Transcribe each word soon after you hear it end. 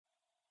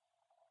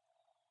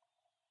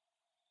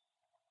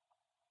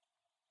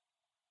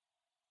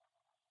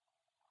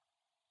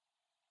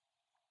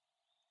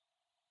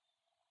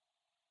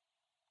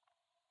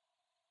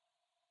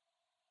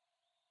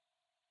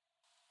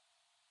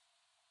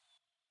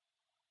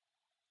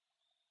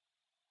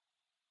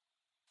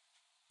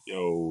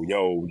Yo,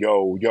 yo,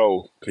 yo,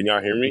 yo. Can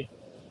y'all hear me?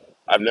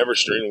 I've never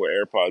streamed with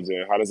AirPods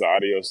in. How does the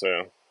audio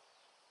sound?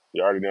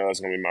 You already know that's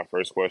gonna be my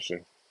first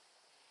question.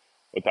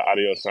 What the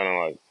audio sounding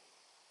like?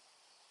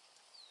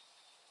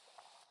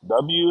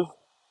 W?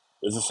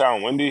 Does it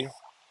sound windy?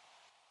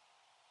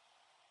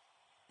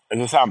 Does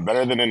it sound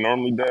better than it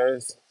normally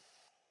does?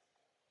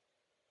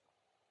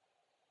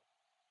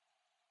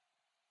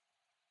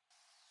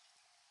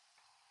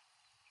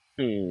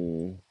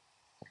 Hmm.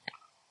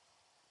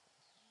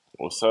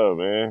 What's up,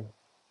 man?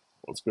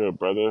 What's good,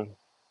 brother?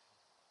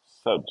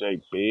 What's up,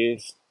 Jake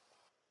Biz?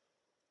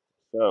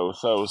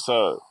 What's up? What's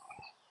up?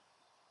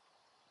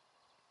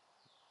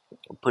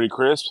 Pretty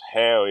crisp?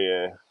 Hell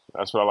yeah.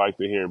 That's what I like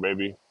to hear,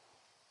 baby.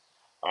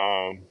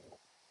 Um,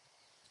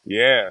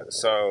 yeah,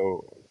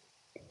 so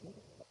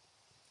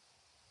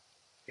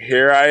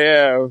here I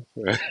am.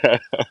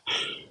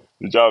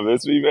 Did y'all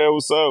miss me, man?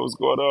 What's up? What's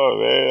going on,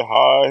 man?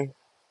 Hi.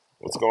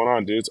 What's going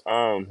on, dudes?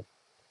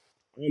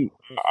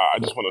 I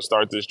just want to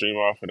start this stream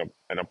off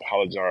and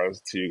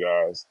apologize to you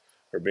guys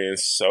for being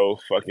so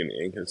fucking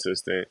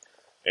inconsistent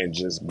and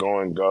just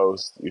going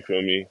ghost. You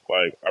feel me?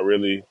 Like I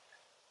really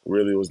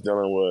was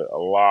dealing with a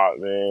lot,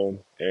 man,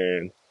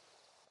 and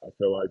I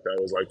feel like that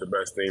was like the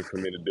best thing for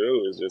me to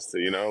do is just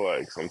to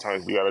like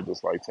sometimes you gotta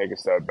just like take a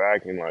step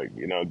back and like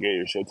get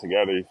your shit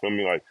together. You feel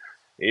me? Like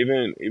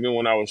even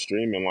when I was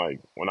streaming,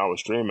 like when I was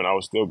streaming, I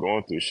was still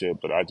going through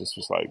shit, but I just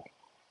was like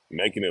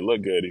making it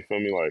look good. You feel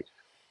me? Like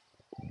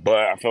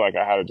but I feel like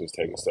I had to just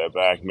take a step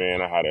back,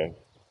 man. I had to,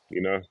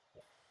 you know,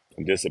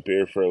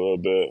 disappear for a little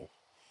bit,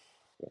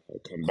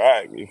 come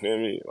back. You feel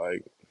me?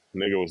 Like,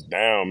 nigga was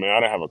down, man. I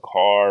didn't have a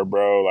car,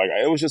 bro. Like,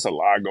 it was just a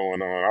lot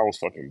going on. I was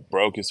fucking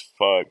broke as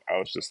fuck. I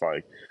was just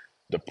like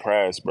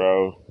depressed,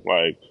 bro.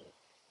 Like,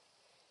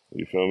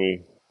 you feel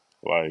me?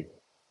 Like,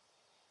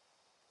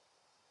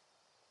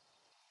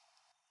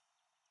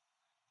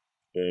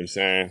 you know what I'm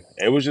saying?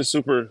 It was just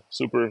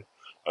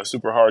a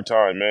super hard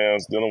time, man. I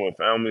was dealing with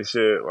family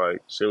shit.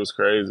 Like, shit was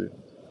crazy.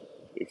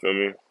 You feel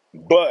me?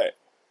 But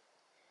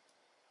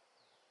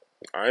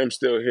I am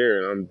still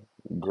here and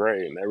I'm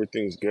great and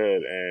everything's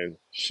good and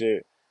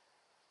shit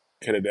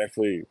could have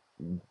definitely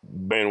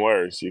been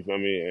worse. You feel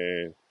me?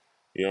 And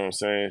you know what I'm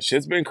saying?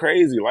 Shit's been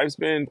crazy. Life's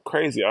been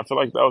crazy. I feel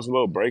like that was a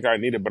little break I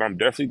needed, but I'm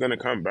definitely gonna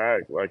come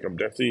back. Like I'm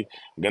definitely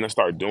gonna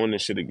start doing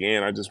this shit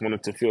again. I just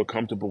wanted to feel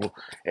comfortable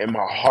in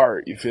my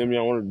heart. You feel me?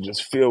 I wanted to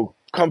just feel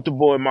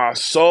comfortable in my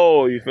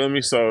soul. You feel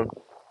me? So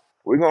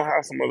we're gonna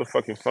have some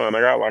motherfucking fun.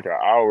 I got like an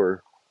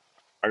hour.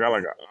 I got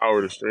like an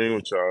hour to stream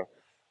with y'all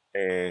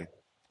and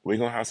we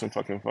gonna have some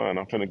fucking fun.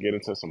 I'm finna get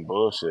into some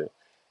bullshit.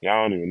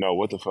 Y'all don't even know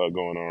what the fuck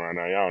going on right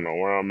now. Y'all don't know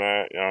where I'm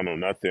at. Y'all know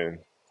nothing.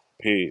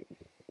 Pete,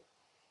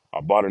 I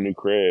bought a new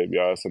crib,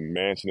 y'all. It's a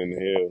mansion in the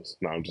hills.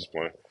 No, I'm just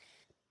playing.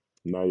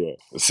 Not yet.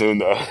 Soon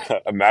though.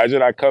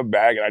 Imagine I come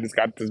back and I just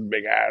got this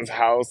big ass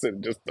house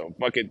and just a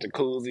fucking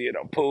jacuzzi and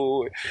a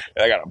pool.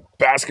 And I got a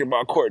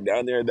basketball court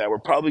down there that we're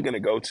probably gonna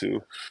go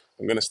to.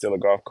 I'm gonna steal a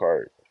golf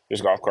cart.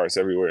 There's golf carts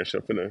everywhere. So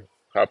I'm gonna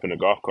hop in a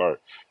golf cart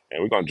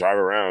and we're gonna drive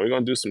around. We're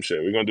gonna do some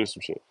shit. We're gonna do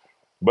some shit.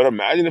 But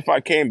imagine if I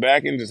came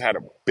back and just had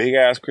a big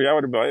ass crib. I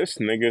would have been like, this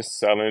nigga's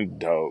selling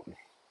dope.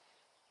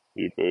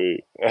 You feel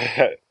me?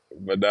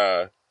 But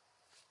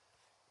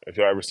if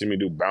y'all ever see me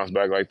do bounce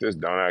back like this,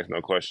 don't ask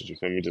no questions. You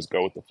feel me? Just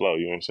go with the flow.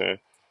 You know what I'm saying?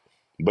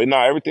 But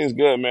nah, everything's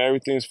good, man.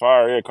 Everything's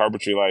fire. Yeah,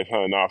 carpentry life,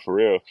 huh? Nah, for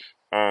real.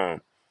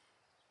 Um,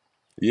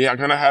 yeah, I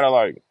kind of had to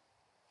like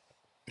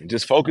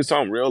just focus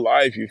on real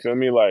life. You feel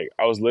me? Like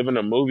I was living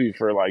a movie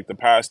for like the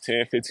past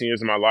 10, 15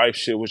 years of my life.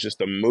 Shit was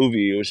just a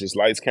movie. It was just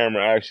lights,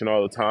 camera, action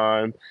all the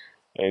time,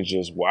 and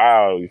just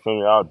wow. You feel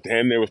me? I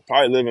damn near was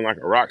probably living like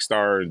a rock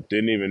star.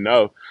 Didn't even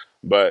know,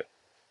 but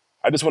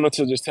I just wanted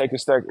to just take a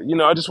step,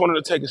 I just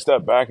wanted to take a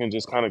step back and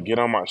just kind of get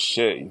on my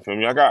shit. You feel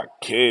me? I got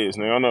kids,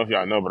 nigga. I don't know if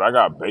y'all know, but I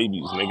got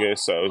babies, nigga.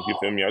 So, you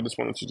feel me? I just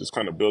wanted to just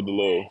kind of build a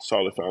little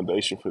solid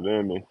foundation for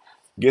them and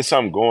get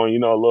something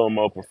going, a little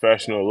more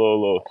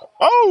professional,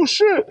 oh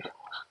shit,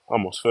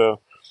 almost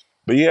fell.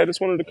 But yeah, I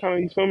just wanted to kind of,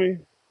 you feel me,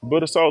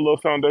 build a solid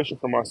little foundation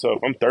for myself.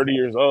 I'm 30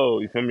 years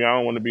old. You feel me? I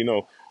don't want to be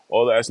no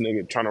old ass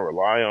nigga trying to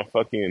rely on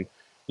fucking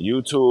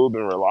YouTube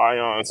and rely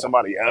on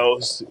somebody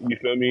else. You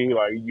feel me?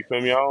 Like you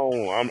feel me?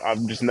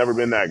 I've just never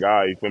been that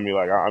guy. You feel me?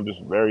 Like I'm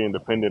just very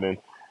independent, and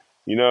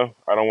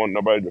I don't want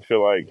nobody to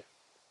feel like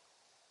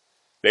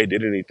they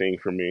did anything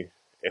for me.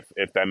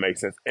 If that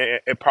makes sense,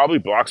 it probably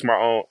blocks my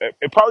own.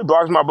 It probably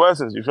blocks my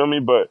blessings. You feel me?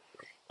 But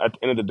at the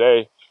end of the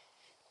day,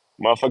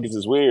 motherfuckers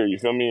is weird, you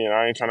feel me? And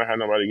I ain't trying to have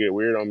nobody get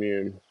weird on me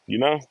and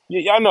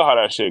y'all know how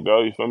that shit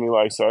go, you feel me?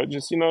 Like so I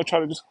just, try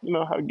to just,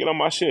 how to get on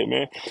my shit,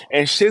 man.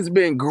 And shit's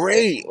been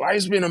great.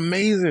 Life's been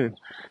amazing.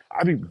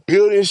 I be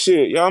building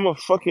shit. Y'all, I'm a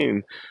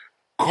fucking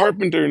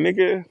carpenter,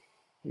 nigga.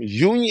 A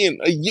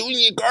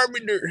union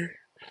carpenter.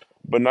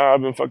 But nah,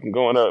 I've been fucking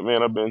going up,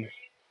 man. I've been,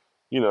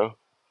 you know,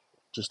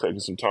 just taking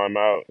some time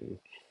out and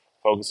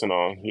focusing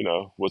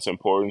on, what's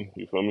important,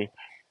 you feel me?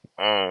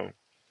 Um,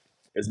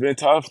 it's been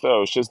tough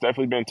though. It's just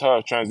definitely been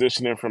tough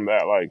transitioning from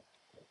that like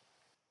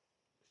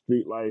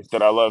street life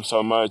that I love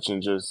so much,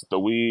 and just the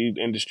weed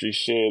industry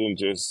shit, and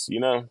just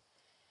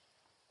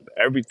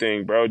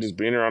everything, bro. Just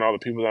being around all the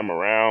people that I'm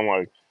around,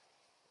 like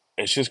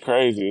it's just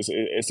crazy.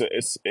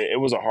 It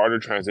was a harder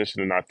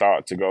transition than I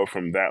thought to go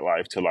from that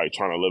life to like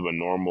trying to live a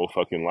normal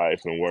fucking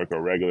life and work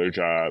a regular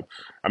job.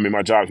 I mean,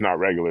 my job's not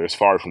regular; it's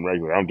far from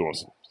regular. I'm doing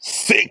some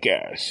sick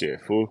ass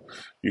shit, fool.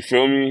 You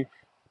feel me?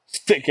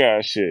 Sick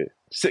ass shit.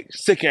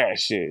 Sick ass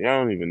shit.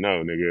 Y'all don't even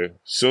know, nigga.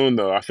 Soon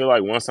though, I feel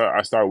like once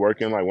I start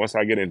working, like once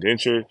I get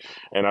indentured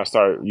and I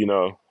start,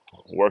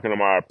 working on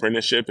my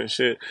apprenticeship and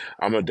shit,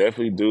 I'm gonna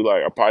definitely do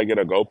like I'll probably get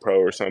a GoPro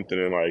or something,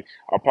 and like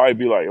it'll probably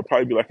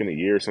be like in a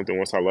year or something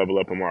once I level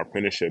up on my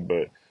apprenticeship.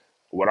 But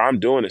what I'm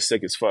doing is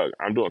sick as fuck.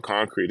 I'm doing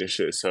concrete and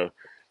shit, so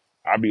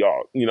I'll be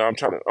all,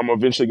 I'm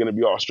eventually gonna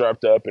be all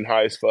strapped up and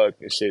high as fuck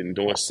and shit and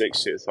doing sick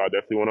shit. So I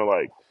definitely want to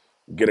like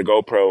get a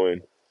GoPro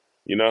and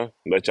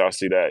let y'all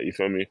see that. You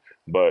feel me?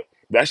 But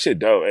that shit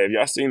dope. Hey, if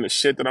y'all seen the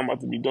shit that I'm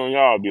about to be doing,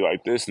 y'all be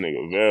like, this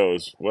nigga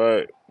Vels,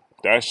 what?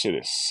 That shit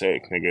is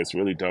sick, nigga. It's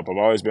really dope. I've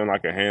always been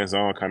like a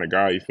hands-on kind of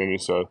guy. You feel me?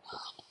 So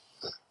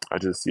I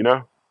just,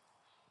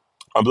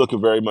 I'm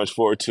looking very much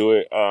forward to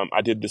it.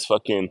 I did this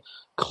fucking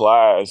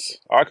class.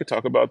 Oh, I could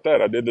talk about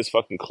that. I did this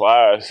fucking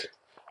class.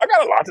 I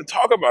got a lot to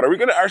talk about. Are we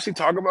gonna actually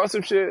talk about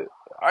some shit?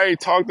 I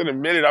ain't talked in a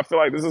minute. I feel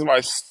like this is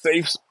my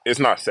safe. It's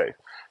not safe.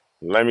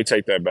 Let me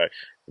take that back.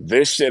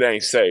 This shit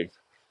ain't safe.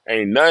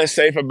 Ain't nothing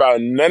safe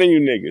about none of you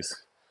niggas.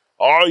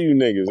 All you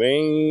niggas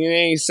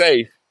ain't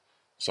safe.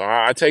 So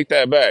I take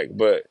that back.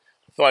 But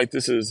I feel like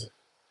this is.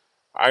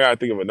 I gotta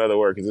think of another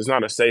word because it's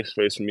not a safe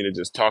space for me to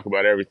just talk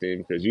about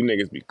everything because you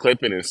niggas be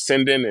clipping and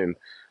sending and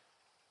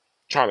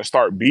trying to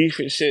start beef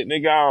and shit,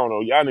 nigga. I don't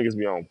know. Y'all niggas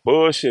be on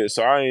bullshit.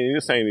 So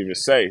this ain't even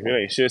safe. It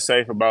ain't shit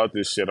safe about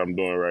this shit I'm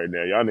doing right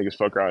now. Y'all niggas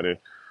fuck around and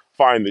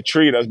find the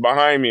tree that's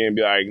behind me and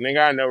be like,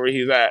 nigga, I know where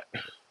he's at.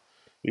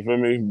 You feel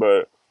me?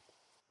 But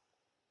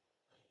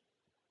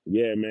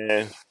yeah,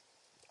 man.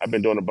 I've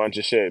been doing a bunch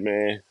of shit,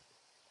 man.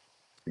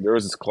 There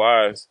was this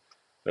class.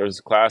 There was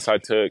this class I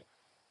took.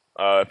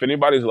 If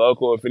anybody's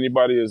local, if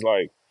anybody is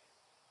like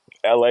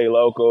LA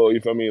local, you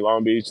feel me,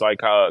 Long Beach, like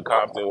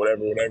Compton,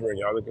 whatever, and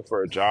y'all looking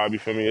for a job, you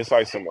feel me? It's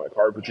like some like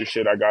carpentry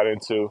shit I got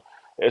into.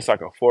 It's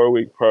like a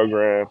 4-week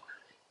program.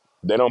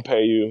 They don't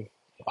pay you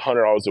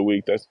 $100 a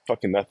week. That's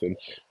fucking nothing.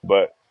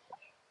 But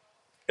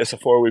it's a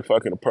 4-week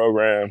fucking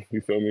program,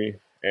 you feel me?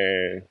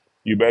 And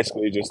you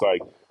basically just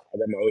like I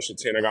got my Ocean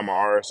 10, I got my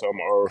RSO,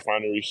 my oil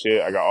refinery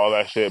shit, I got all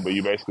that shit, but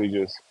you basically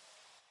just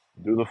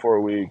do the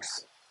 4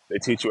 weeks. They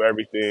teach you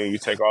everything. You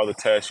take all the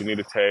tests you need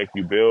to take.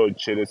 You build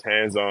shit is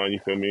hands on. You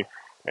feel me?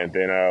 And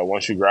then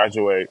once you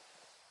graduate,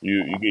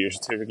 you get your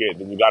certificate.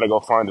 Then you got to go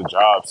find a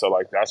job. So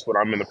like that's what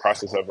I'm in the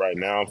process of right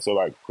now. I'm still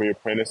like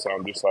pre-apprentice. So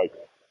I'm just like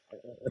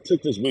I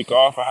took this week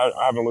off. I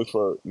haven't looked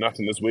for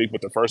nothing this week.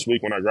 But the first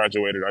week when I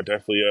graduated, I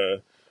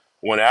definitely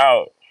went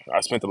out. I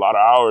spent a lot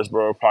of hours,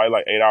 bro. Probably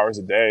like 8 hours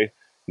a day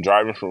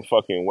driving from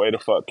fucking way to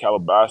fuck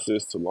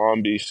Calabasas to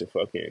Long Beach to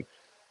fucking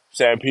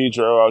San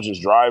Pedro. I was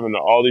just driving to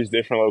all these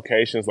different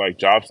locations, like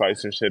job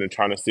sites and shit, and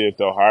trying to see if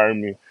they'll hire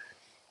me.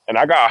 And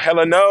I got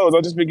hella no's.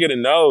 I just been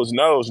getting no's,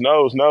 no's,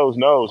 no's, no's,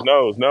 no's,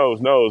 no's, no's,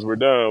 no's. We're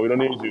done. We don't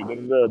need you. Da,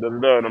 da, da, da, da,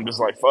 da. And I'm just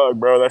like, fuck,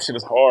 bro. That shit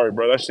is hard,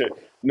 bro. That shit,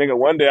 nigga.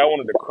 One day I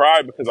wanted to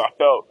cry because I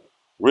felt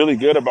really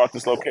good about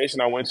this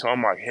location I went to.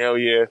 I'm like, hell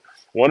yeah.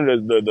 One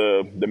of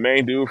the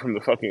main dude from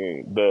the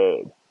fucking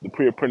the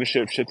pre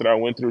apprenticeship shit that I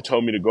went through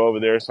told me to go over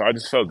there, so I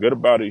just felt good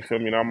about it. You feel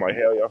me? And I'm like,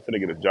 hell yeah, I'm finna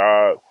get a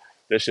job.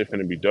 That shit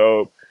finna be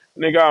dope.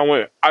 Nigga, I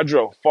went. I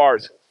drove far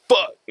as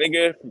fuck,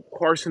 nigga, from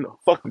Carson to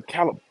fucking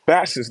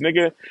Calabasas,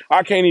 nigga.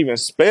 I can't even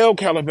spell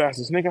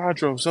Calabasas, nigga. I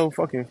drove so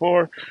fucking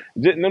far.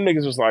 Them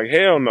niggas was like,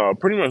 hell no.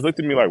 Pretty much looked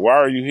at me like, why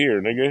are you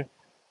here, nigga?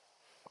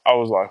 I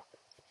was like,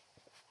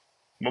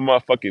 my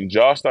motherfucking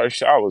jaw started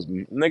shot.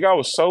 Nigga, I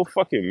was so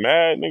fucking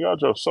mad, nigga. I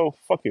drove so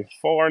fucking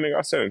far, nigga.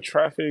 I sat in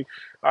traffic.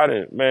 I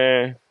didn't,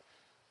 man.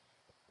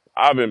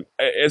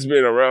 It's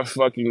been a rough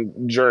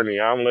fucking journey.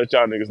 I'm gonna let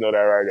y'all niggas know that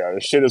right now.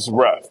 This shit is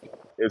rough.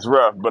 It's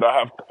rough, but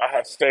I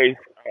have faith,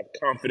 I have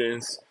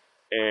confidence,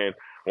 and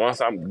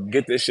once I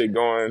get this shit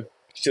going,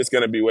 it's just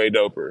gonna be way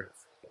doper.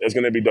 It's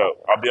gonna be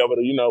dope. I'll be able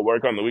to,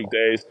 work on the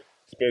weekdays,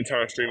 spend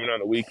time streaming on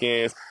the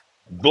weekends,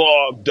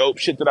 blog dope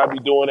shit that I be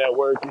doing at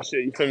work and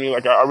shit. You feel me?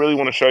 Like I really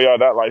want to show y'all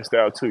that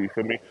lifestyle too. You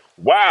feel me?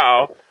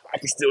 Wow, I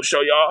can still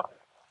show y'all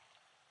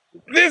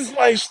this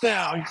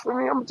lifestyle. You feel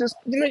me? I'm just,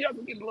 y'all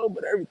can get a little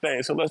bit of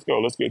everything. So let's go.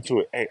 Let's get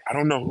to it. Hey, I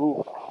don't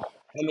know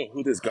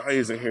who this guy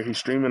is in here. He's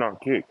streaming on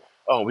Kick.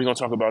 Oh, we're gonna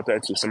talk about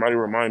that too. Somebody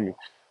remind me.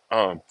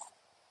 Um,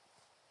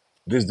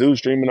 this dude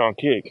streaming on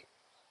Kick,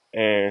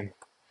 and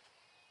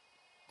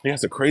he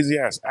has a crazy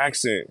ass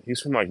accent. He's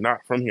from like not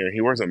from here.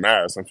 He wears a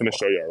mask. I'm finna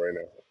show y'all right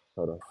now.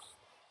 Hold on.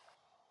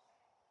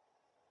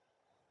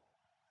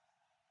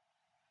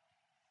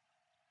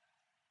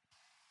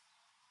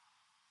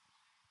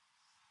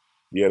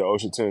 Yeah, the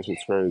Ocean Ten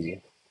shit's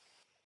crazy.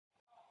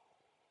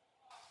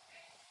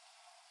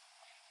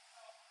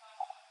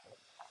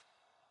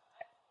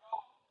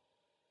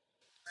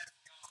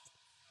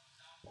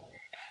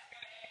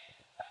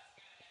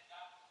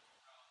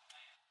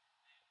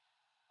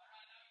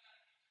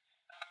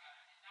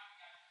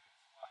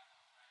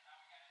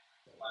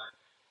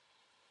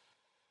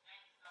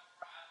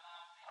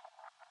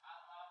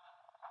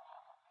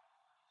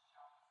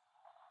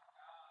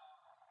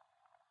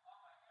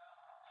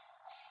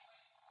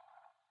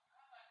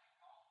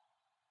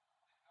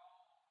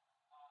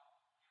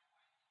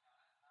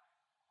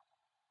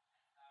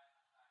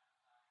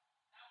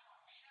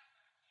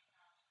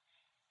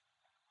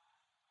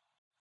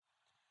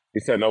 He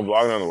said no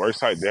vlogging on the work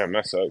site. Damn,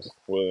 that sucks.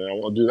 Well, I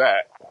won't do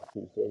that.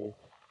 You feel me?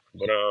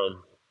 But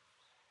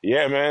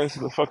yeah, man, this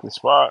is the fucking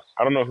spot.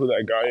 I don't know who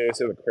that guy is.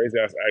 He has a crazy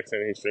ass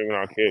accent. He's streaming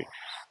on Kick.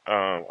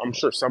 I'm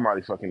sure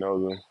somebody fucking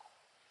knows him.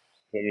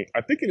 Feel me?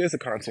 I think it is a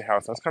content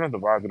house. That's kind of the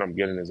vibe that I'm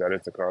getting is that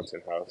it's a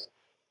content house,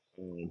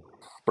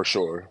 for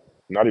sure.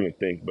 Not even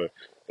think, but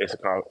it's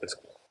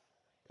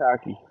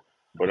cocky.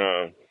 But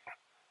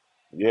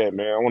yeah,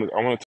 man, I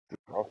want to take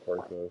it off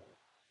first though.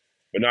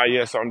 But not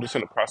yet. So I'm just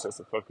in the process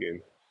of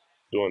fucking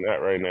doing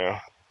that right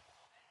now.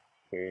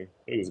 Look at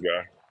this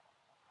guy.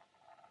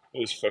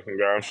 This fucking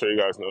guy. I'm sure you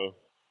guys know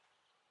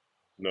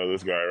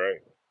this guy,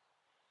 right?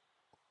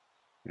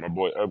 My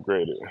boy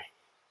upgraded.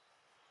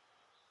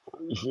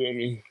 You feel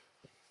me?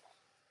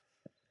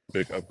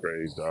 Big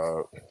upgrades,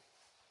 dog.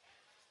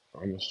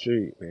 I'm a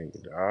street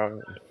nigga,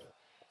 dog.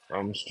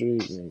 I'm a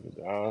street nigga,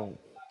 dog.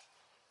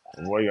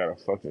 And boy, you got a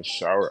fucking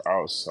shower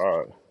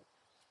outside.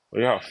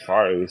 Look how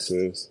fire this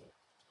is.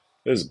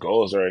 This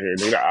goals right here.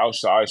 Nigga, the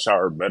outside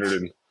shower better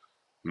than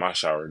my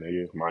shower,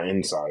 nigga. My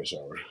inside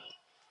shower.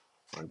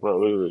 Like, bro,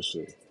 look at this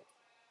shit.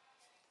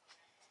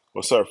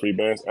 What's up, free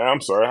bands? Hey,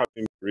 I'm sorry, I haven't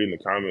been reading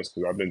the comments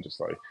because I've been just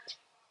like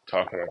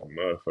talking like a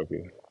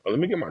motherfucker. Oh, let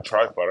me get my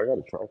tripod. I got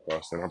a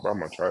tripod stand. I brought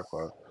my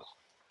tripod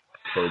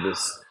for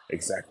this,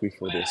 exactly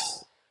for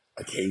this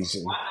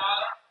occasion.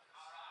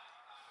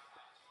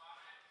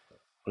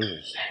 Look at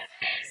this.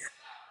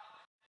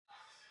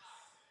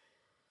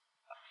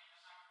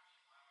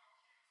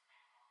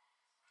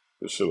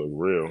 This shit look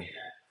real.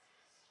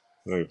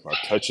 Like if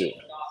I touch it,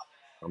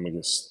 I'm gonna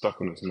get stuck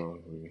in this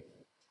motherfucker.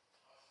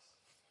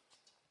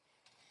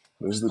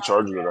 This is the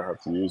charger that I have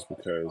to use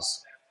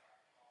because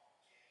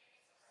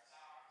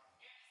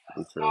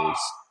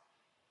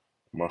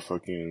my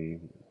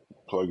fucking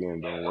plug-in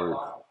don't work.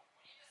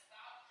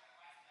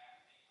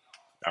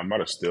 I'm about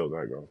to steal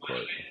that golf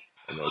cart.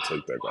 I'm gonna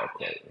take that golf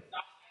cart.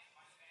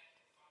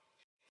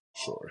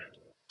 Sure.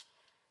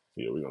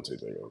 Yeah, we're gonna take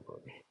that golf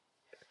cart.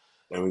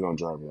 And we're gonna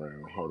drive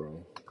around. Hold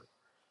on.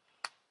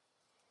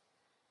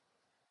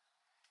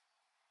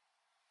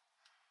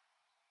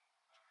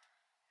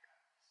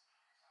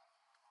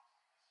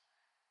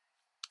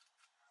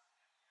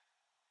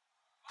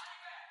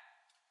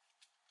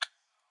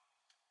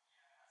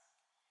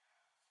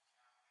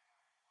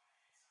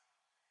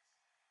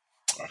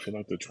 I feel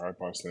like the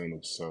tripod stand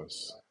looks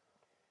sus.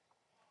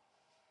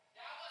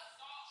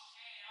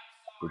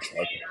 The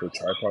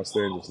tripod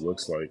stand just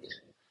looks like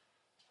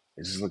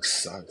it just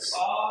looks sus.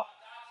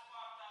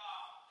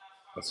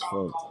 That's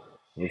fun.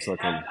 It looks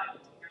like I'm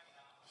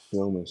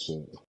filming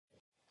shit.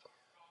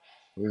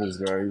 Look at this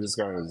guy. He just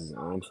got his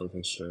own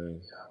fucking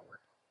string.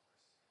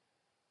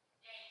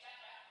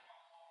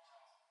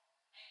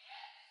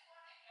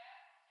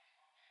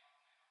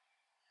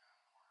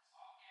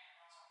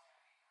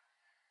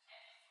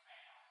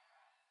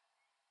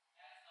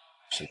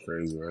 Shit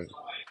crazy, right?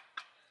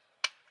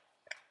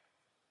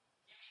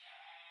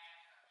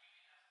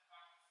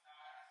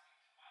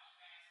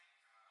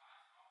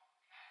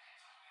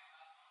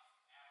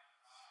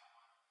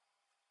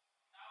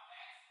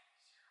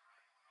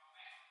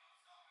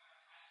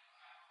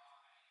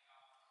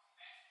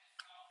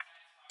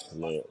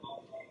 Lit.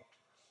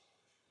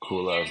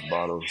 Cool ass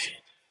bottles.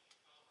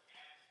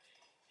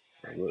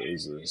 Like, what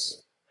is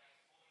this?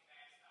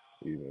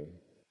 Even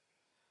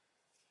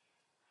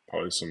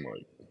probably some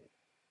like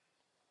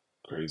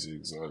crazy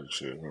exotic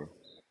shit, huh?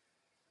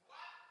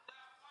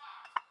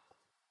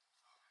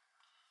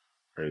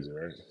 Crazy,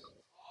 right?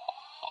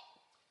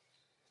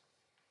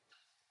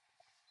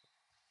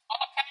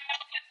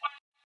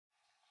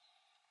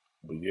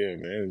 But yeah,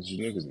 man, did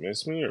you niggas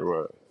miss me or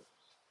what?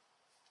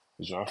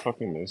 Did y'all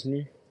fucking miss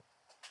me?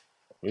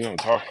 We gonna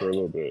talk for a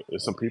little bit.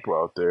 There's some people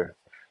out there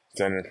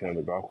standing in front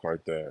of the golf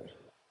cart that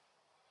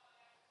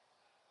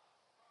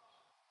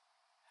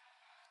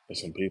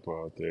there's some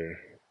people out there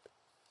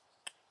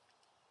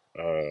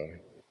uh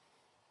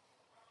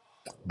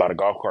by the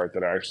golf cart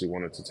that I actually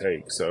wanted to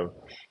take. So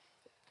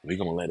we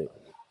gonna let it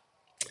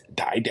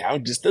die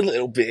down just a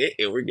little bit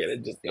and we're gonna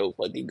just go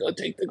fucking go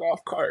take the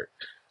golf cart.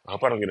 I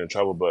hope I don't get in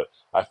trouble, but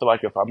I feel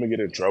like if I'm gonna get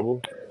in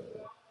trouble,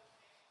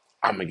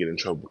 I'm gonna get in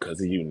trouble because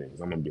of you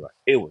niggas. I'm gonna be like,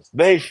 it was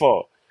their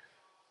fault.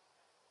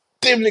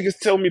 Them niggas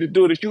tell me to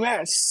do it. If you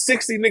had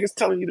 60 niggas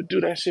telling you to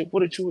do that shit,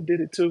 wouldn't you have did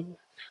it too?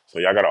 So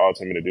y'all gotta all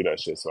tell me to do that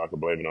shit so I can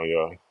blame it on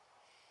y'all.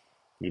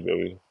 You feel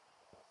me?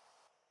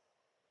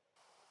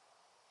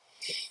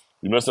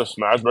 You missed a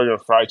smash burger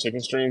and fried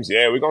chicken streams?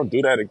 Yeah, we're gonna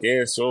do that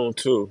again soon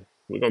too.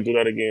 We're gonna do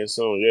that again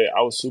soon. Yeah,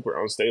 I was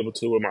super unstable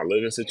too with my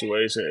living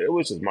situation. It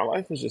was just my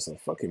life was just a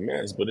fucking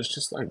mess, but it's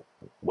just like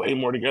way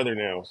more together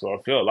now. So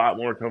I feel a lot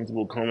more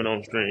comfortable coming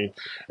on stream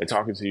and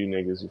talking to you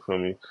niggas, you feel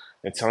me?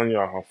 And telling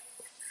y'all how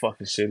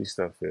fucking shitty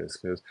stuff is.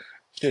 Cause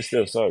shit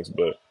still sucks,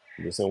 but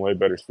it's in way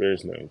better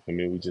spirits now. You feel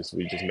me? We just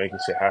making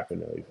shit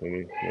happen now, you feel me?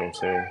 You know what I'm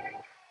saying?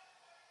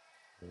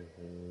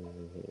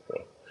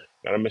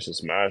 Not to mention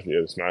Smash, yeah,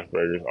 the Smash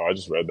Burgers. Oh, I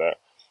just read that.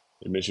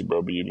 You miss you,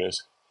 bro, but you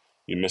miss.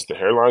 You missed the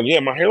hairline? Yeah,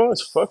 my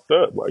hairline's fucked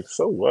up. Like,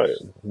 so what?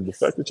 The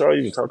fact that y'all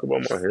even talk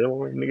about my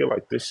hairline, nigga,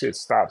 like this shit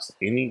stops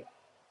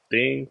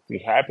anything from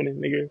happening,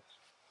 nigga.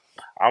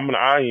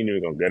 I ain't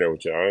even gonna get it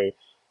with y'all. I ain't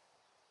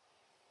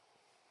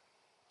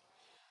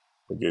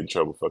gonna get in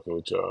trouble fucking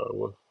with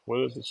y'all. What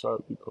is the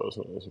shop you post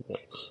on Instagram?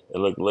 It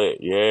look lit,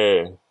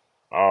 yeah.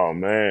 Oh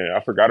man, I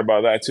forgot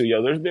about that too.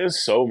 Yo, there's been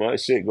so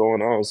much shit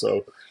going on,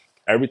 so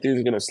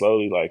everything's gonna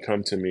slowly like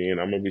come to me,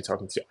 and I'm gonna be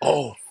talking to you.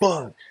 Oh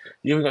fuck,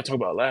 you even gonna talk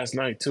about last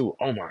night too?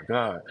 Oh my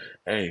god,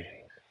 hey,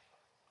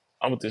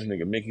 I'm with this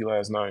nigga Mickey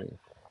last night.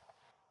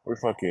 We're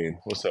fucking,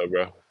 what's up,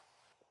 bro?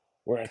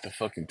 We're at the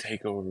fucking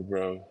takeover,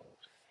 bro.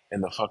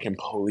 And the fucking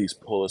police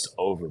pull us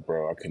over,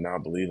 bro. I could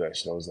not believe that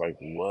shit. I was like,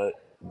 what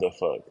the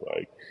fuck?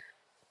 Like,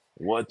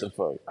 what the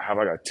fuck? Have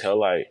I got tail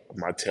light?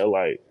 My tail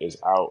light is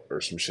out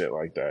or some shit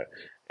like that.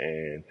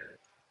 And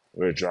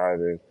we're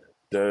driving.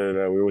 Da da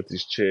da. We're with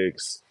these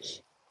chicks.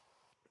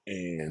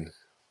 And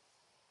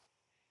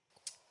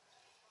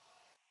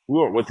we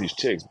weren't with these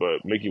chicks,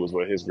 but Mickey was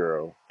with his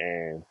girl.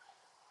 And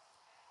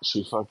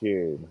she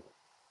fucking,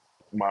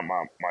 my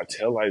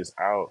tail light is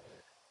out.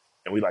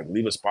 And we like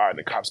leave a spot and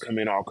the cops come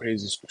in all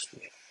crazy.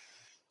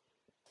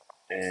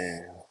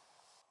 And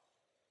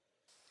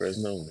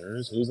Fresno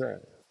nurse? Who's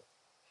that?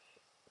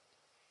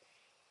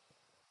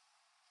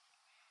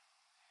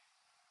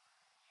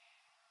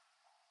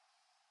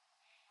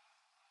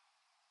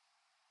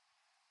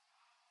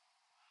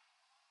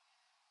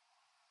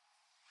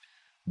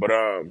 But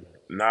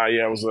nah,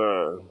 yeah, it was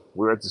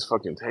we were at this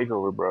fucking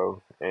takeover,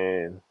 bro,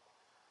 and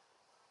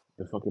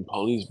the fucking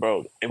police,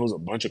 bro. It was a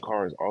bunch of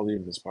cars all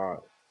leaving the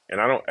spot,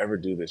 and I don't ever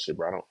do this shit,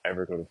 bro. I don't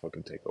ever go to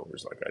fucking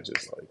takeovers. Like I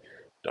just like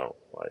don't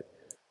like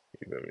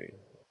you know what I mean.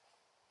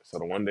 So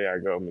the one day I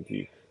go,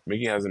 Mickey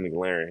has a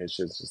McLaren. His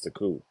shit's just a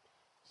coupe,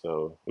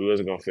 so we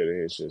wasn't gonna fit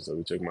in his shit. So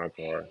we took my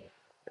car,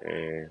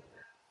 and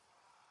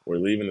we're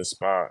leaving the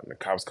spot, and the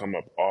cops come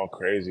up all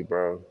crazy,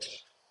 bro.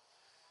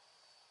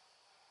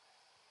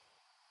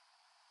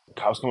 The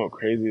cops come up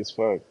crazy as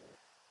fuck.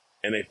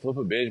 And they flip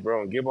a bitch,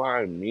 bro, and get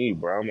behind me,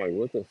 bro. I'm like,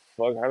 what the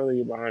fuck? How do they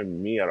get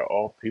behind me out of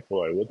all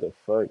people? Like, what the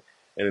fuck?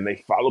 And then they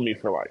follow me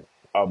for like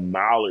a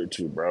mile or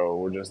two,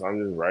 bro. I'm just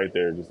right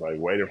there, just like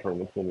waiting for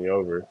them to pull me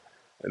over.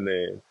 And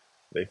then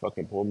they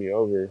fucking pull me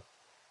over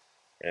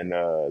and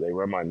they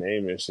run my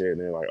name and shit.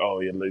 And they're like, oh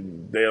yeah,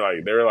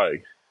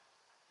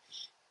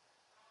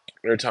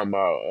 they're talking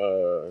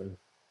about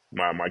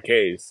my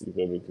case. You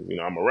feel me? Because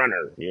I'm a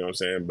runner. You know what I'm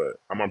saying? But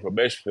I'm on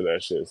probation for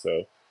that shit.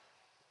 So.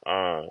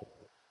 Uh,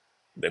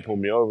 they pulled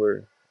me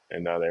over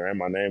and they ran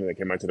my name and they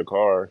came back to the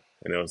car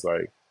and it was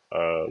like,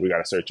 we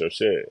gotta search your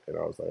shit. And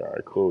I was like, all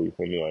right, cool. You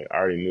feel me? Like I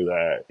already knew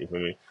that. You feel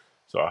me?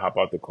 So I hop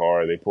out the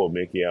car. They pull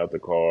Mickey out the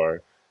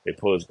car. They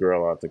pull his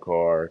girl out the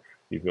car.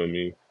 You feel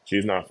me?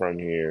 She's not from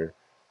here.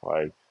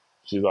 Like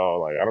she's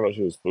all like, I don't know if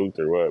she was spooked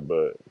or what,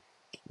 but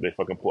they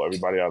fucking pull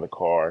everybody out of the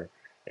car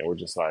and we're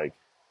just like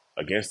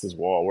against this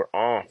wall. We're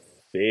on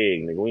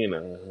Fig, nigga. We in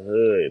the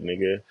hood,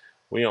 nigga.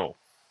 We on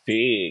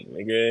Fig,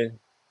 nigga.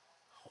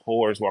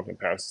 Whores walking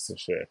past us and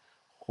shit.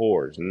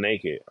 Whores,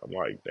 naked. I'm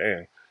like,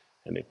 damn.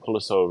 And they pull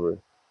us over.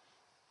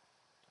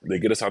 They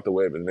get us out the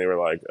way, and they were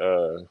like,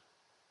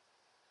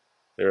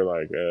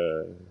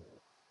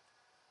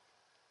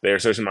 they were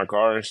searching my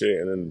car and shit.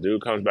 And then the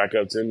dude comes back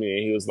up to me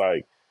and he was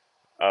like,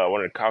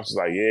 one of the cops was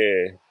like,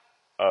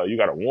 yeah, you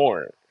got a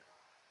warrant.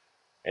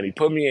 And he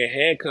put me in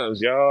handcuffs,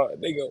 y'all.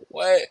 Nigga,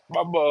 what?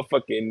 My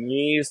motherfucking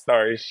knees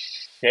started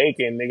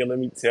shaking, nigga. Let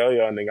me tell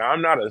y'all, nigga.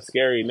 I'm not a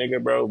scary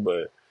nigga, bro,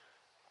 but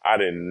I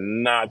did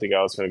not think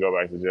I was gonna go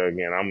back to jail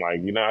again. I'm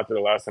like, after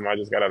the last time I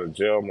just got out of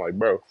jail, I'm like,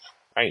 bro,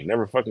 I ain't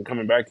never fucking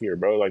coming back here,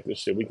 bro. Like this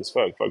shit weak as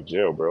fuck. Fuck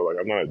jail, bro. Like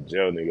I'm not a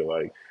jail nigga.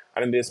 Like I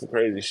done did some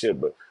crazy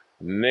shit, but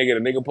the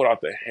nigga put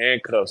out the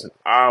handcuffs and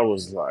I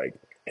was like,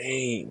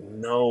 ain't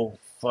no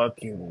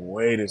fucking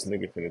way this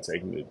nigga finna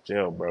take me to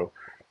jail, bro.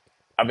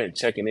 I've been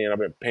checking in, I've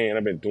been paying,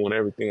 I've been doing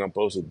everything I'm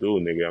supposed to do,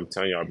 nigga. I'm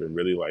telling you, I've been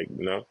really like,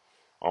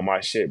 on my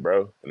shit,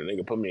 bro. And the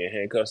nigga put me in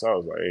handcuffs. I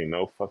was like, ain't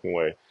no fucking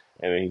way.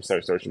 And then he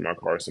started searching my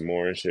car some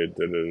more and shit.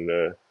 Da da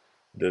da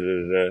da da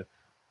da. Da.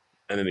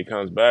 And then he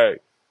comes back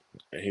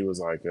and he was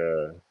like,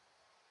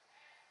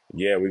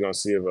 yeah, we're gonna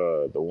see if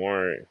the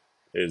warrant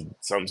is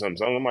something, something,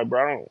 something. I'm like,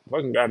 bro, I don't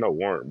fucking got no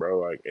warrant, bro.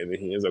 Like, and then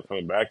he ends up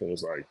coming back and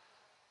was like,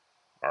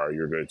 all right,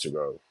 you're good to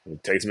go. He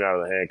takes me out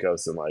of the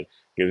handcuffs and like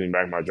gives me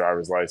back my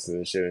driver's license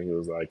and shit. And he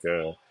was like,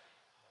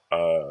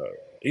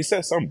 he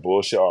said some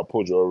bullshit. I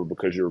pulled you over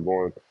because you were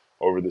going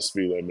over the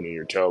speed limit and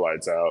your tail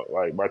lights out.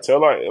 Like my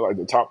tail light, like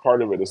the top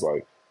part of it is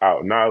like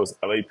out. Now it was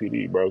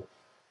LAPD, bro.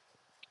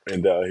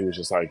 And he was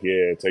just like,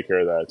 yeah, take care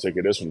of that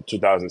ticket. This from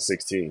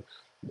 2016.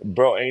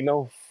 Bro, ain't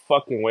no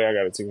fucking way I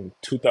got a ticket from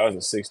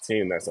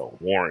 2016 that's a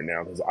warrant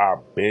now because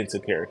I've been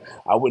took care.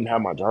 I wouldn't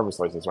have my driver's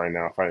license right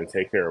now if I didn't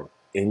take care of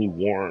any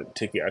warrant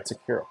ticket. I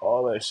took care of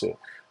all that shit.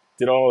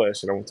 Did all that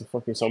shit. I went to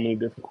fucking so many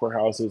different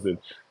courthouses and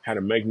had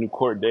to make new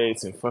court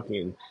dates and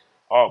fucking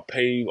I'll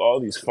pay all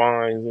these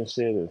fines and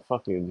shit and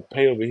fucking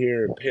pay over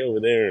here and pay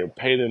over there and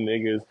pay them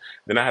niggas.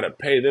 Then I had to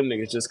pay them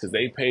niggas just because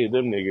they paid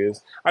them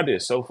niggas. I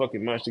did so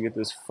fucking much to get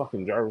this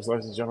fucking driver's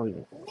license. Y'all don't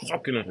even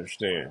fucking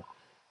understand.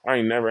 I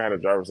ain't never had a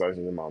driver's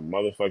license in my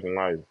motherfucking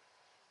life,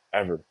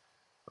 ever.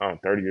 I'm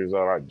 30 years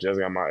old. I just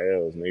got my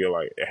L's, nigga.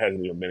 Like, it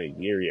hasn't even been a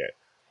year yet.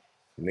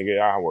 Nigga,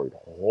 I worked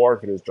hard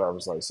for this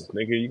driver's license.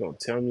 Nigga, you gonna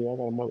tell me I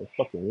got a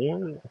motherfucking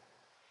warrant?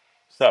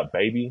 What's up,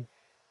 baby?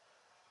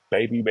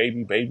 Baby,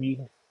 baby,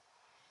 baby.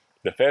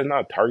 The Fed's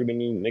not targeting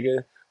me,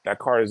 nigga. That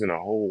car is in a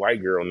whole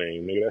white girl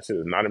name, nigga. That shit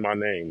is not in my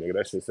name, nigga.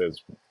 That shit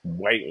says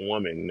white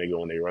woman, nigga,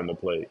 when they run the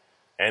plate.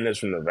 And it's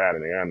from Nevada,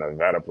 nigga. I got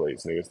Nevada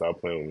plates, nigga. Stop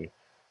playing with me.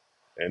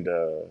 And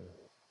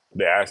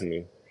they asked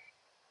me,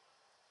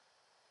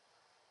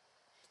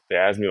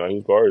 like,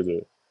 whose car is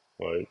it?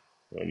 Like,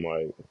 I'm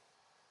like,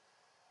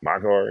 my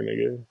car,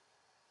 nigga.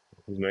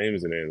 Whose name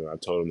is it in? And I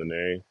told him the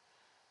name.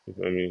 You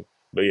feel me?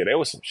 But yeah, there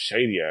was some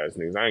shady ass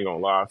niggas. I ain't gonna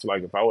lie. I feel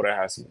like if I would have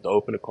had some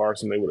dope in the car,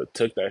 they would have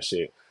took that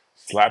shit,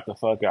 slapped the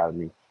fuck out of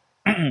me.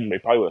 They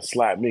probably would have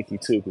slapped Mickey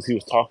too, because he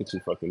was talking too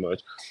fucking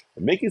much.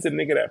 And Mickey's a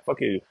nigga that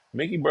fucking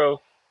Mickey,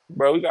 bro.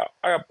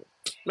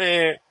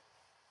 Man,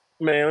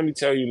 man. Let me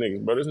tell you,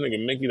 niggas, bro. This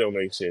nigga Mickey don't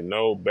make shit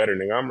no better,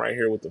 nigga. I'm right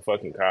here with the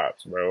fucking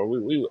cops, bro.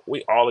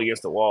 We all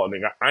against the wall,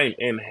 nigga. I'm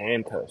in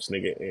handcuffs,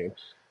 nigga, and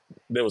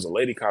there was a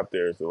lady cop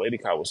there. The lady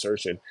cop was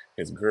searching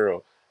his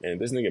girl, and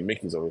this nigga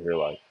Mickey's over here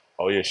like,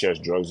 oh yeah, she has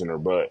drugs in her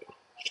butt.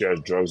 She has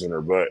drugs in her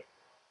butt.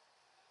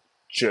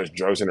 She has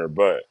drugs in her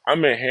butt.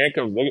 I'm in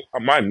handcuffs. Look,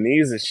 my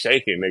knees is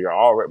shaking, nigga.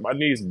 Already, my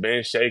knees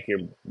been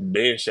shaking,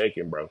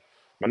 bro.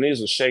 My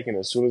knees was shaking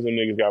as soon as them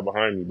niggas got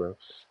behind me, bro.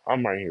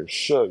 I'm right here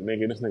shook,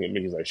 nigga. This nigga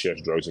Mickey's like, she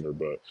has drugs in her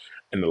butt,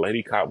 and the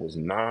lady cop was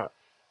not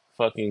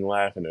fucking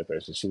laughing at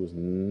that shit. She was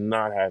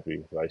not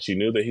happy. Like she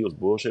knew that he was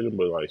bullshitting,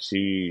 but like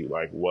she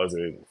like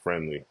wasn't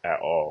friendly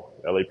at all.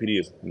 LAPD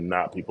is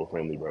not people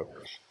friendly, bro.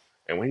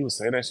 And when he was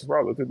saying that, she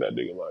probably looked at that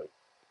nigga like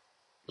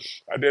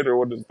I did her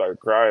want to start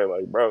crying,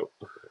 like, bro,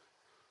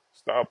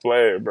 stop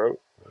playing, bro.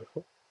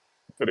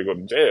 Finna go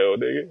to jail,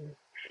 nigga.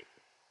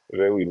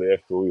 And then we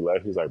left. When we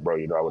left, he's like, bro,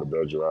 you know I would have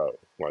bailed you out.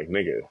 Like,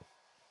 nigga,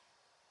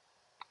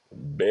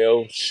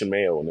 bail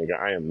Shmail, nigga.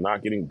 I am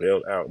not getting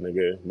bailed out,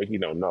 nigga. Mickey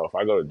don't know. If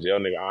I go to jail,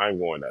 nigga, I'm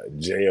going to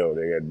jail,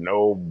 nigga.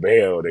 No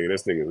bail, nigga.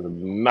 This nigga is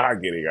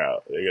not getting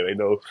out. Nigga, they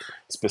know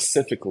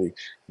specifically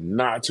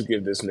not to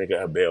give this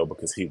nigga a bail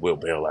because he will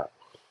bail out.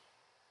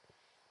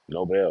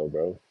 No bail,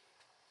 bro.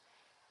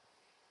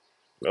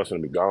 Y'all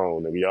finna be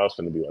gone, nigga. Y'all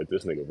finna be like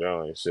this nigga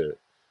gone and shit.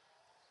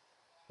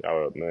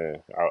 Y'all,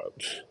 man.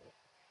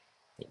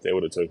 If they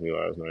would have took me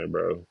last night,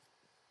 bro.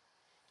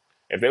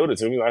 If they would have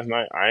took me last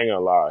night, I ain't gonna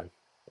lie.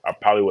 I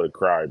probably would have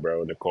cried,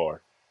 bro, in the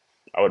car.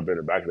 I would have been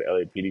in the back of the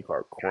LAPD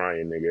car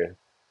crying, nigga.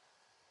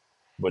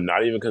 But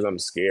not even because I'm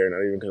scared,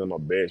 not even because I'm a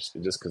bitch,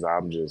 just because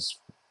I'm just,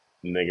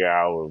 nigga,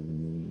 I was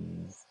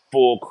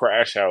full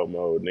crash out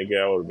mode.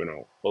 Nigga, I would have been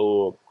on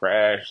full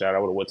crash out. I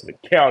would have went to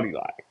the county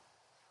like,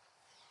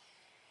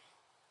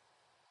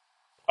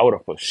 I would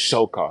have put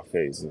show car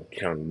phase in the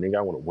county, nigga.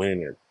 I would have went in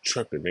there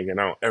tripping, nigga. And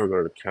I don't ever go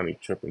to the county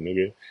tripping,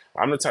 nigga.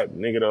 I'm the type of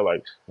nigga though,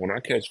 like, when I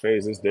catch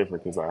phase, it's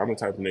different because like, I'm the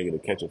type of nigga to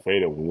catch a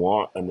fade and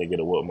want a nigga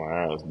to whoop my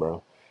ass,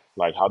 bro.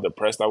 Like how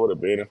depressed I would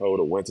have been if I would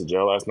have went to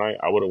jail last night.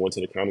 I would have went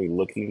to the county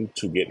looking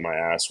to get my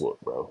ass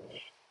whooped, bro.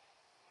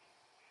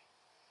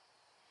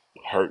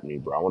 Hurt me,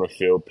 bro. I want to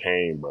feel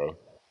pain, bro.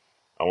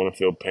 I want to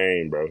feel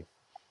pain, bro.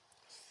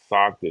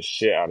 Sock the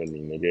shit out of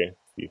me, nigga.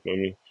 You feel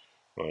me?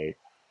 Like,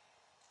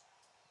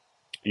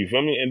 you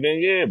feel me? And then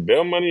yeah,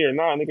 bail money or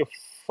not, nigga,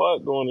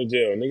 fuck going to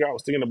jail. Nigga, I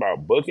was thinking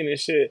about booking and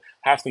shit,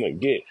 having to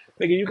get,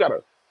 nigga, you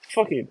gotta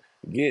fucking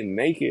get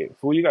naked.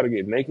 Fool, you gotta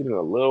get naked in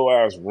a little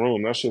ass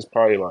room. That shit's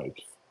probably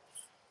like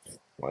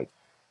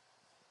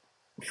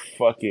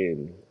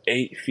fucking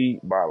 8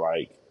 feet by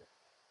like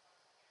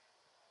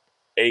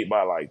 8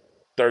 by like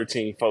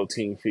 13,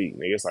 14 feet.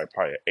 Nigga, it's like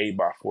probably 8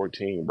 by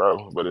 14,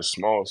 bro. But it's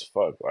small as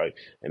fuck. Like,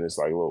 and it's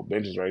like little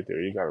benches right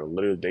there. You gotta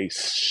literally, they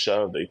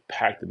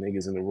pack the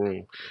niggas in the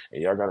room.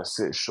 And y'all gotta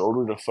sit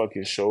shoulder to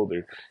fucking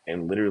shoulder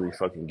and literally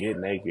fucking get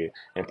naked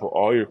and put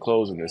all your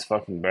clothes in this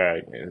fucking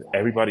bag. And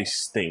everybody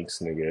stinks,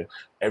 nigga.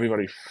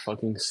 Everybody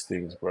fucking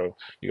stinks, bro.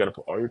 You gotta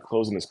put all your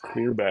clothes in this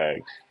clear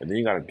bag. And then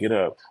you gotta get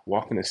up,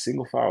 walk in a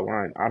single file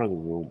line out of the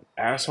room,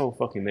 asshole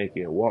fucking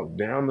naked, walk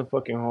down the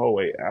fucking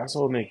hallway,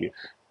 asshole naked,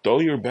 throw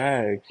your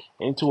bag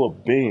into a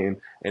bin,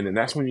 and then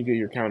that's when you get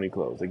your county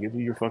clothes. They give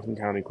you your fucking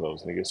county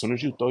clothes, nigga. As soon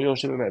as you throw your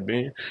shit in that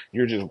bin,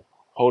 you're just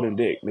holding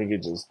dick,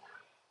 nigga, just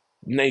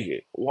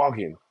naked,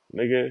 walking,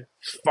 nigga,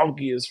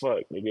 funky as fuck,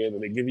 nigga. And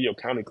then they give you your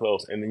county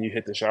clothes, and then you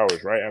hit the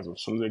showers, right? As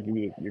soon as they give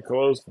you your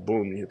clothes,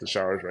 boom, you hit the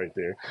showers right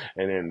there.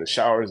 And then the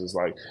showers is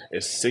like,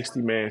 it's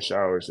 60 man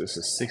showers. It's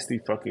a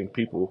 60 fucking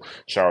people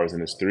showers,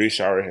 and it's 3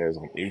 shower heads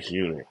on each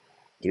unit.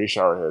 3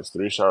 shower heads,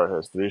 3 shower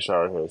heads, 3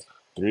 shower heads,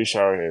 3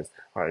 shower heads.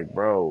 Like,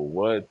 bro,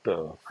 what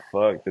the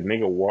fuck?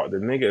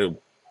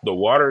 The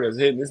water that's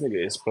hitting this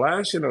nigga is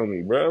splashing on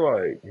me, bro.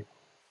 Like,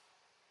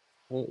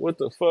 what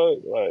the fuck?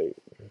 Like,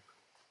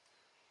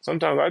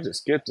 Sometimes I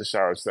just skip the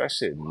shower. So that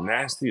shit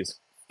nasty as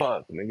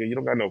fuck, nigga. You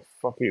don't got no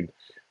fucking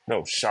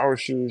no shower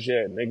shoes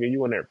yet, nigga.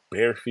 You in there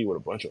bare feet with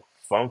a bunch of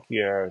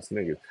funky ass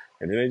niggas.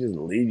 And then they just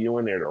leave you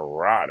in there to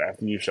rot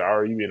after you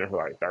shower. You be in there for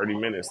like 30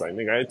 minutes. Like,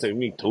 nigga, it took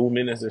me 2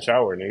 minutes to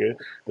shower, nigga.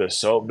 The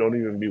soap don't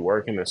even be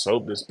working. The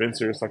soap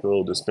dispenser, it's like a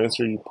little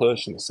dispenser you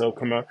push and the soap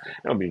come out.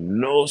 There'll be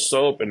no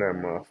soap in that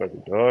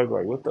motherfucking dog.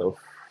 Like, what the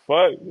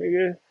fuck,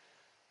 nigga?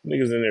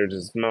 Niggas in there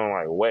just smelling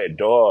like wet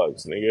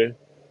dogs, nigga.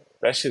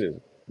 That shit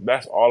is.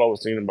 That's all I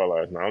was thinking about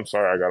last night. I'm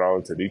sorry I got all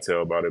into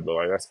detail about it, but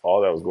like that's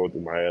all that was going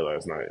through my head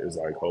last night. It's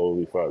like,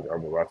 holy fuck,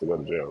 I'm about to go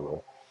to jail,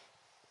 bro.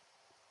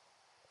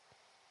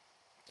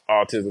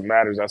 Autism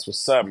matters. That's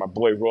what's up. My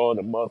boy rolling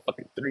a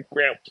motherfucking 3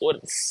 gram for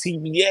the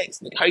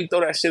CBX. Nigga, how you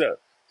throw that shit up?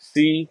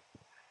 CBX,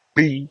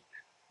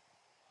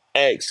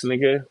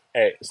 nigga.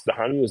 X. The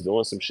homie was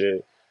doing some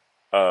shit.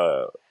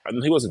 I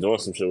mean, he wasn't doing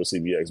some shit with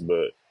CBX,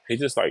 but he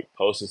just like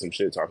posted some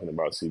shit talking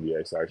about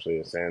CBX actually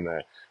and saying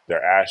that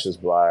their ash is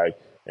black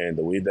and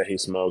the weed that he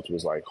smoked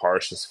was like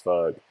harsh as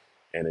fuck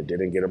and it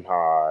didn't get him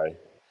high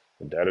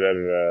and da da da da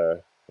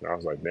da. And I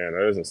was like, man, that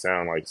doesn't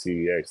sound like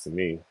CBX to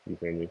me. You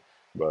feel me?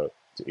 But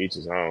to each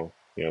his own.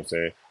 You know what I'm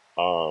saying?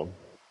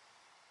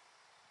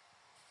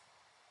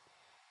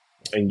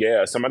 And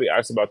yeah, somebody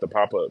asked about the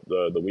pop up,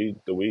 the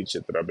weed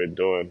shit that I've been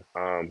doing.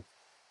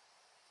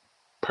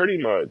 Pretty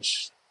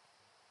much,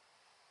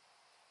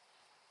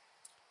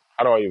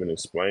 how do I even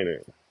explain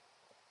it?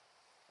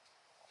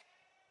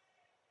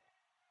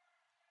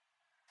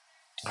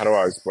 How do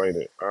I explain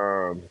it?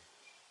 I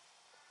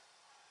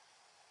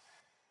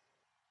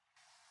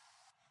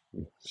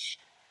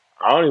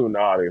don't even know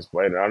how to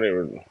explain it. I don't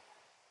even.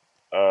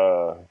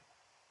 Uh,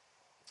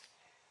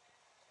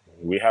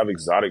 we have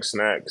exotic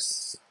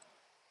snacks.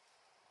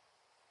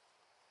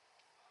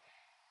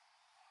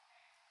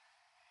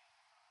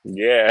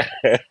 Yeah,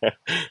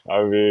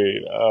 I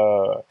mean,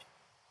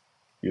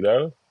 you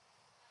know,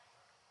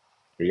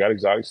 we got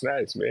exotic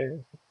snacks,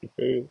 man. You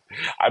feel me?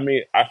 I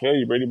mean, I feel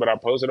you, Brittany, but I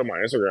posted on my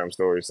Instagram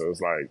story, so it's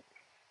like,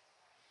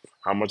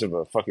 how much of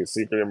a fucking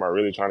secret am I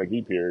really trying to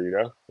keep here? You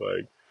know,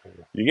 like,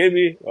 you get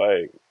me?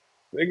 Like,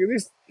 nigga,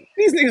 these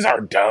niggas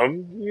are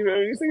dumb. You know,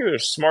 these niggas are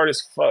smart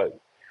as fuck.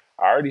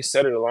 I already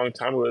said it a long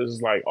time ago. It's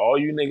just like all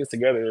you niggas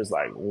together is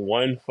like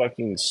one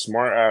fucking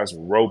smart ass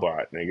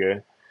robot,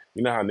 nigga.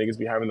 You know how niggas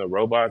be having the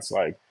robots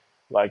like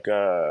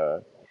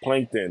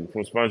Plankton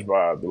from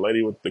SpongeBob, the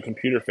lady with the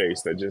computer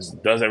face that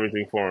just does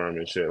everything for him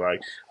and shit.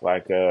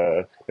 Like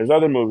there's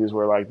other movies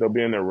where like they'll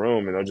be in their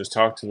room and they'll just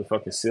talk to the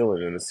fucking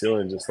ceiling and the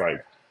ceiling just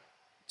like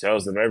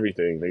tells them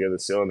everything. Nigga, the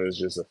ceiling is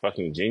just a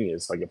fucking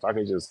genius. Like if I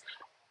could just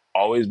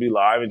always be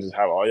live and just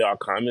have all y'all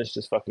comments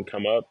just fucking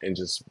come up and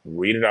just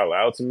read it out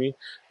loud to me.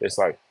 It's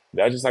like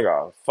that's just like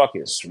a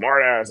fucking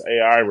smart ass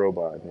AI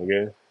robot,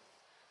 nigga.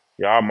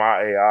 Y'all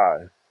my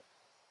AI.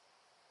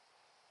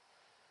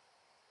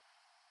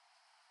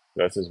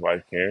 That's his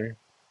wife, Karen.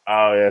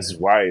 Oh, yeah, that's his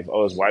wife.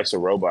 Oh, his wife's a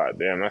robot.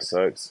 Damn, that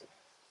sucks.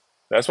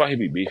 That's why he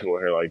be beefing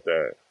with her like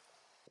that.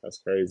 That's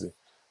crazy.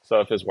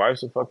 So if his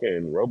wife's a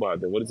fucking robot,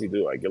 then what does he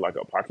do? Like get like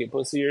a pocket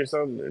pussy or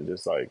something and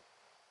just like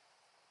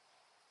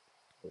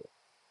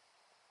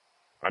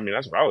I mean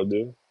that's what I would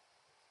do.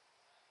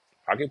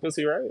 Pocket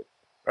pussy, right?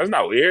 That's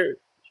not weird.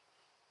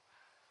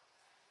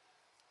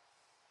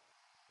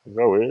 It's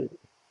not weird.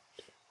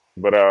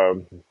 But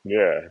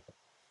yeah.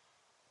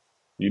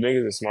 You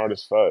niggas are smart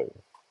as fuck.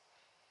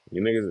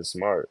 You niggas are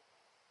smart.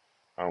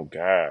 Oh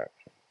God.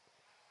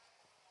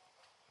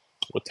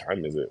 What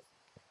time is it?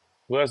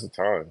 Who has the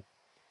time?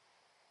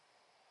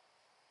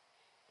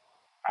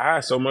 I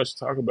had so much to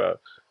talk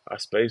about. I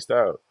spaced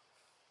out.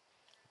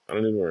 I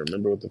don't even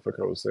remember what the fuck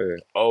I was saying.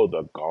 Oh,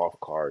 the golf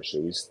cart.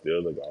 Should we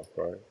steal the golf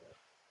cart?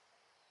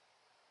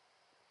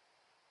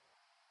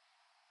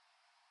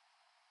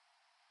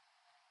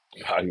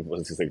 Pocket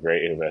was just a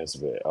great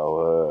investment.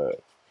 Oh,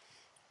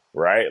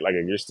 right? Like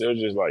if you're still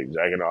just like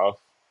jacking off,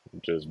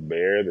 just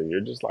bare, then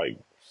you're just like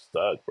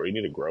stuck, bro. You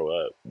need to grow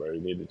up, bro.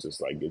 You need to just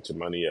like get your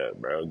money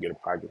up, bro. Get a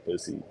pocket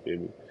pussy. You feel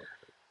me?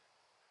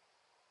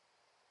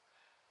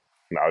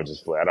 No, I was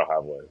just play. I don't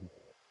have one.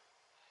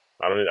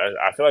 I don't.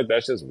 I feel like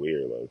that's just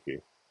weird, low key.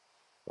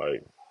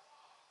 Like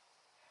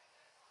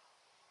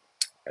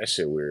that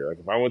shit weird. Like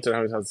if I went to the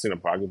house and seen a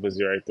pocket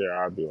pussy right there,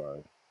 I'd be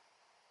like,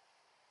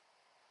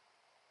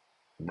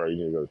 bro, you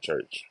need to go to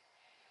church.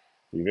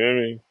 You feel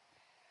me?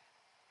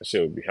 That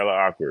shit would be hella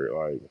awkward.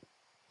 Like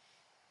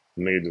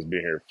nigga just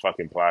being here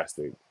fucking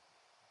plastic.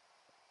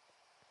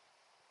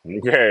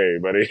 Okay,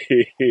 buddy.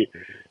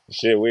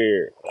 Shit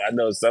weird. I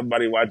know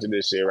somebody watching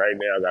this shit right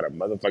now got a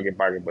motherfucking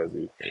pocket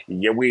pussy.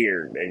 You're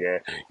weird,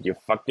 nigga. You're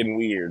fucking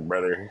weird,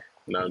 brother.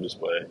 No, I'm just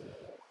playing.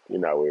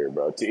 You're not weird,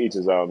 bro. To each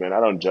his own, man. I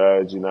don't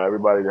judge. You know,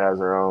 everybody has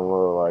their own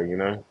little,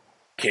 like,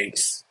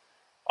 kicks.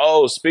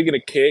 Oh, speaking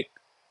of kick,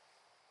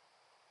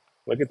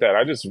 look at that.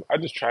 I just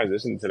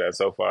transitioned to that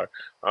so far.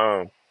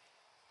 Um,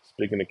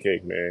 Speaking of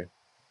kick, man.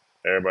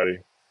 Everybody,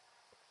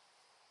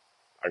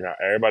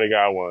 everybody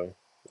got one.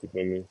 You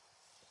feel me?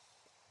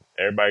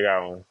 Everybody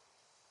got one.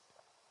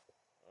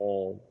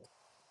 Um,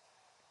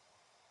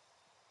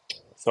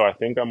 So I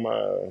think I'm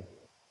gonna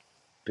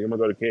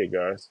go to kick,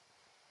 guys.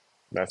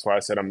 That's why I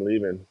said I'm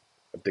leaving.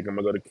 I think I'm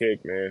gonna go to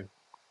kick, man.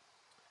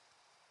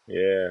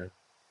 Yeah.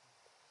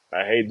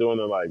 I hate doing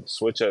the like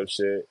switch up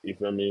shit. You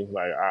feel me?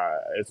 Like,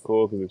 it's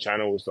cool because the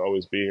channel was to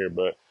always be here,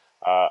 but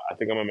I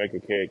think I'm gonna make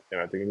a kick,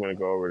 and I think I'm gonna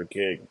go over to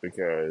kick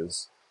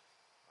because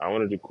I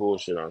want to do cool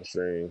shit on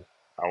stream.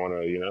 I want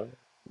to,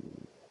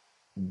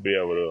 be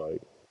able to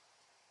like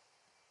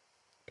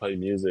play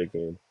music,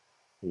 and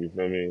you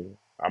feel me.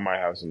 I might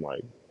have some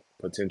like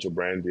potential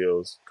brand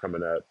deals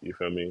coming up. You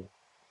feel me?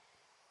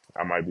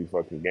 I might be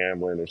fucking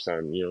gambling or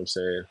something. You know what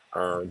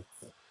I'm saying?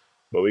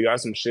 But we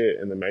got some shit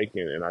in the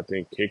making, and I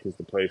think Kick is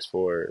the place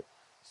for it.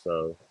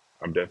 So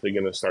I'm definitely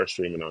gonna start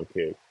streaming on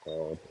Kick.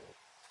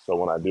 So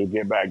when I do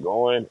get back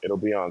going, it'll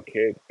be on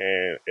Kick,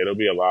 and it'll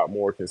be a lot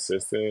more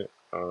consistent.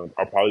 I'll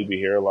probably be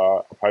here a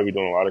lot. I'll probably be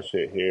doing a lot of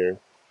shit here.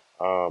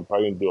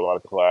 Probably gonna do a lot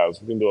of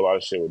collabs. We're gonna do a lot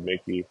of shit with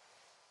Mickey.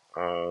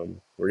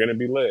 We're gonna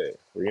be lit.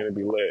 We're gonna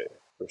be lit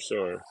for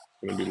sure.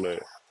 It's gonna be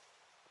lit.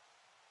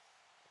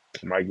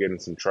 Might get in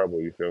some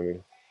trouble. You feel me?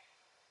 You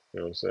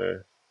know what I'm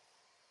saying?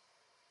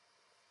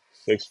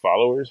 6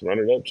 followers. Run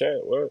it up,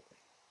 chat. What?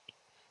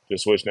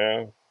 Just switch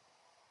now.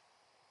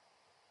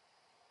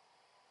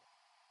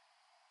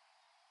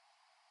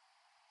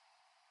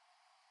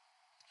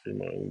 3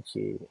 months.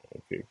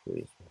 Okay,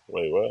 first.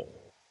 Wait, what?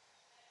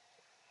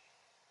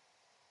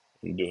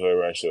 You do her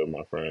right shit with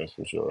my friends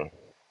for sure.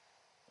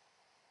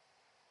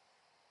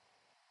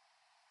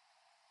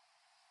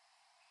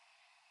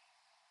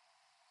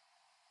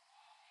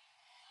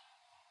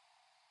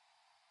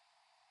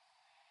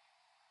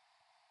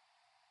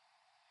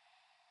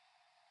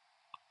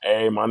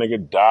 Hey, my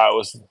nigga died.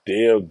 What's the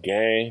deal,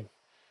 gang?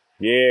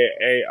 Yeah,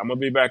 hey, I'm gonna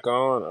be back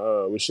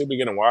on. We should be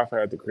getting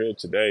Wi-Fi at the crib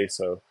today,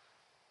 so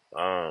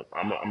I'm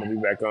gonna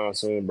be back on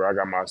soon, bro. I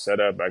got my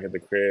setup back at the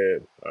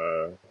crib.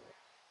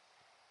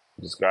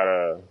 Just got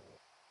a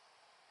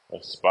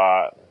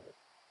spot.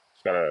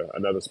 Just got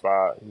another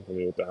spot. You feel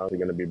me with the house? We're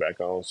gonna be back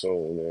on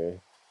soon,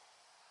 man.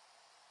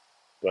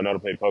 Do I know to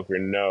play poker?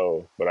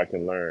 No, but I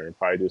can learn.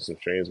 Probably do some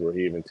streams where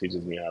he even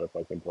teaches me how to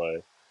fucking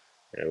play,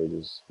 and we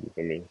just you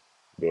feel me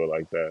do it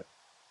like that.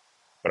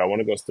 But I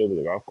want to go still to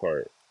the golf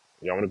cart.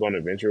 Y'all want to go on an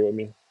adventure with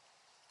me?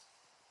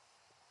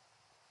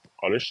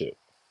 Oh, this shit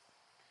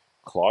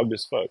clogged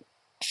as fuck.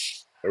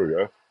 There we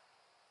go.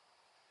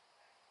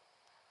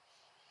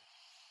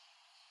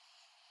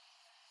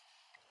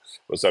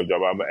 What's up,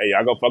 Joe? Hey,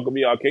 y'all go fuck with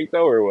me all cake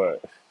though, or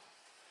what?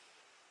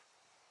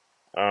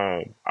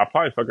 I'll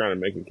probably fuck around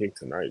and make a cake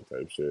tonight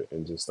type shit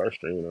and just start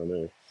streaming on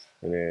there.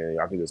 And then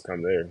y'all can just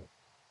come there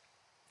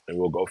and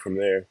we'll go from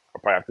there.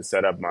 I'll probably have to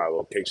set up my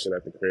little cake shit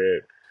at the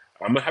crib.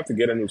 I'm gonna have to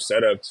get a new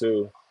setup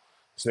too.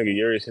 This nigga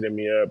Yuri's hitting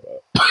me up.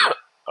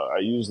 I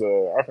use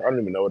I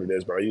don't even know what it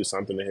is, but I use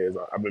something of his.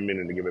 I've been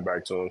meaning to give it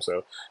back to him.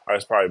 So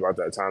it's probably about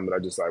that time that I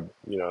just like,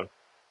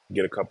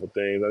 get a couple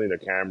things. I need a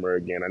camera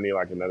again. I need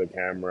like another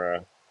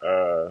camera.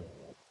 I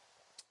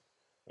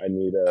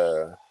need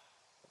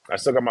I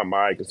still got my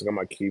mic. I still got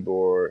my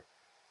keyboard.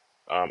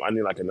 I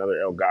need like another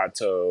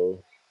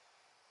Elgato.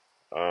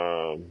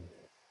 Um,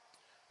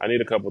 I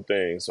need a couple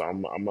things, so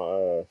I'm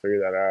gonna figure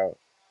that out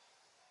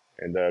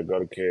and go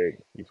to Kick.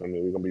 You feel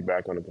me? We're gonna be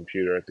back on the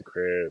computer at the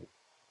crib.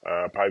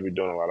 Probably be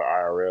doing a lot of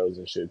IRLs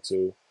and shit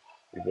too.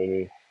 You feel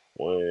me?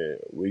 When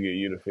we get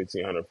you to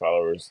 1,500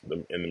 followers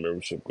in the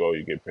membership goal,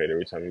 you get paid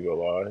every time you go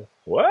live.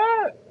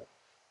 What?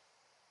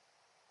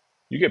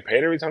 You get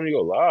paid every time you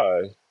go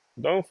live?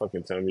 Don't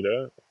fucking tell me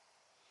that.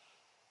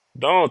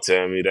 Don't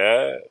tell me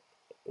that.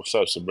 What's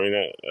up,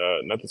 Sabrina?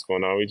 Nothing's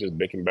going on. We just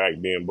baking back,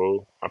 being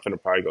boo. I'm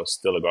finna probably go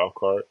steal a golf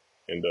cart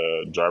and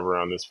drive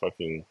around this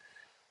fucking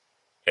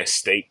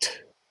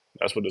estate.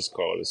 That's what it's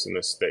called. It's an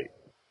estate.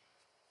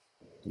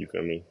 You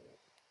feel me?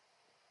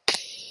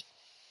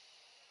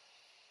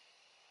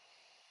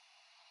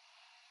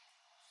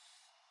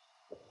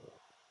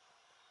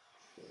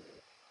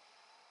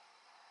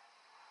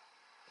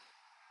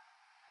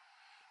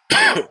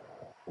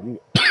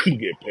 You you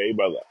get paid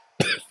by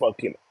the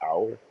fucking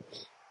hour.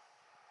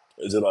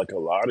 Is it like a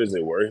lot? Is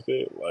it worth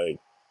it? Like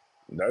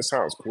that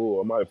sounds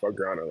cool. I might fuck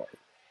around and like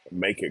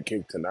make a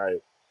kick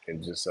tonight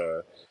and just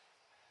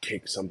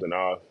kick something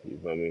off. You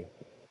feel me?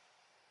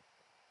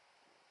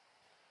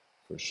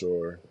 For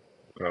sure.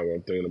 Kind of what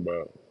I'm thinking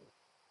about.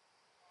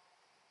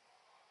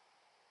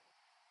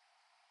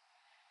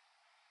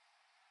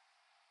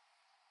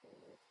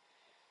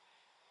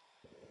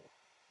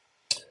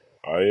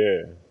 Oh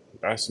yeah,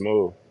 that's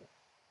smooth.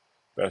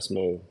 That's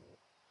smooth.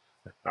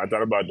 I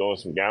thought about doing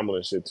some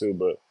gambling shit too,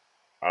 but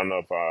I don't know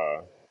if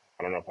I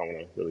don't know if I want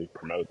to really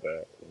promote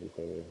that. You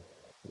feel me?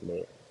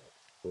 But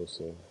we'll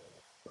see.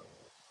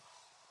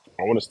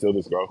 I want to steal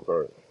this golf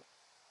cart.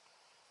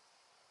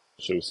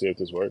 Should we see if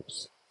this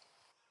works?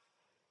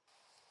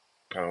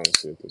 Kind of want to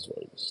see if this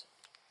works.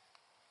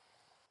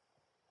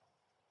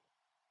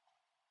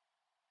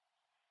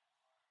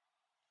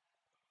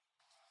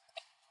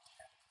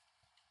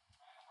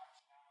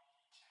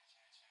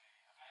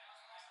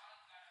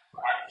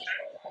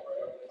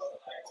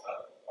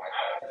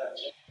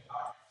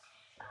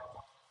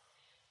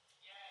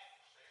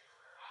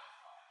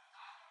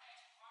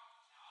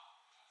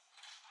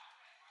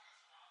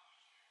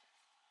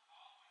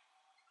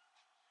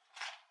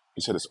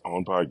 You said it's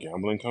owned by a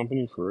gambling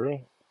company for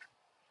real?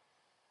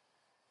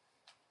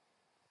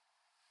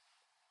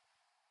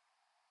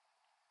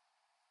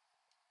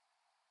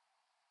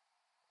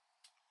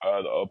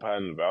 The Opad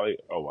in the Valley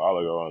a while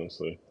ago,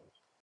 honestly,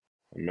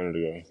 a minute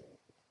ago.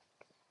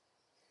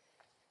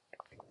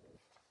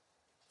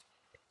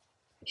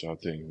 What y'all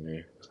think,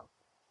 man?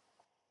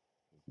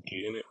 The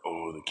key in it?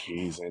 Oh, the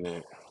key's in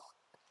it.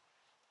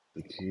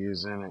 The key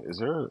is in it.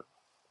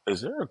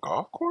 Is there a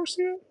golf course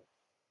here?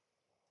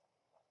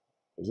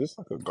 Is this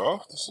like a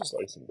golf? This is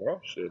like some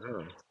golf shit,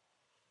 huh?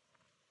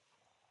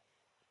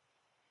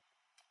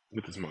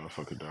 Look at this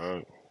motherfucker,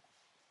 dog.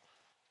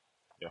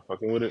 Yeah,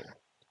 fucking with it.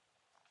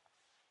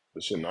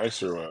 This shit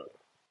nicer, right?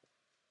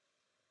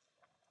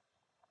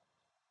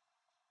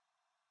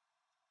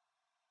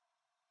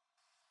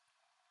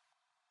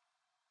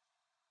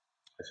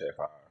 I said if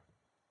I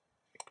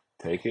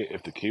take it,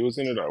 if the key was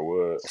in it, I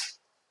would.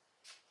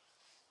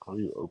 How do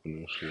you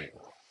open this shit?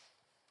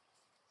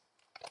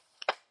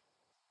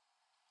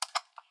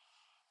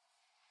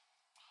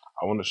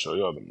 I want to show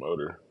y'all the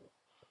motor.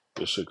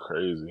 This shit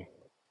crazy.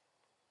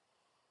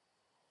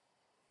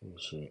 Oh,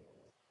 shit.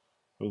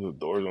 Look at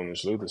the doors on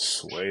this. Look at the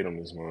suede on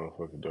this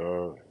motherfucker,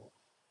 dog.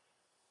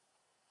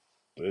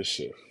 This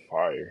shit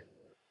fire.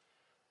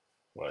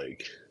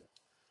 Like,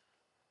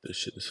 this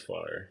shit is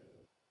fire.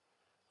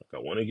 Like,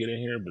 I want to get in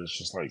here, but it's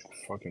just like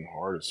fucking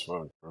hard as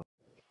fuck, bro.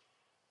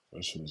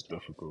 That shit is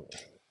difficult.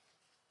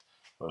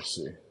 Let's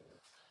see.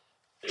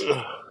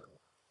 Ugh,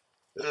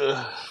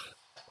 ugh,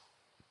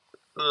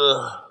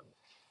 ugh.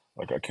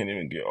 Like, I can't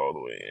even get all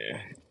the way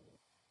in.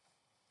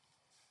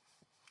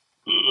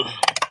 Ugh.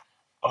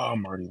 Oh,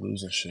 I'm already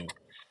losing shit.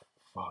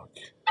 Fuck.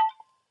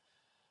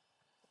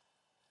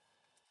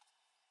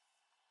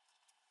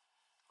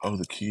 Oh,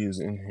 the key is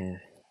in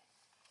here.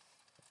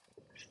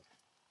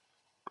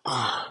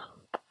 Ugh,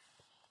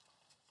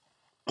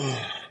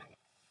 ugh.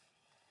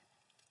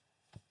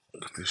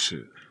 Look at this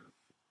shit.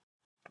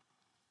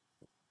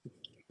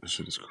 This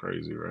shit is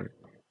crazy, right?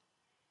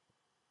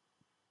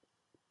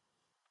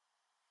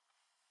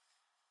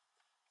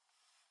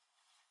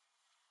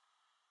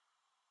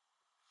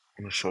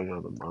 I'm gonna show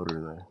y'all the motor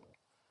though.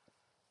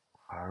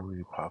 How do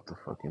you pop the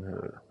fucking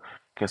hood?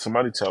 Can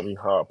somebody tell me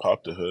how I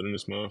pop the hood in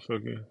this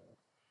motherfucker?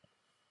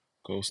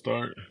 Go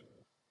start.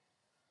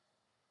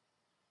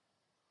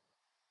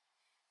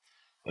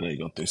 And then you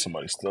gonna think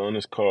somebody's still in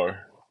this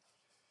car.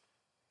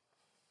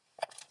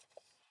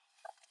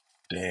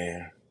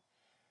 Damn.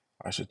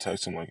 I should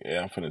text him like, hey,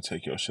 I'm finna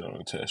take your shit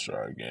on a test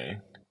drive,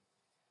 gang.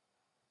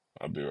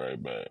 I'll be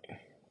right back.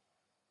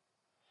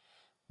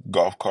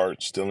 Golf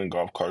cart, stealing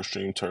golf cart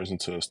stream turns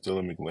into a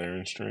stealing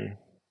McLaren stream.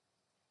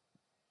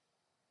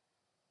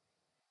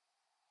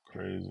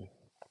 Crazy.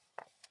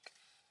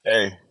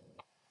 Hey,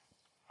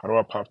 how do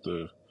I pop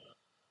the?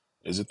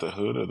 Is it the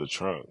hood or the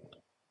trunk?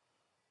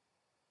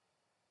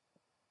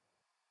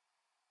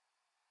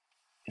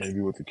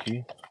 Maybe with the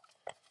key.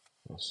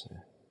 Let's see.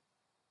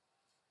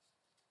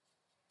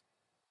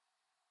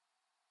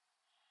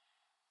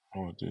 I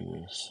want to do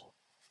this.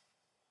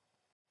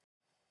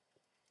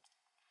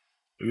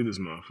 Look at this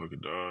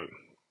motherfucker, dog.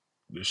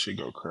 This shit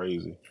go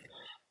crazy.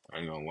 I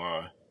ain't gonna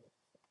lie.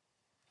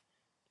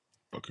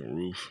 Fucking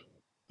roof.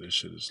 This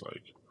shit is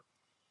like,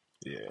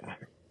 yeah.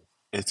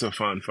 It's a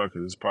fun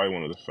fucker. It's probably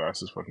one of the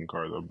fastest fucking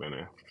cars I've been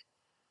in.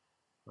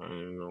 I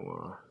ain't gonna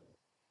lie.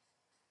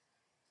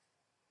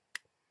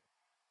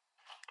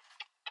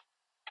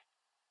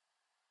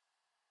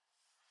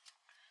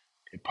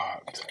 It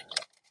popped.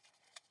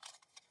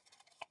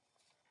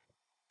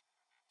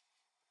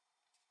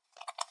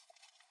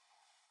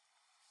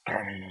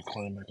 I need to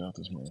climb back out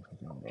this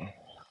motherfucker, bro.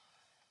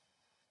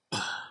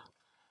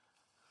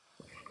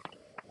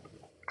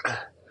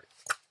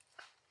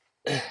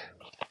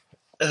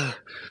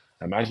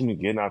 Imagine me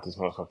getting out this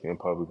motherfucker in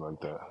public like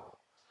that.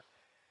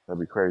 That'd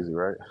be crazy,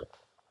 right?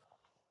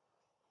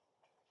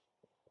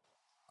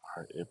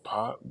 Alright, it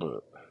popped,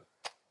 but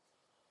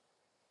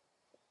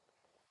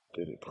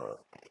did it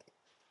pop?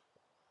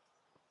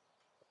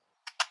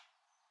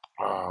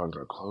 Oh, I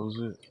gotta close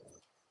it.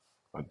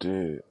 I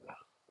did.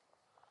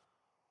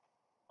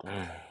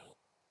 Damn.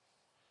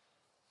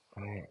 I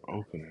don't want to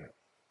open it.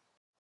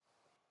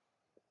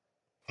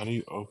 How do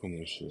you open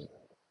this shit?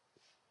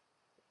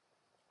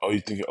 Oh,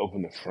 you think it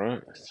opened the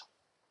front?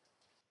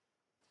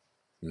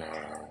 Nah.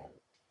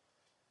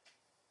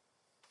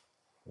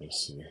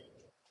 Let's see.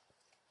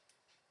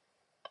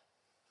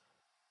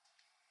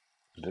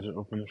 Did it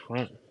open the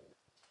front?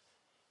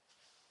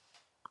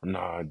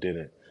 Nah, I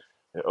didn't.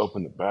 It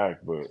opened the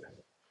back, but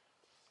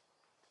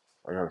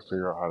I gotta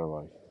figure out how to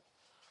like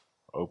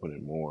open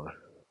it more.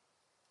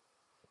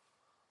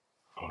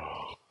 Hold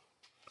on.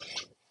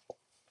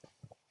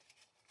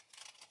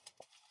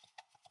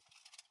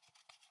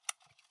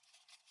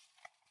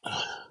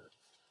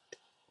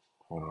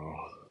 Hold on.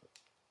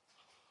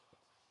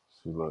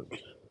 See, look. I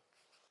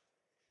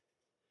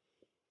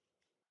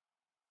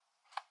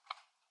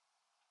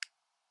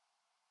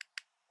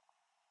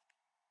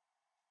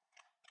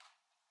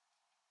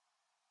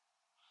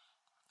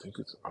think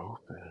it's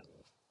open.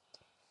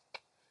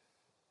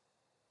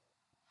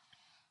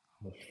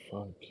 The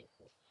fuck?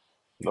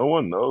 No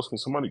one knows. Can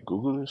somebody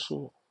Google this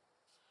shit?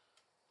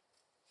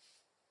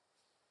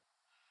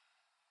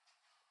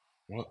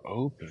 What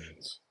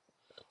opens?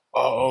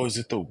 Oh, is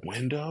it the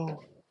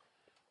window?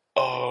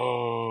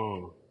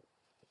 Oh,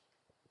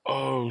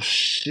 oh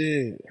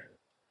shit.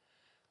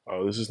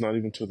 Oh, this is not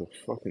even to the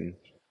fucking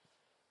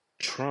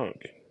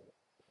trunk.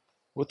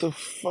 What the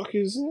fuck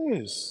is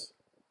this?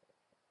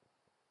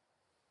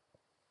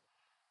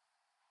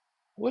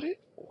 What?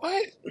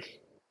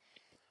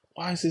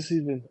 Why is this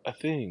even a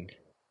thing?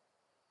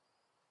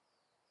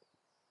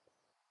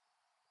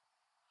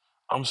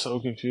 I'm so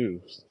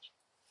confused.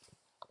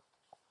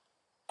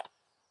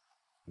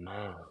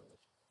 No,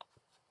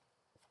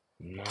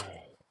 no.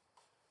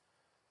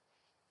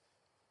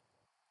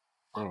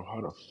 Bro,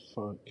 how the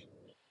fuck?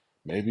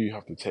 Maybe you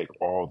have to take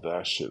all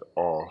that shit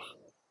off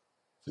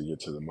to get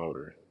to the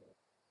motor.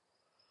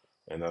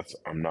 And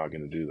I'm not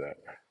gonna do that.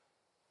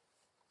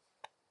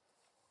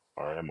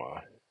 Or am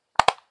I?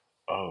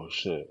 Oh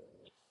shit.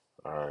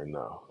 Alright,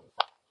 no.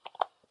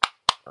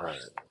 Alright,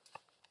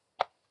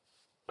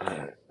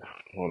 alright.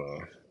 Hold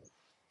on.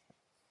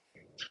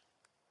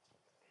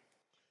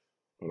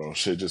 Hold on.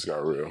 Shit just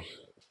got real.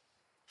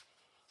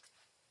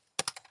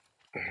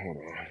 Hold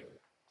on.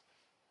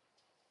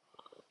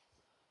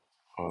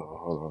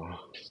 Hold on.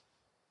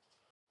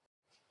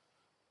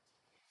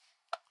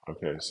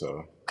 Okay,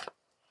 so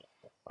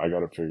I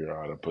gotta figure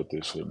out how to put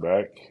this shit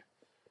back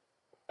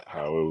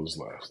how it was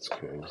left.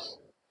 Cause,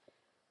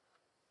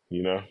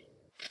 you know,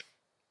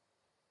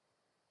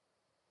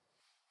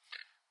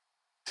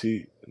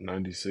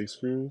 T96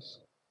 screws?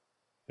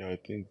 Yeah, I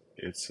think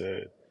it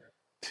said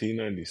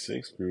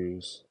T96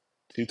 screws.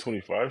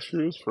 T25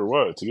 screws? For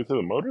what? To get to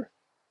the motor?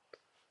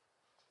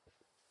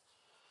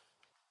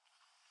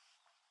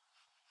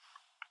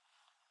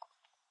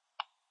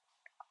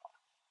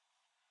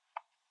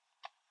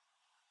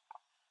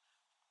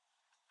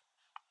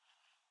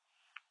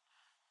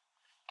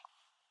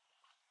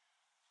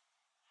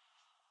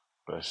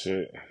 That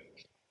shit.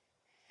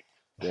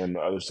 Then the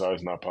other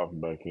side's not popping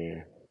back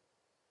in.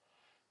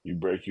 You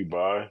break, you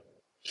buy.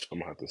 I'm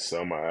gonna have to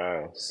sell my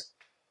ass.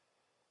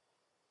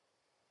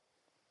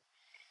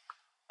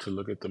 To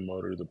look at the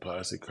motor, the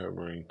plastic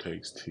covering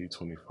takes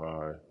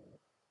T25.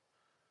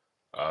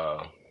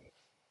 Uh,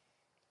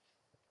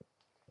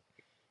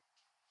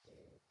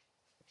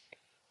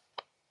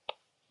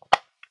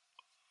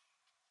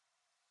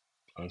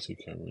 plastic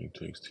covering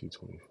takes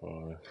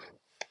T25.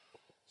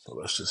 So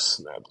let's just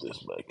snap this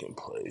back in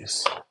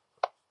place.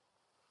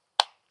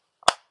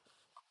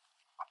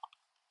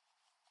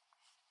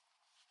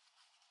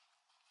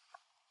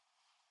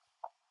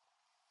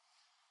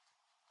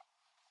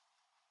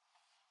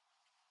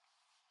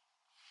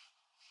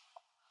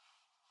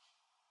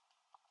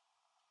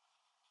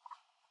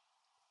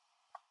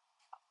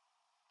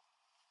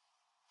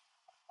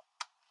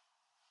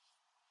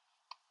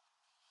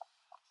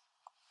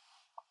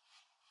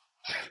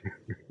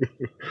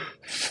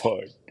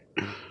 Fuck.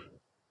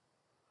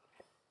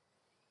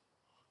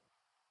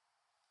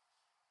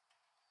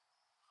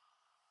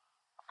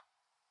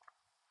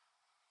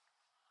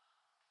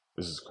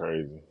 This is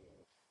crazy.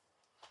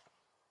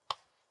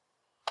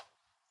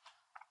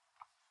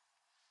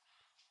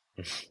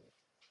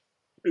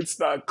 It's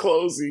not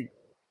closing.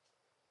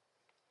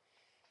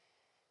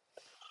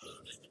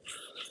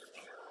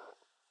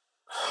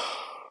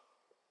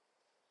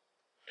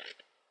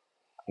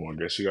 Well, I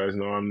guess you guys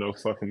know I'm no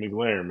fucking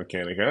McLaren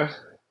mechanic, huh?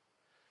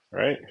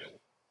 Right?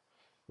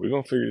 We're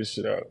gonna figure this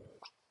shit out.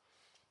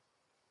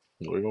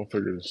 We're gonna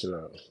figure this shit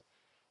out.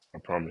 I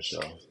promise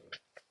y'all.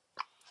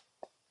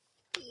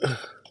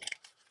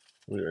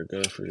 We are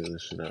gonna figure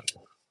this shit out.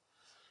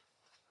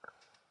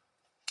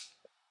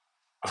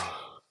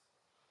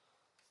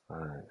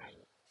 Alright.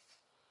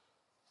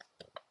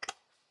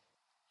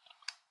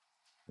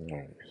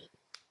 Alright.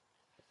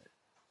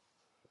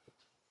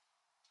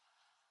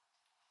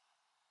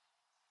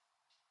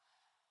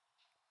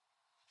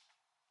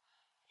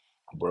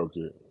 Broke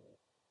it.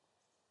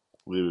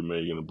 Leave it,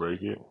 man. You gonna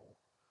break it?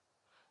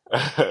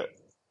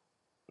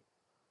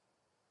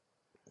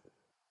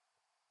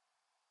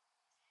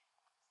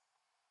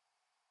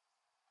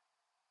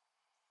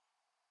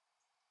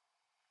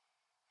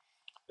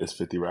 It's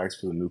 50 racks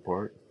for the new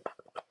part.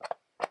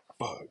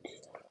 Fuck.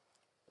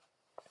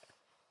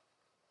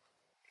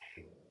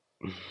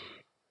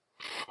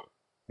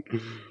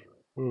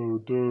 Oh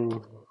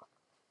no.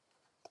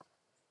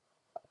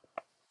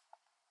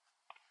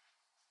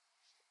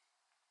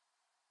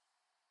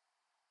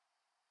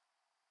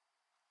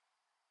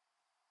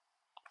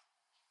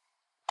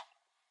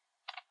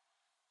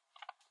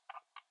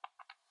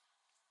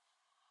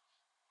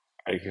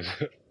 I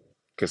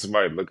can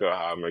somebody look up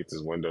how I make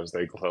this window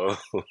stay closed?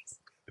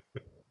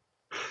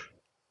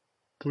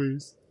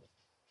 Please.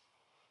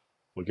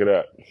 Look it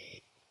up.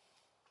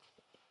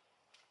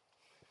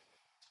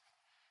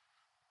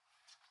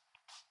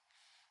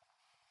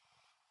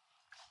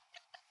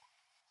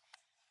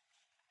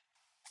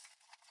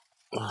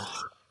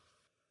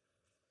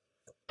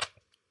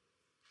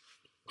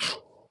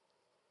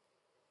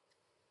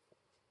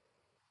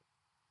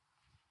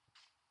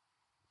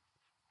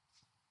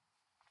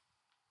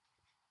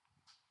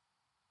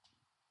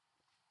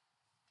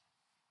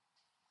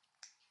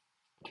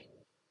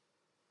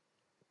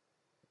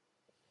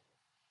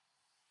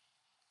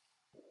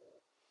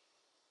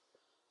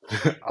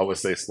 I would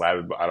say slap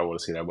it, but I don't want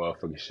to see that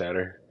motherfucking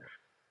shatter.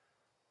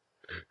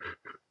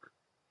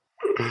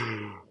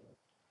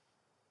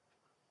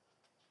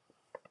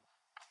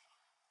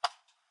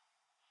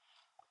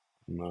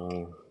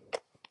 No.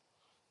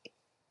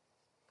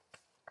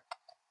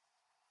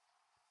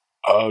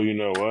 Oh, you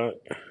know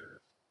what?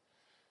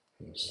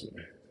 Let's see.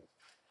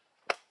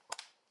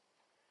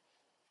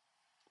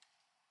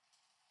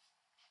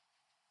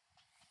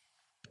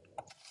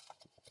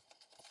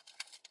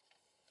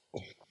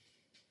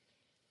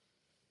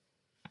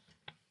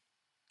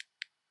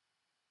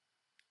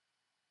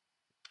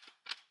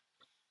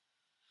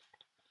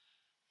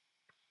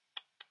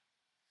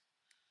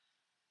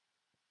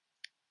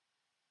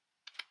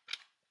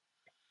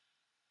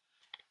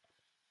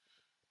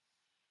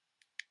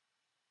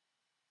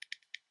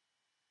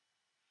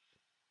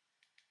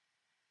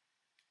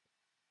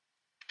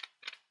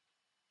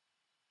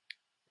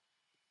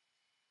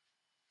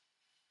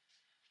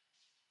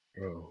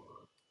 Oh.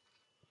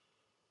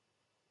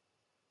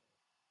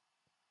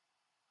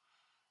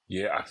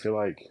 Yeah, I feel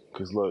like,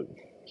 cause look,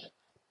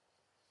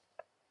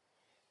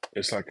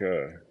 it's like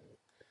a.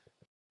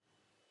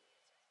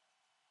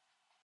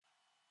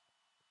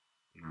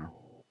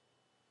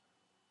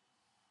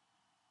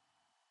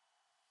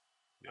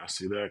 Y'all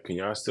see that? Can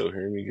y'all still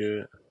hear me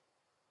good?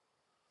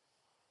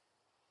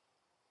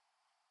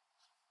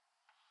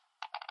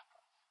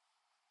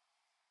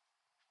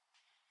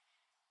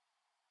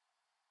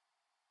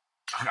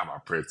 I got my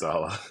prints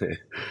all on it.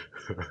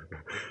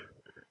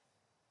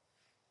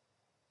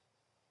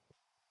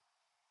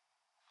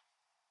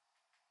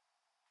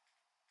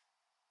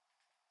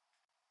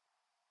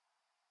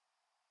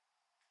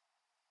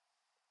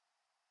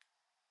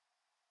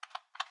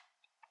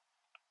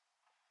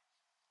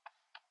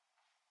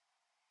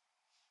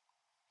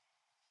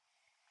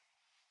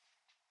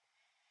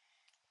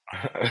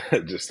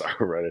 Just start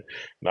running.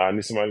 Nah, I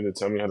need somebody to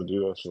tell me how to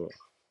do that shit.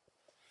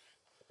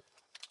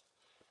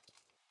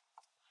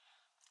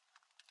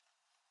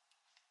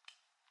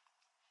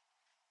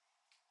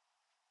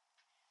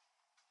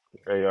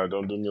 Hey, y'all,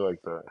 don't do me like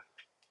that.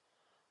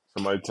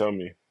 Somebody tell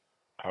me,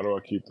 how do I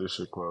keep this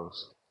shit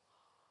closed?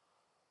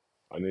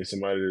 I need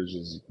somebody to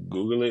just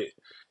Google it,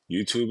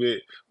 YouTube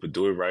it, but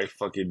do it right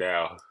fucking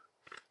now.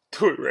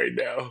 Do it right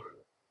now.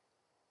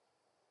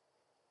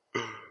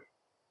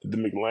 The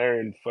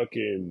McLaren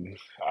fucking,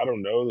 I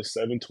don't know, the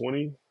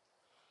 720.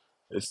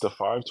 It's the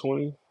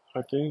 520,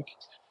 I think.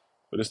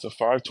 But it's the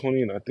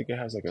 520, and I think it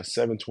has like a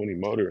 720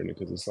 motor in it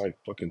because it's like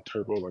fucking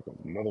turbo like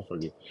a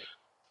motherfucker.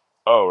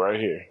 Oh, right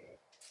here.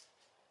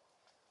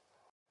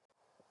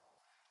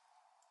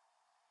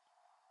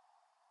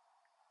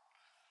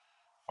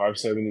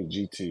 570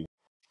 GT.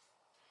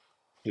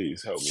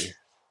 Please help me.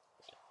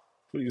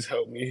 Please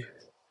help me.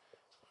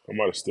 I'm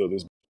about to steal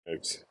this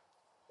next.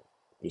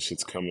 This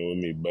shit's coming with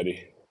me,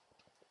 buddy.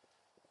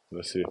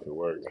 Let's see if it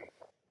works.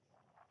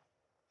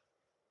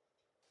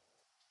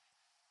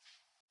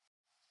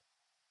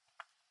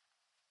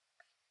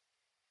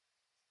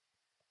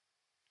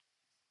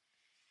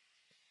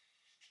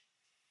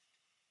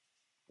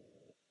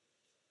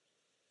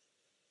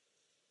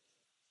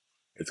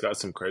 It's got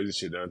some crazy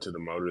shit done to the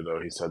motor though.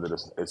 He said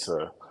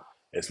that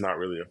it's not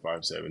really a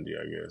 570.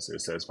 I guess it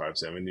says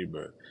 570,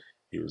 but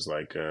he was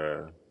like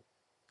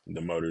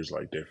the motor's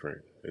like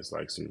different. It's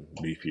like some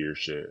beefier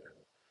shit.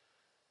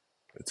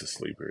 It's a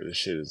sleeper. This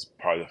shit is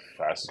probably the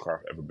fastest car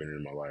I've ever been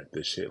in my life.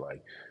 This shit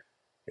like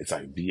it's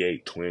like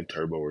V8 twin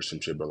turbo or some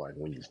shit, but like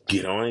when you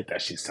get on it,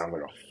 that shit sounds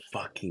like a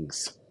fucking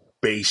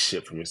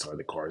spaceship from inside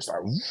the car.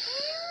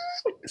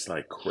 It's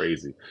like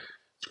crazy.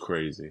 It's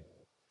crazy.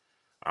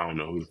 I don't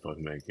know who the fuck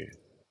make it.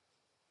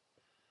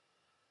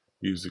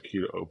 Use the key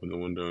to open the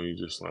window and you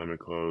just slam it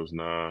closed.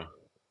 Nah.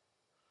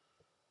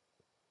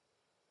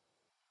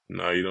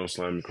 Nah, you don't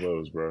slam it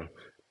closed, bro.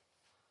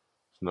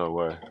 No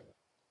way.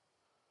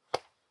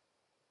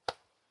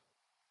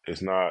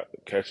 It's not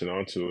catching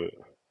onto it.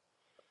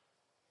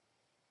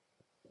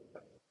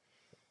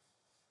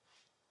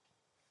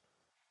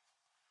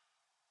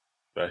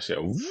 That shit.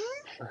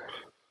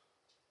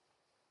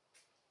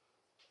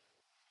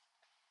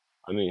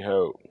 I need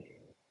help.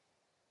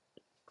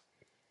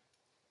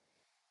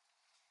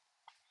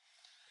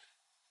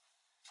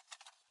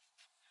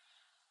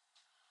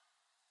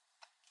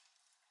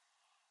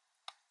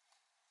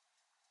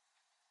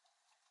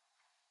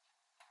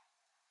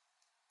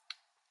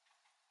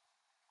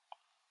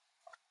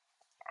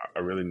 I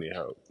really need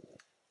help.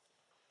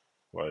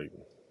 Like,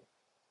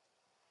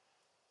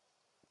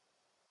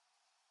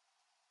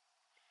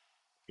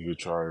 you could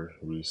try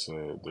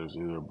reset. There's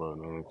either a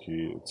button on the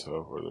key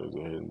itself or there's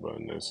a hidden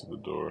button next to the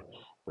door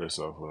based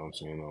off what I'm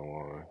seeing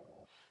online.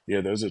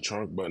 Yeah, there's a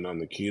trunk button on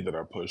the key that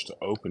I push to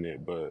open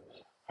it, but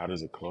how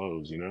does it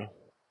close, you know?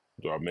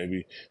 Do I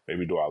maybe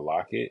do I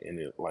lock it and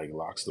it like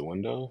locks the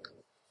window?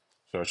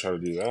 Should I try to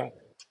do that?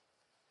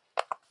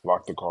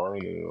 Lock the car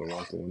and then it'll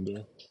lock the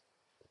window?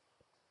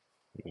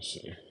 Let me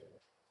see.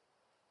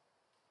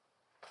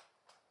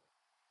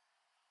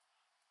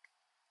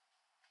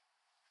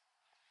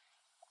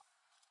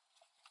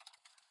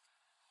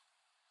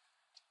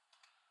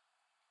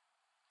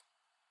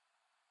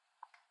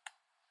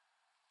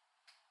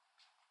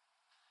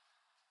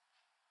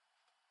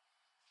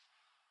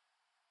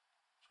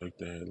 Take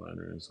the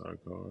headliner inside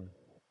car.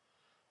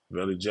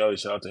 Belly Jelly,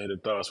 shout out to Hidden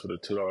Thoughts for the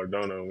 $2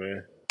 dono,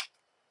 man.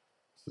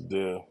 It's a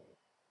deal.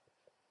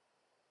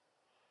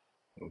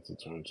 What's the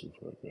turn to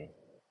fucking?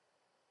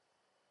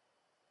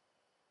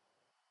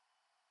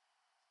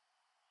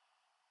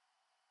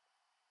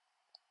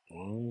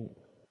 What?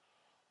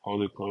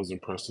 Hold it closed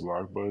and press the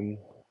lock button.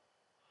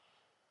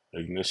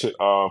 Ignition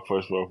off.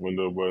 Push both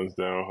window buttons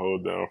down.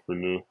 Hold down for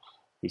new.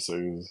 2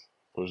 seconds.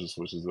 Push the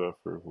switches up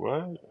for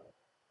what?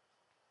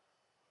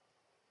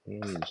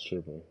 I'm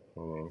tripping.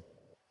 Hold on.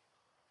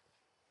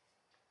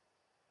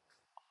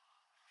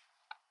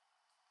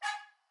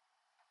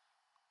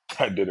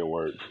 That didn't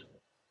work.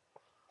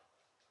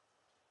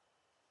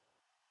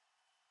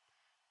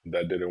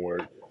 That didn't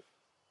work.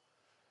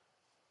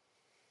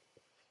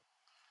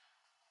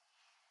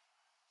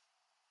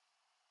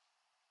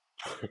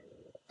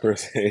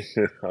 First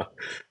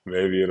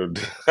maybe it'll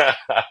do.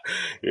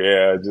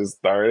 Yeah, just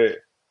start it.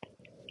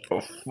 Oh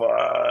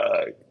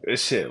fuck.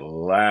 This shit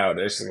loud.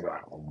 That shit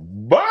got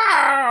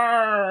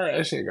bar.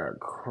 That shit got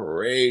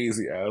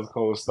crazy ass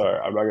cold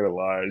start. I'm not gonna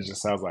lie, it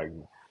just sounds like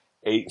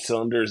 8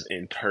 cylinders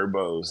and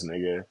turbos,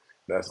 nigga.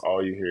 That's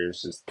all you hear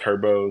is just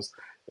turbos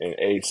and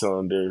 8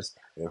 cylinders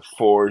and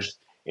forged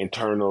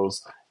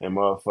internals and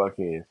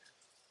motherfucking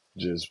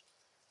just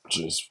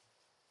just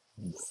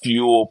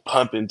fuel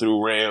pumping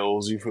through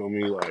rails. You feel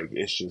me? Like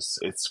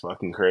it's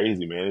fucking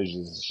crazy, man.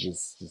 It's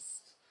just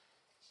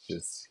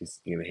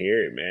you can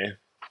hear it, man.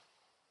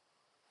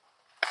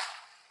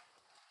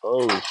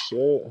 Oh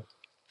shit!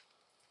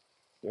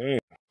 Damn,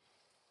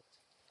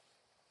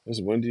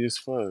 it's windy as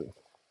fuck.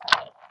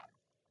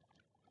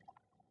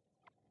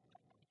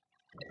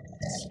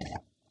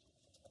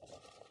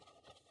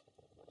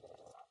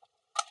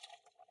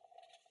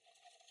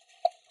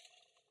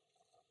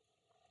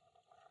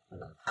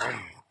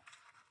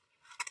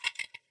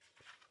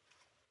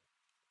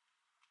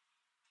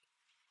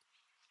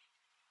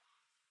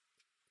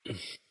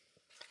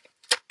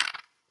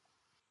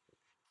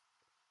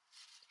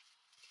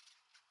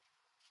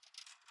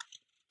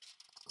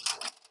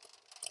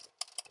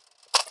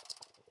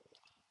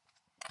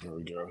 There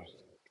we go.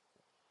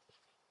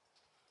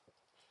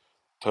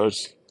 Touch,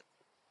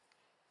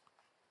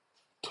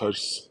 touch,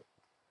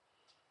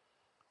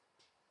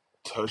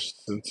 touch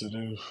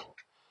sensitive,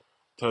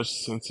 touch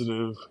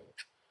sensitive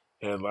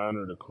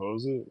headliner to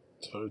close it.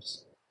 Touch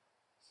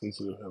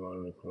sensitive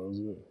headliner to close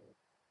it.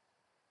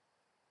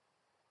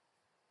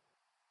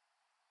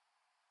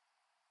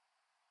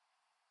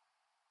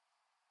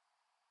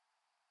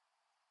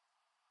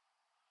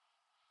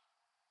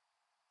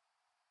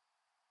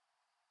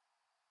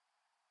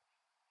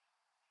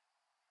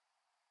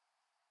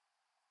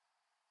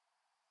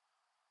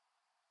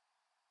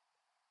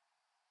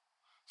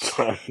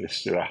 Slam the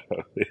shit out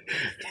of it.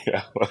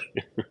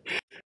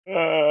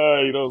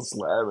 Yeah, you don't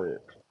slam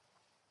it.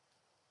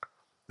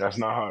 That's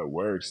not how it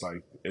works.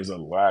 Like, it's a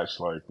latch.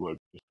 Like, look,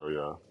 show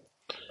y'all.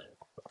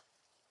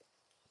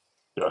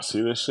 Y'all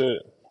see this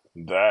shit?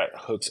 That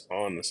hooks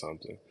on to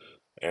something.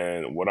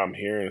 And what I'm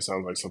hearing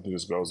sounds like something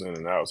just goes in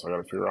and out. So I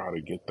gotta figure out how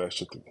to get that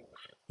shit to,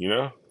 you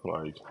know?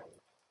 Like,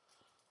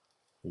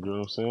 you know what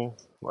I'm saying?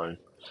 Like,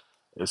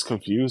 it's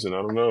confusing. I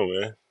don't know,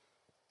 man.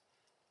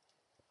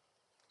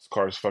 This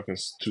car is fucking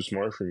too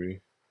smart for me.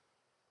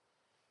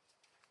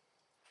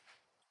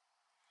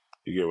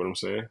 You get what I'm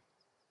saying?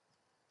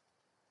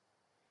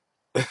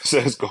 It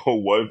says go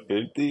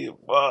 150.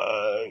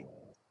 Fuck.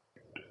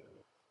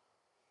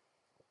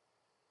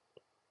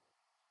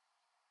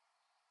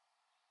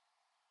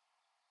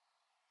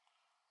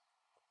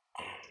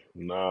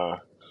 Nah,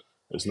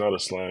 it's not a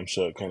slam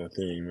shut kind of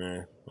thing,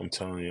 man. I'm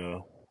telling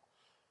y'all.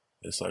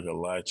 It's like a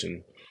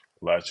latching,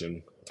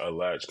 a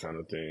latch kind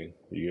of thing.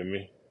 You get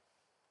me?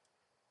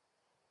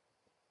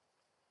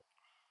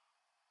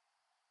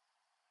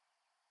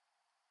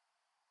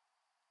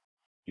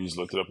 You just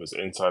looked it up as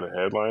inside a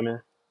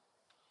headliner.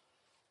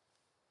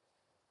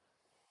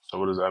 So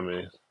what does that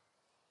mean?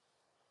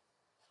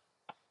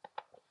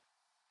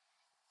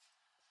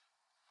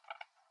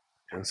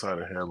 Inside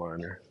a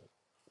headliner.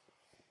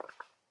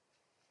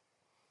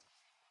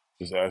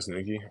 Just ask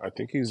Nikki. I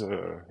think he's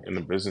in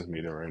a business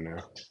meeting right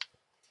now.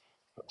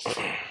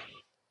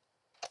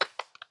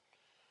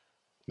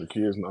 The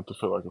key is not to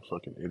feel like a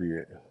fucking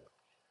idiot.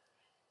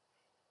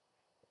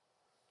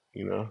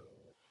 You know?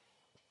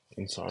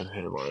 Inside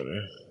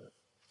headliner.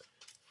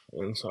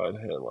 Inside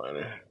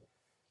headliner.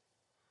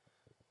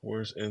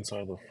 Where's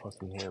inside the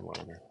fucking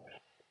headliner?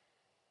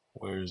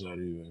 Where is that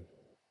even?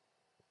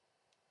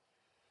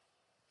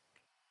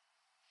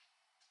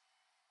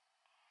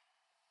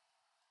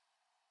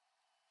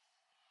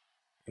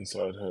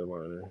 Inside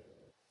headliner.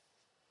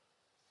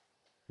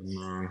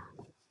 No.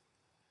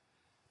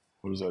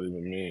 What does that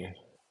even mean?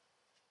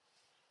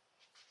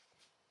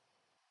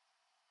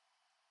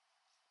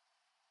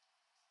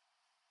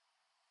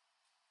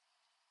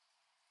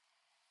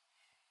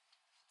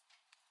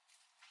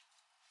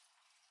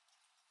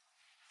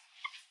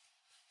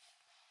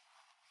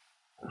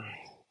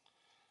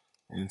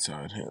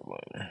 Inside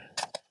headliner.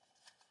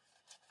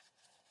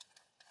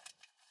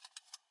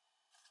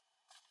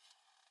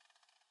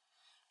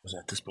 Was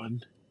that this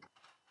button?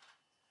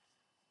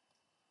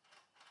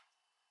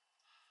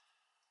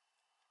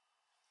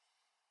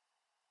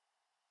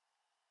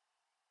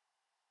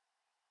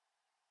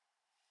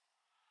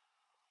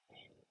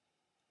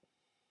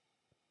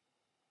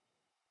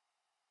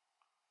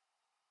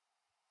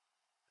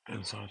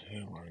 Inside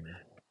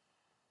headliner.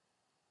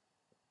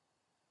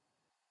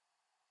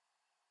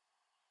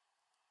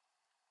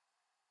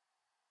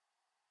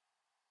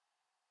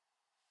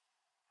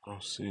 I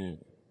don't see it.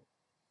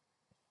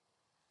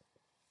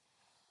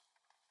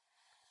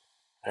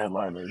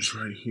 Headliner is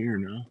right here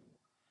now.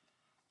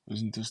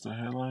 Isn't this the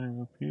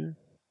headliner up here?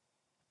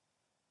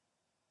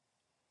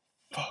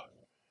 Fuck.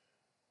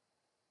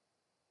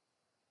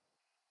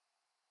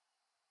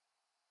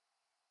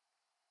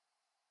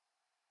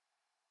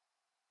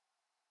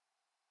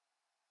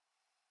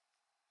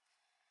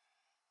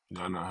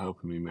 Y'all not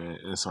helping me, man.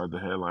 Inside the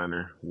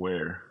headliner.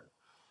 Where?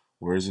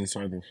 Where's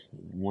inside the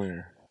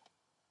where?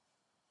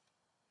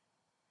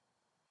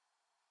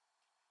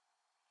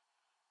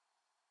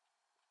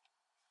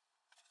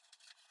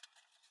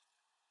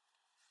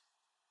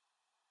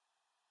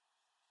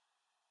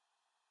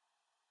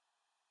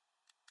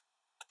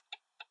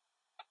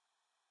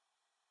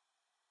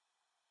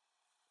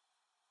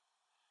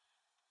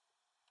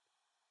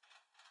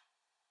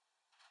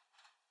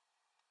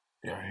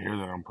 Yeah, I hear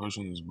that I'm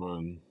pushing this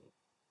button.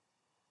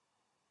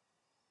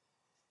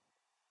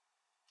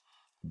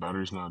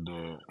 Battery's not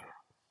dead.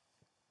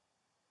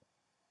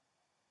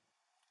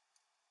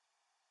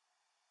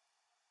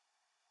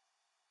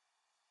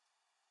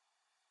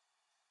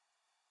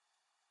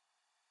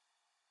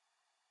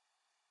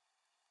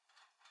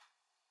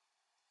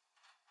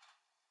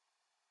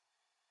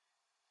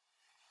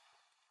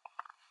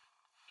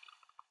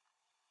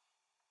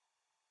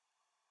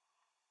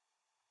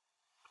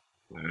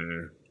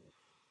 Man,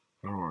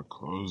 how do I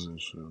close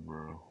this shit,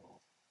 bro?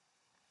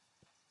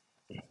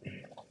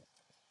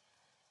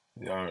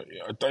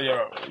 I thought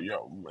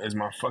is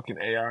my fucking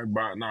AI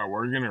bot not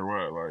working or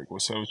what? Like,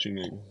 what's up with you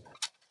niggas?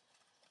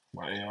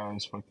 My AI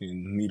is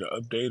fucking need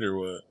an update or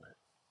what?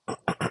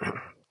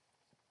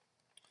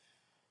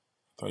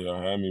 Thought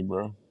y'all had me,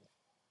 bro.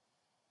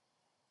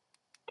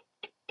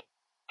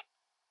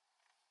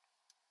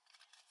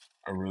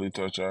 I really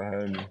thought y'all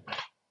had me.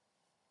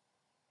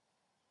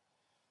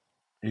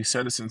 He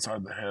said it's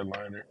inside the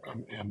headliner.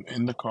 I'm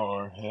in the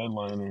car,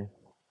 headliner.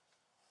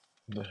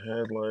 The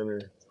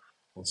headliner.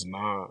 It's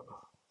not,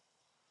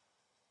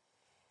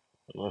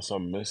 unless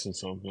I'm missing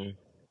something.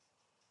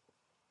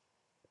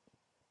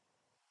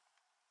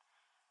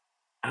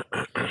 I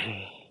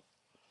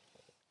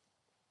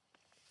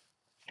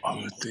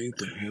would think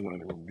the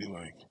headliner would be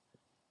like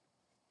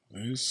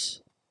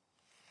this.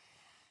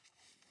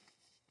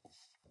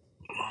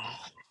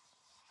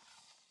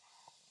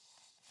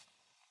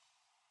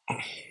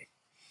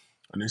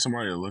 I need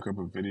somebody to look up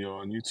a video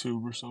on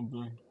YouTube or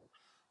something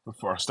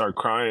before I start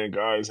crying.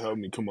 Guys, help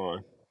me! Come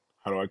on.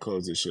 How do I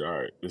close this shit? All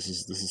right, this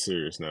is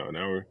serious now.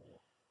 Now we're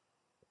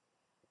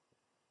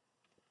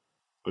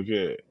look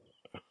at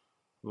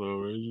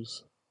Little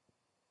Rages.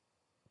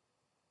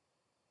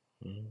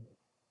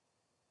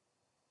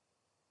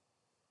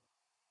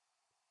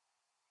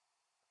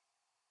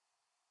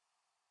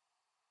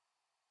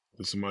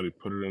 Did somebody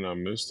put it in? I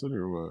missed it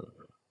or what?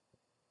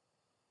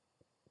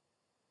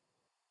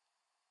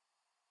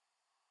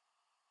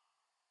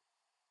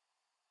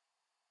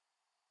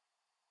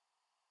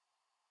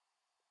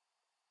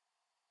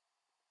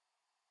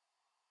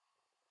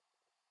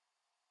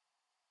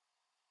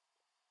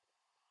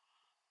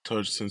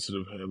 Touch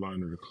sensitive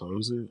headliner to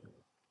close it.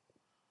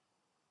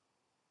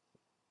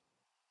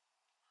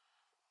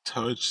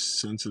 Touch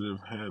sensitive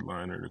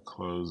headliner to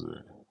close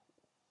it.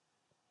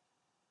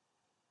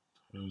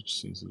 Touch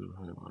sensitive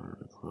headliner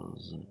to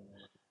close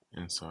it.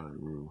 Inside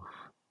roof.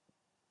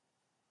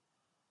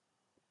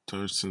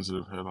 Touch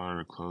sensitive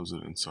headliner to close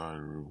it. Inside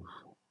roof.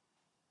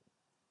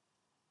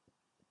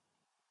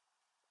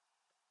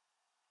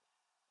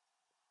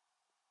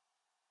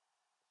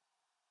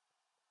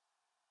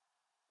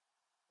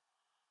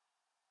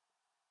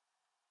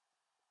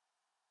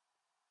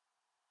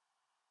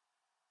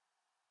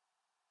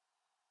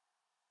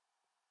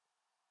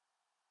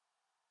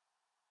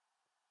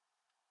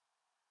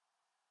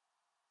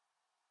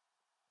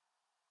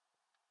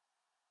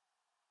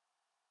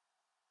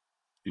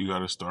 You got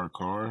to start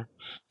car?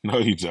 No,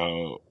 you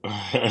don't.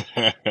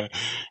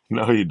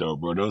 No, you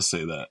don't, bro. Don't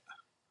say that.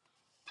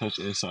 Touch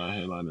inside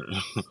headliner.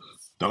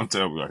 Don't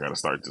tell me I gotta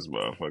start this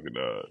motherfucker,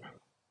 dog.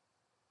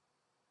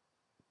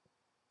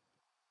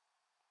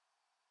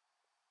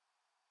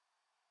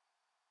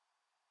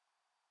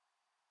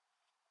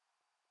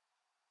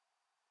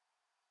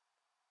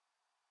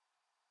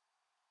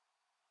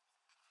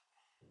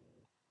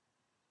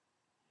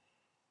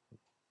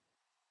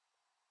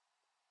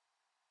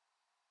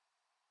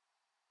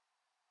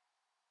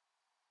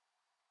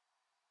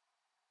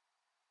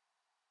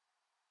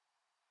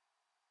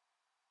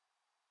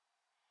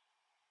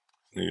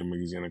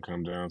 Nigga, gonna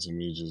come down to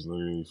me just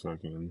literally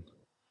fucking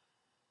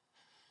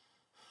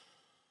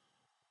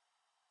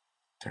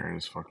Tearing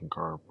this fucking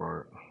car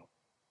apart.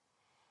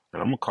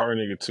 And I'm a car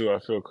nigga too. I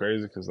feel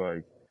crazy because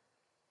like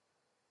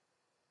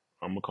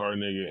I'm a car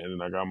nigga, and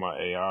then I got my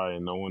AI,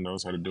 and no one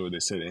knows how to do it. They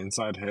said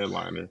inside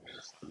headliner,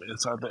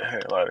 inside the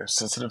headliner,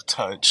 sensitive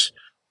touch,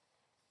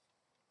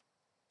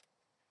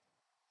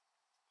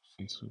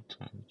 sensitive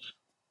touch.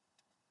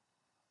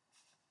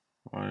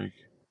 Like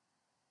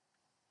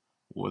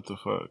what the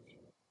fuck?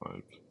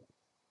 Like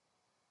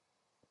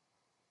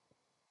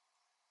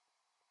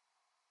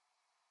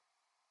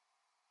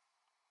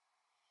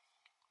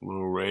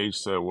little rage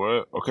said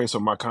what? Okay, so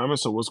my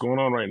comments. So what's going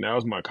on right now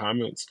is my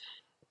comments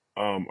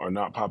are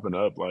not popping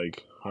up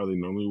like how they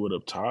normally would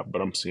up top,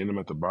 but I'm seeing them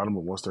at the bottom.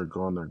 But once they're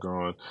gone, they're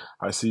gone.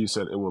 I see you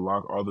said it will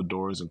lock all the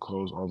doors and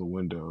close all the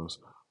windows.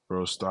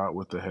 Bro, stop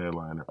with the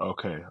headliner.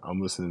 Okay,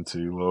 I'm listening to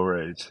you, Lil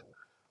Rage.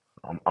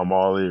 I'm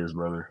all ears,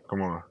 brother.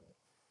 Come on.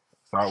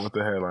 Start with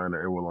the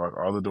headliner. It will lock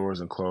all the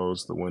doors and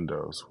close the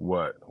windows.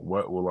 What?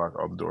 What will lock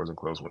all the doors and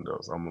close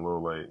windows? I'm a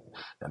little late,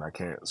 and I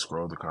can't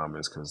scroll the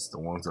comments because the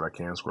ones that I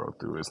can scroll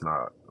through, it's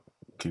not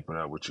keeping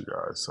up with you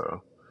guys.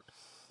 So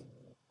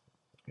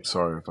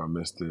sorry if I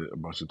missed it a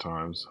bunch of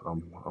times.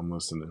 I'm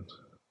listening.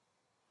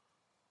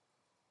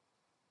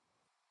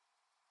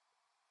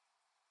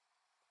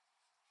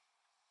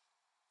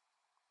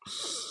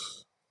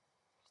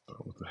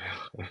 What the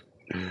hell?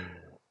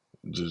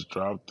 Just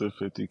drop the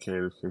 50K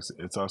to fix it.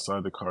 It's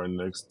outside the car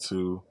next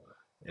to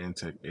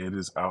intake. It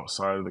is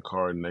outside of the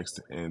car next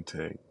to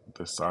intake.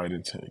 The side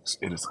intakes.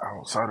 It is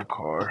outside the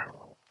car.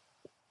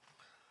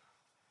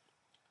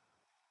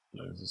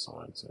 Next to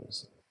side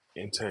intakes.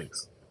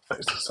 Intakes.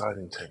 Next to side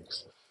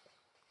intakes.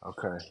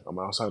 Okay, I'm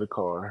outside the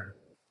car.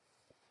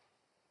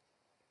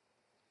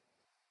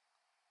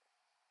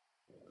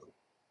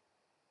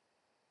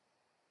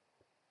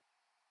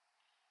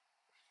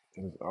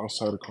 It is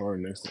outside the car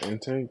next to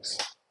intakes.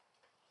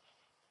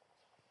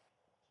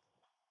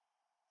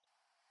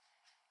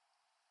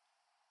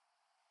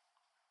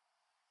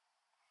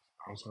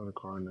 Outside the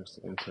car next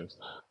to intakes.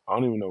 I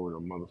don't even know where the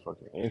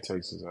motherfucking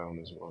intakes is at on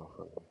this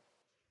motherfucker.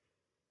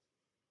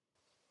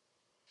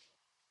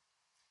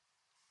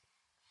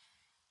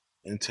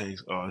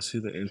 Intakes. Oh, I see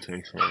the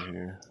intakes right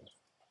here.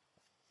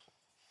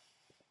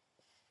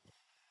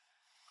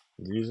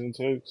 These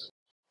intakes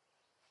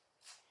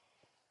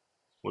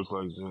look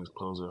like vents.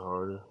 Close it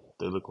harder.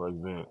 They look like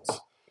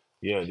vents.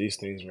 Yeah, these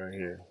things right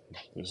here.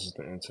 This is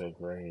the intake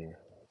right here.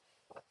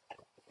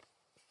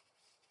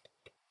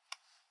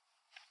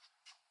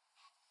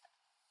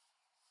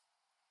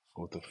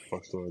 What the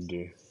fuck do I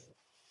do?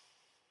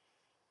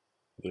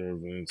 There are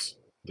vents.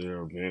 There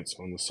are vents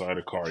on the side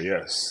of the car.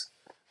 Yes,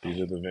 these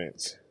are the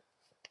vents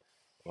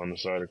on the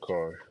side of the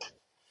car.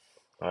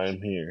 I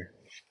am here.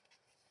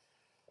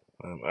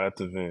 I'm at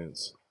the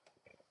vents.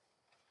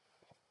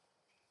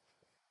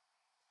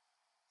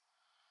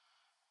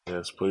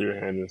 Yes, put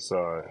your hand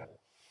inside.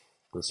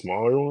 The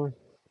smaller one?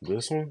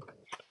 This one?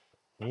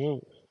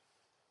 Mm.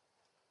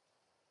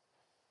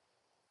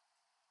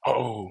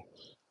 Oh,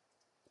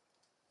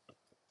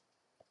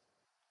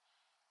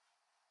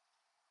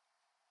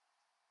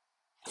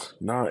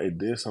 nah, it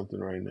did something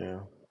right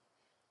now.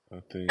 I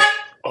think.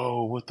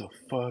 Oh, what the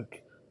fuck?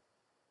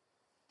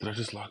 Did I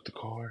just lock the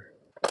car?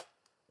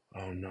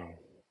 Oh no.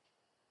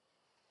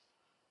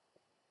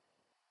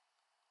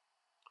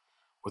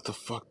 What the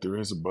fuck? There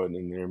is a button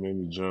in there. It made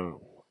me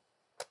jump.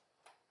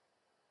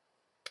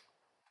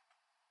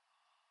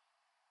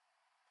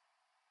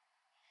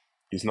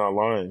 He's not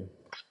lying.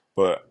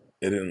 But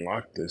it didn't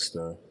lock this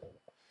stuff.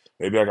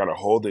 Maybe I gotta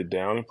hold it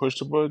down and push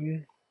the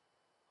button?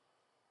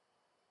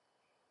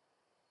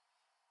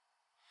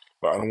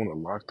 But I don't want to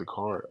lock the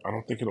car. I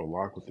don't think it'll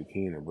lock with the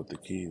key in it, with the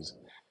keys.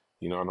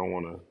 I don't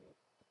want to.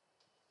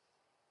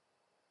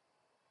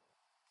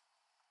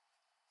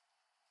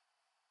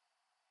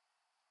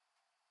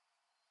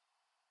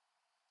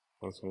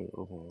 That's why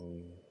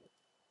open.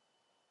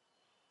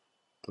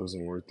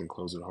 Doesn't work, then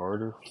close it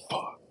harder.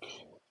 Fuck.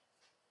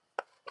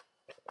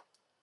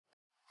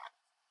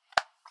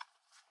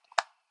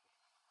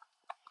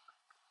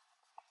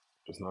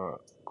 It's not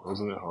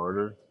closing it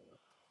harder.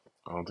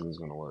 I don't think it's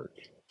gonna work.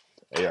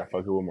 Hey, I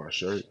fuck it with my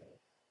shirt.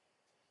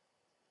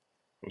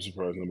 I'm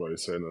surprised nobody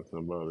said nothing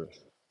about it.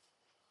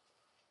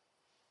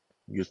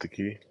 Get the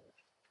key.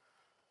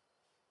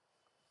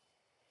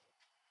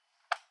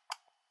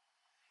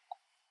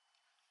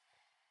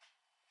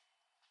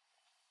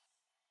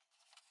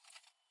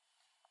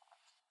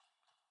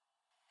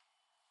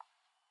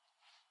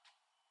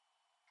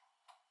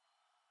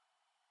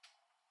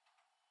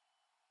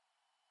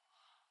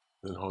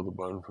 Then hold the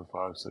button for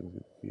 5 seconds.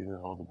 Get the key. Then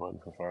hold the button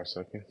for 5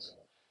 seconds.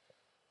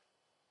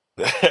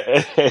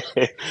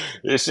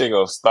 This shit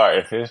gonna start.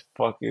 If it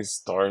fucking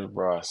starts,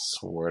 bro, I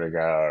swear to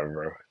God,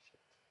 bro.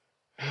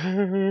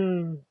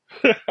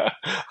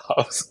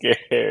 I'm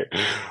scared.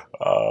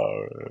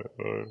 Uh,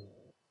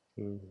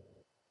 2,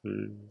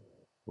 3,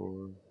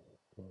 4.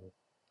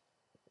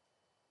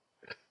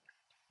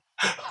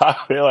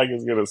 I feel like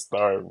it's gonna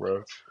start,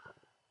 bro.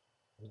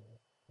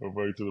 Go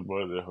back to the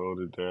button and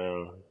hold it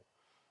down.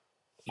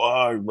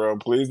 Fuck, bro.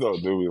 Please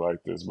don't do me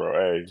like this, bro.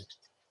 Hey,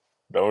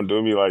 don't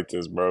do me like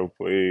this, bro.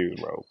 Please,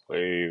 bro.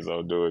 Please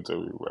don't do it to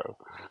me, bro.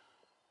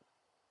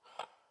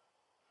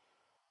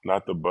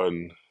 Not the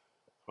button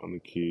on the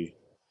key.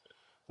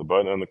 The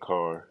button on the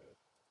car.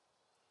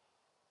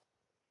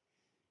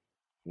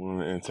 On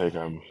the intake,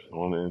 I'm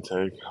on the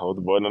intake. Hold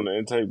the button on the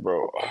intake,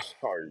 bro.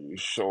 Are you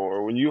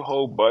sure? When you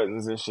hold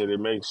buttons and shit, it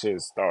makes shit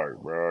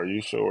start, bro. Are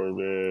you sure,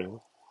 man?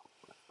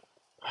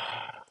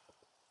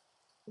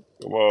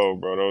 Come on,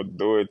 bro. Don't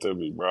do it to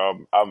me,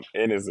 bro. I'm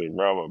innocent,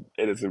 bro. I'm an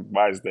innocent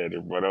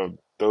bystander, bro. Don't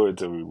do it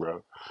to me,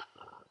 bro.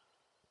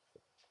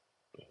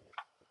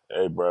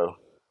 Hey, bro.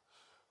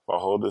 If I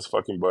hold this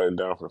fucking button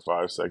down for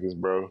 5 seconds,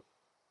 bro,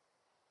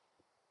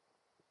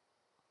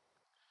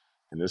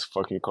 and this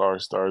fucking car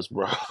starts,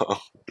 bro,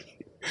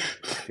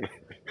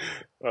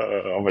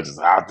 I'm gonna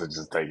just have to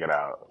just take it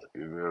out.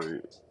 You feel me?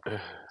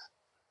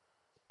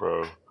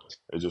 Bro,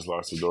 it just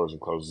locks the doors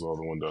and closes all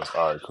the windows.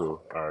 All right,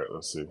 cool. All right,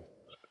 let's see.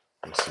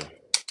 Let's see.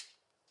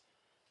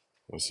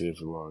 Let's see if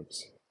it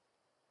locks.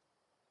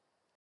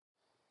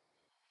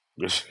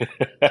 This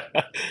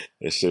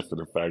shit for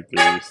the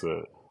factory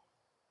reset.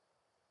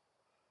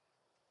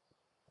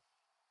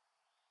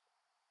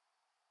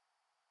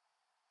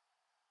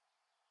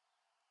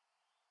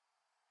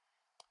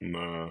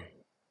 Nah.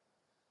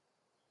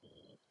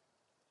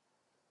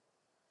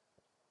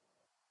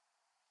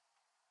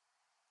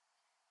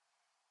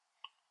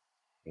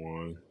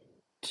 1,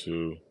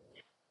 2,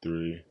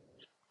 3,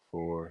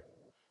 4,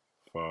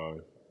 5.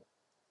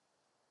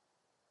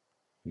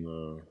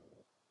 Nah.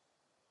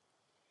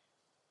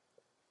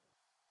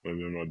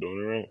 Maybe am I doing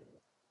it right?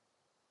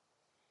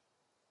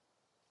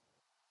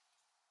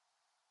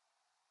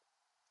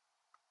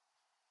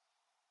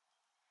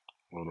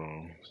 Hold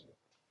on.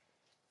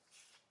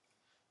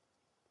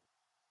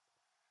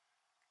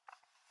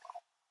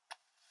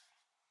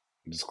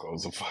 Just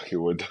close the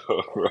fucking window,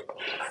 bro.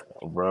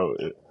 Bro,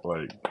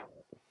 like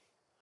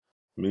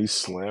me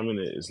slamming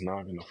it is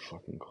not gonna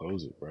fucking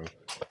close it, bro.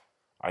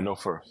 I know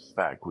for a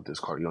fact with this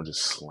car, you don't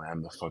just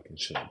slam the fucking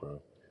shit,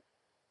 bro.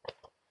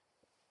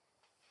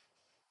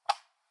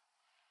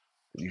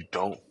 You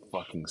don't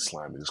fucking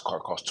slam it. This car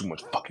costs too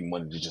much fucking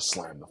money to just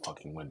slam the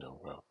fucking window,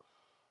 bro.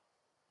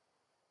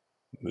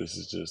 This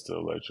is just the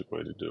electric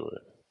way to do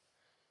it.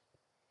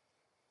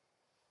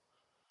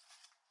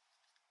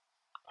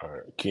 All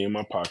right, key in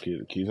my pocket.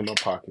 The key's in my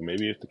pocket.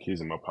 Maybe if the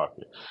key's in my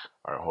pocket.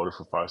 All right, hold it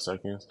for 5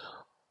 seconds.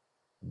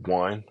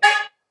 1,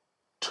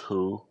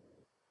 2,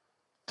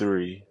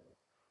 3,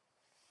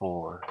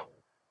 4,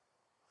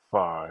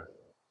 5.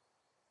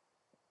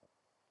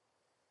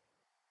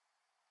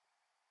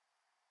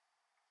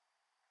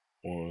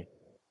 1,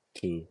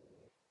 2,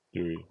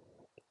 3,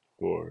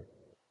 4,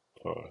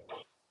 5.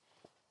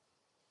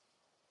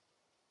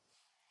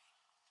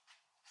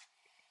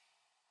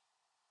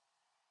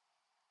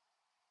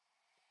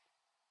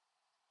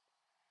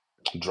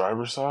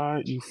 Driver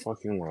side? You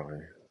fucking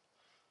lying.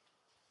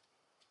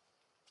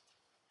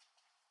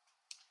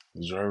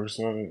 The driver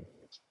side?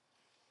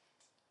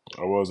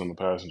 I was on the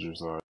passenger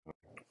side.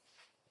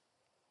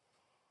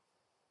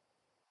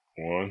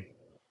 1,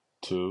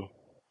 2,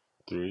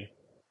 3,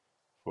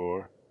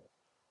 4,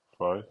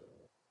 5.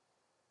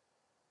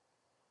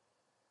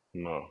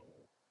 No.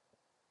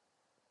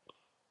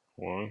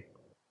 1,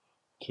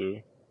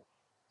 2,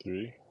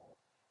 3,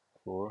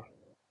 4,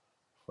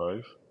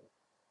 5.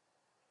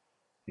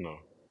 No.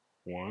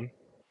 1,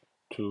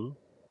 2,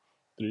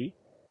 3,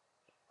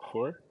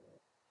 4,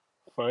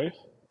 5.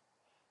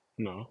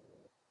 No.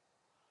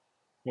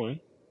 1,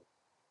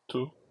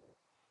 2,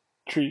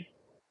 3,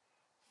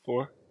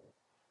 4,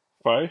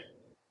 5.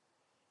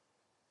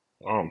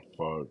 I'm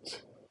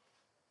fucked.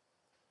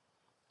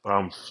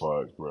 I'm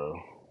fucked, bro.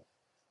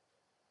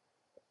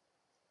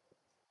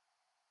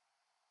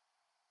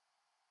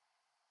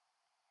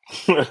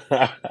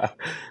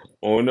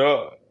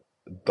 Uno,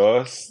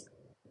 dos,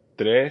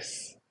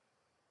 tres,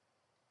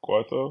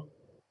 cuatro.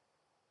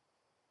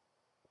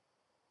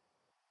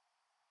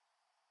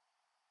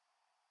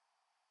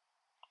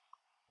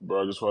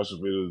 Bro, I just watched a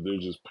video. The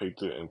dude just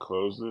picked it and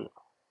closed it.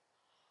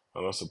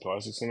 Unless the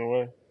plastic's in the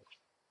way.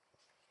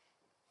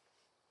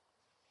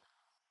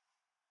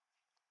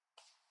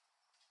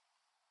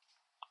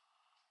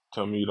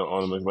 Tell me you don't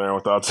own a McLaren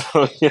without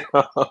telling you.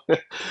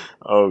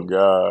 Oh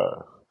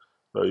God.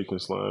 So you can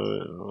slam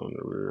it on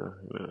the rear.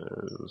 Yeah,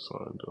 the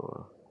slide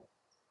door.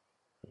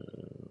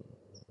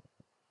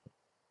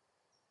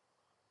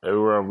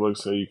 Everywhere I've looked,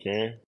 say you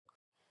can.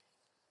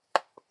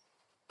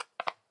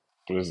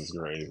 This is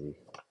crazy.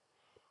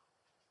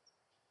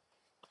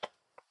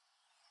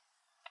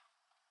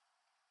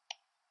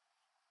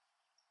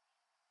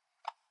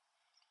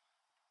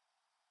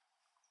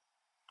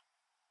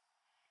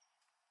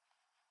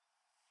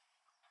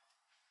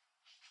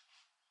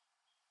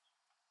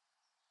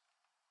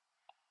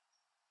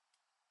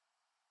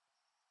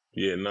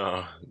 Yeah,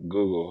 nah.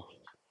 Google.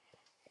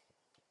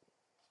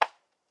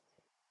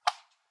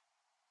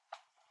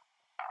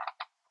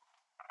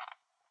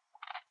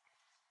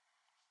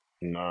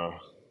 Nah.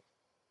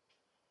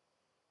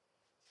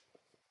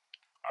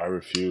 I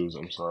refuse.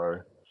 I'm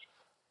sorry.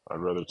 I'd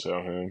rather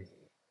tell him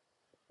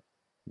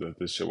that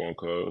this shit won't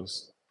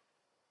close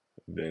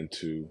than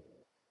to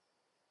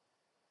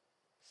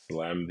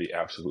slam the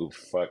absolute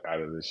fuck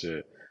out of this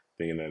shit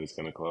thinking that it's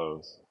gonna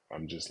close.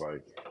 I'm just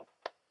like,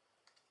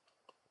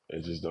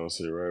 it just don't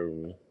sit right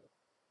with me.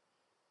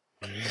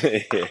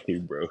 Yeah, he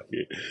broke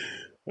it.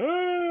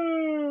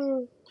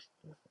 Ah,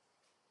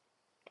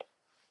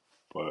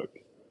 fuck.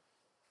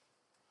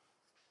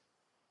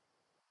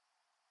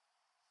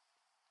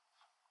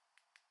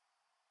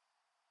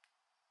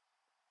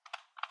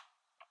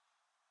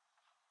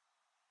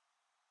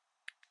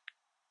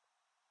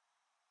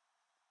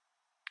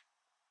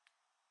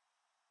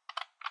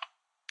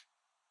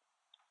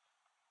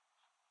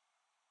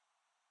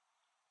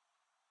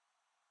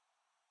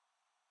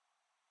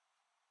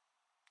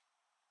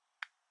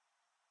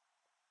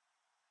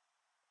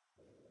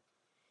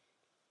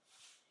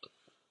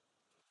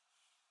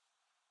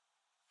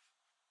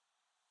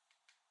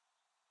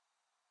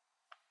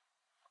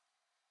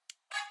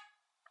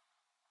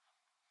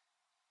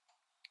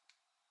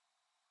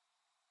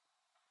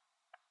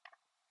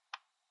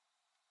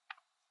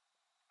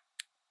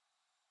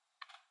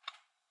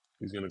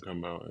 He's gonna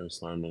come out and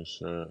slam his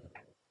shit,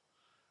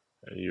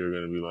 and you're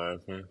gonna be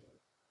laughing.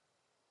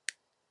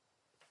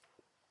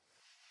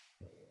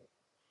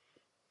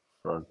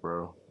 Fuck,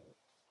 bro.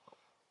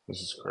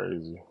 This is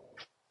crazy.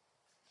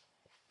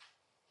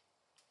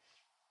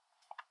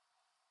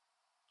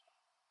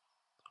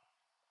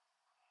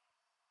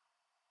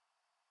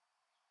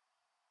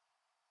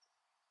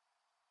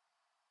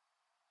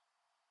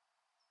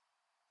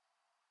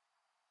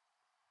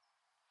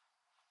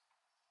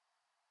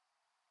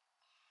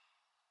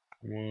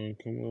 Come on,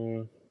 come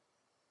on.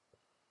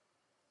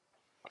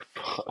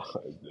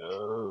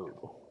 No.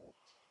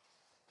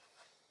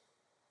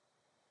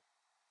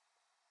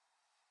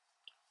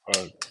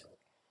 Fuck.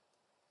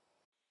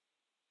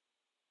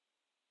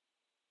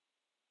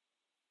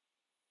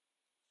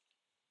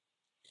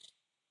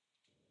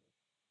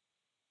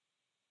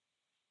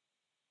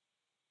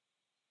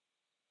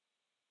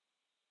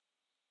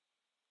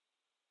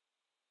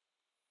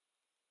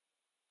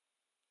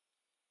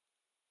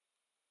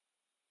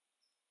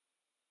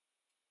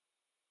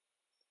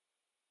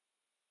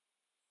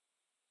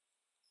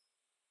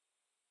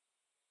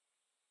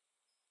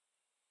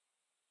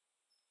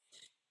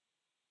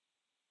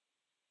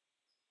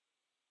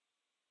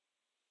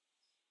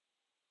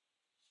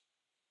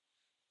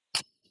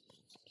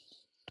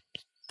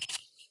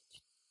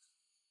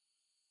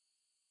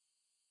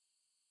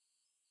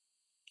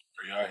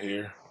 Are y'all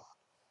here?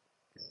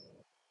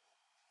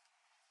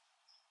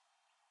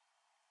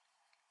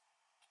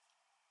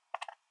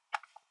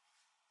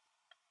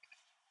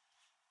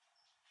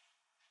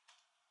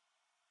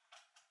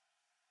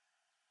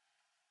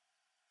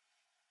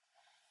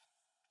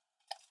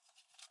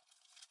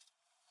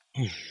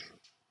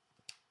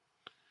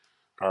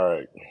 All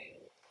right.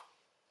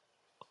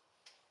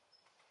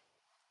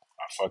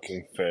 I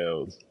fucking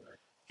failed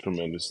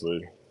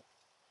tremendously.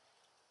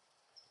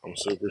 I'm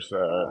super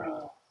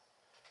sad.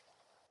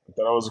 I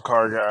thought I was a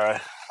car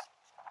guy.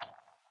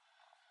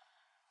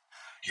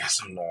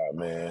 Guess I'm not,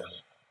 man.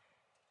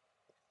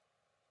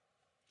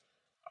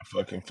 I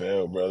fucking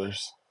failed,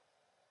 brothers.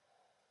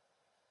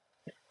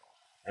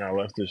 And I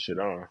left this shit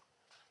on.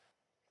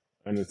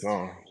 And it's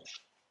on.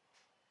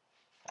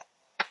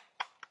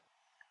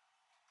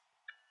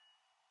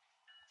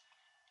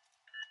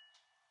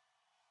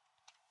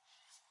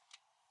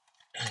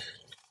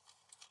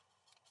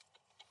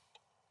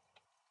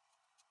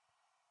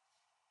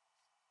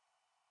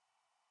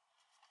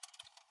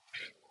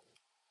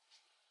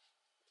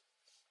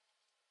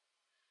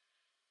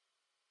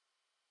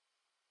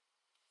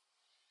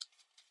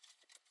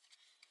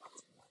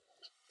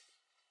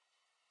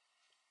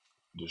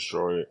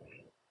 Destroy it.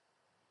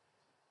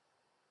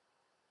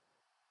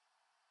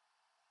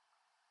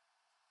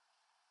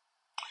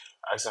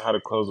 Asking how to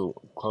close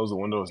the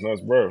window is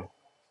nuts, bro.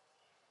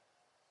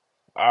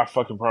 I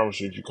fucking promise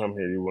you, if you come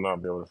here, you will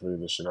not be able to figure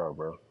this shit out,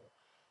 bro.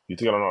 You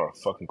think I don't know how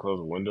to fucking close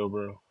a window,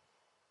 bro?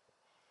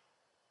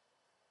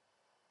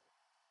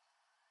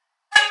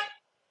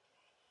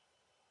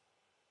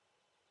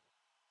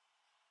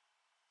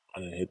 I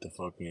didn't hit the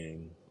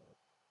fucking.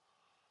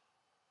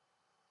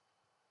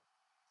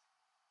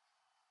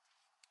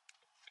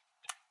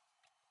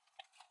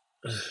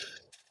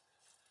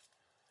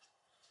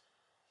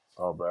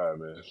 All bad,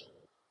 man.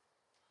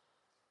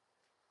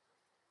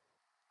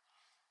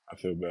 I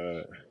feel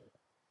bad,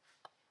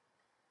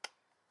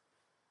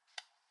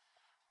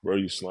 bro.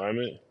 You slime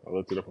it. I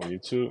looked it up on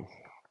YouTube.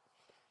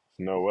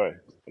 No way.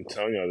 I'm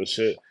telling y'all, this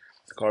shit.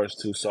 This car is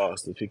too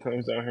sauced. If he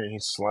comes down here and he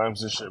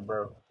slams this shit,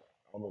 bro,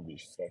 I'm gonna be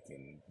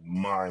fucking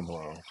mind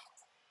blown.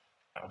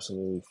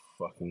 Absolutely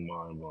fucking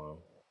mind blown.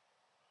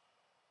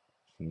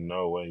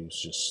 No way.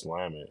 He's just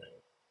slam it.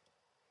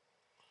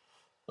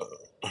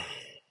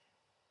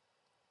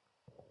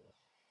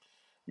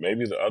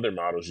 Maybe the other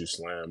models you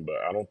slam, but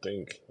I don't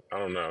think. I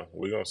don't know.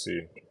 We gonna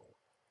see.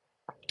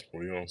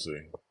 We gonna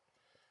see.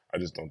 I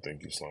just don't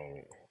think you slam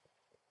it.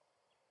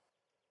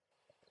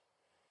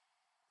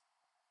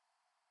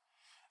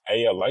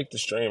 Hey, yeah, like the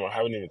stream. I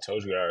haven't even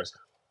told you guys.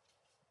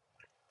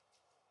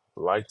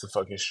 Like the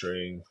fucking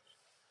stream.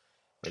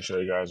 Make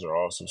sure you guys are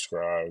all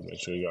subscribed. Make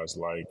sure you guys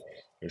like.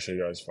 Make sure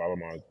you guys follow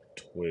my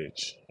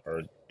Twitch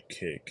or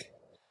Kick.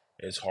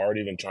 It's hard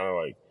even trying to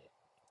like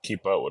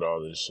keep up with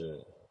all this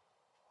shit.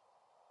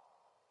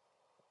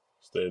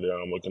 Stay there.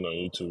 I'm looking on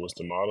YouTube. What's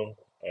the model?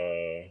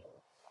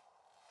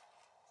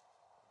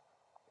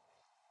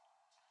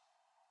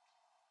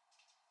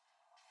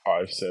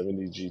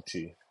 570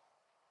 GT.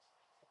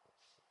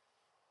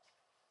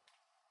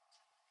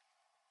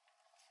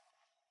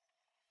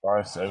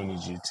 570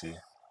 GT.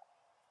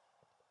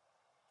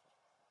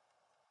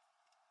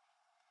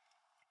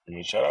 I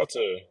mean, shout out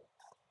to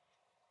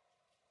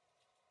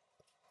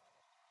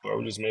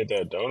whoever just made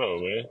that dono,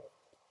 man.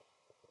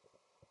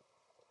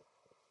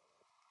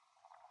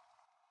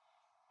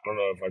 I don't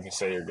know if I can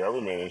say your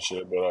government and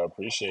shit, but I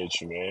appreciate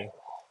you, man.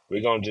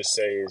 We gonna just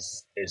say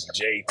it's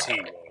JT,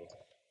 man.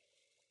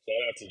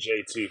 Shout out to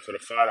JT for the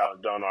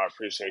 $5 dono. I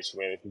appreciate you,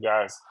 man. If you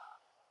guys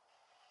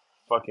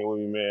fucking with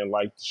me, man,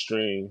 like the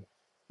stream,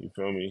 you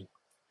feel me?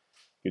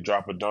 You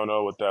drop a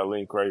dono with that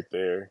link right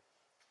there,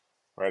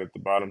 right at the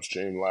bottom,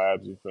 Stream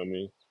Labs, you feel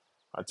me?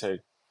 I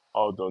take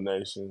all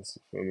donations,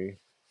 you feel me?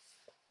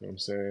 You know what I'm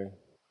saying?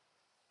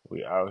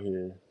 We out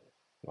here.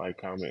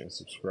 Like, comment, and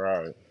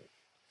subscribe.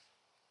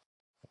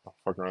 I'll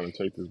fuck around and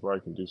take this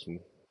bike and do some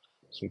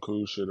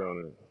cool shit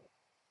on it.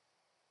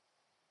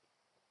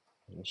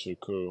 That shit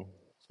cool.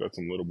 It's got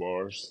some little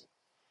bars.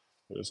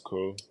 It's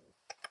cool.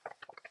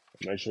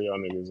 Make sure y'all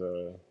niggas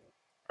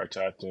are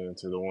tapped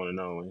into the one and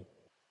only.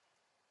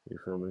 You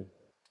feel me?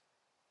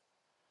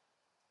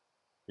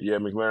 Yeah,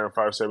 McLaren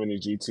 570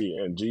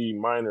 GT and G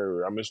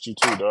minor. I missed you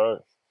too, dog.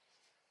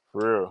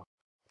 For real.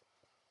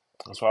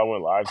 That's why I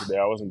went live today.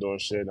 I wasn't doing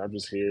shit. And I'm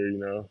just here,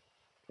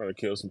 trying to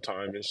kill some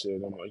time and shit.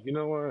 I'm like, you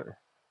know what?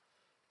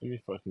 Let me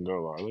fucking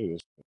go live. Look at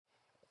this.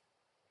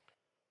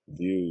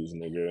 Views,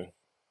 nigga.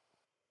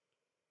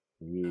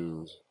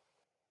 Views.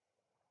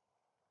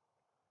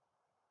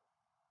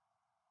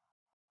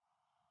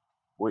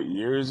 What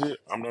year is it?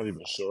 I'm not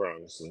even sure,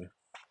 honestly.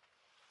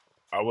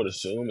 I would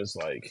assume it's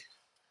like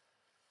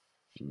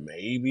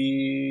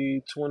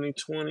maybe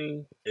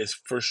 2020. It's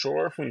for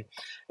sure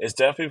it's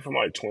definitely from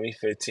like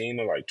 2015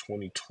 to like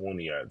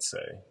 2020, I'd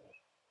say.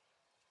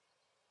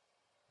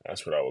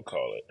 That's what I would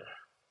call it.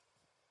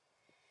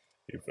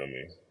 You feel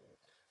me?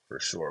 For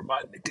sure.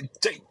 My nigga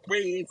Jake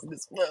Reeds and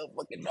this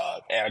motherfucking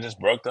dog. Hey, I just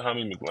broke the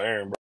homie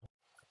McLaren,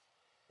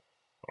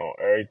 bro. On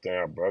everything.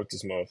 I broke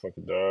this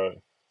motherfucking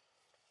dog.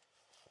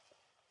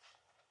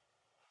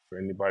 For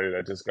anybody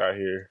that just got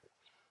here,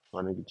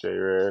 my nigga J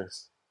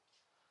Rez.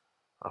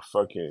 I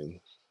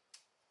fucking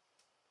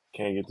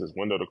can't get this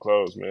window to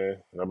close,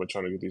 man. And I've been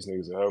trying to get these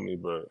niggas to help me,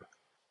 but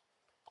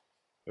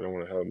they don't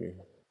want to help me.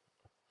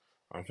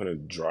 I'm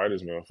finna dry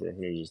this motherfucker. I'm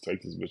finna just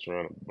take this bitch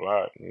around the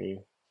block.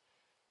 You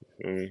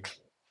feel me?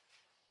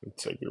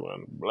 Take it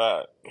around the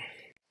block.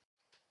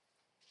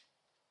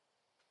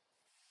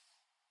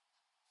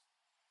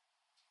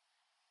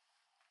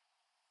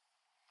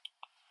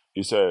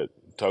 You said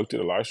talk to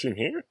the live stream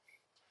here?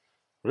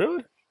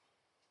 Really?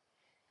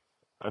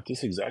 At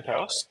this exact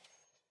house?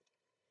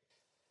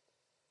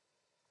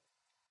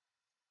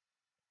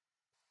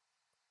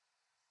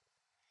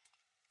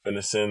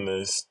 Finna send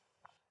this.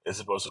 It's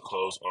supposed to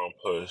close on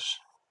push.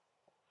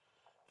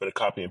 For the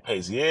copy and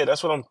paste. Yeah,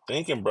 that's what I'm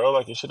thinking, bro.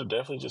 Like it should have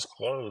definitely just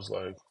closed.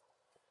 Like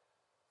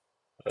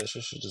that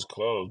shit should just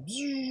close.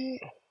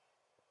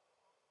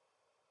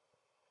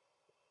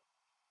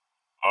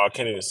 Oh, I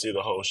can't even see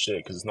the whole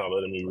shit because it's not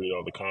letting me read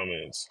all the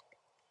comments.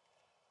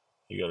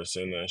 You gotta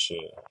send that shit.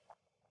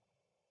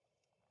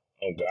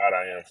 Oh God,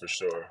 I am for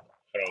sure.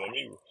 Hold on, let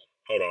me.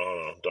 Hold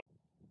on.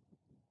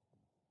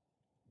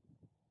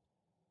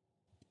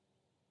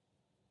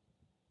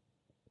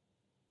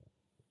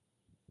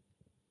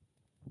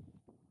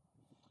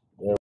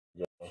 There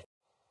we go.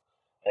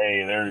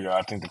 Hey, there we go.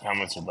 I think the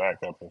comments are back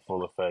up in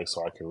full effect,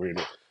 so I can read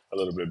it a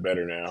little bit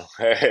better now.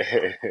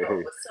 Hey,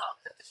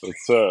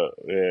 what's up?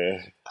 Yeah,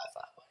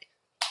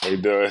 how you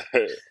doing?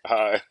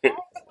 Hi. Can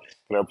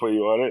I put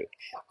you on it?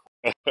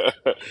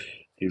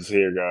 He's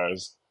here,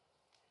 guys.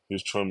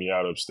 He's trimming me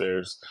out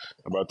upstairs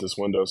about this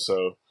window.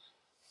 So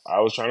I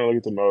was trying to look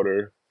at the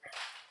motor.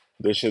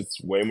 This shit's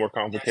way more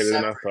complicated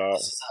than I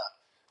thought.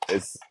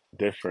 It's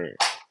different.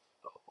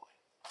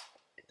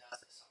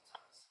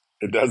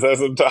 It does that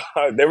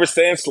sometimes. They were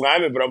saying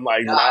slime it, but I'm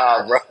like,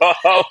 nah, bro.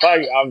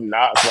 Like, I'm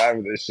not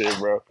slamming this shit,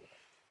 bro.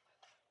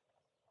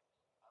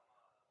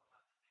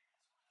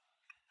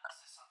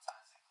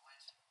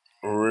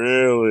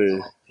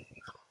 Really?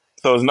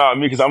 So it's not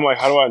me because I'm like,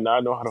 how do I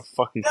not know how to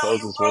fucking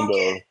close this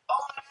window?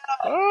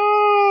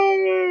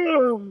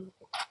 Oh,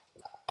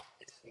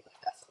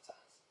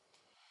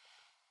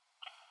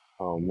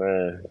 oh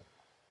man.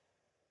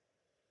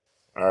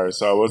 All right,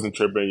 so I wasn't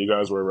tripping. You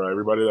guys were right.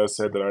 Everybody that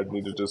said that I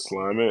need to just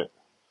slime it,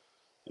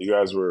 you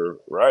guys were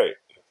right.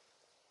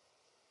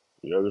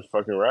 You guys are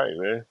fucking right,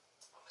 man.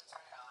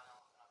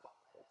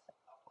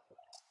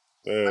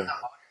 Yeah.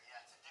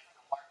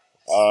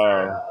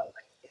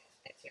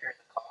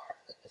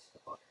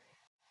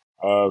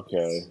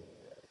 Okay.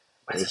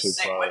 This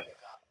shit's fine.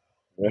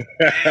 I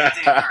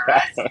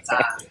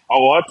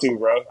want to,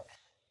 bro. I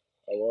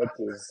want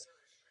to.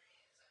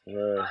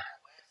 Yeah,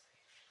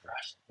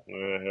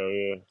 yeah, hell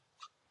yeah.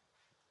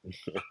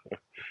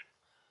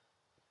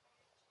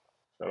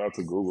 Shout out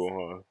to Google,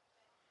 huh?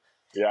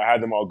 Yeah, I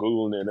had them all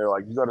Googling it. They're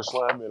like, you gotta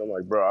slam it. I'm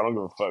like, bro, I don't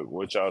give a fuck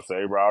what y'all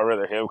say, bro. I'd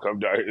rather him come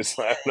down here and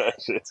slam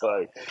that shit.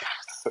 Like,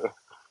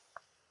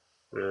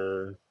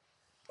 yeah.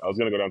 I was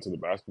gonna go down to the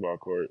basketball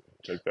court,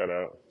 check that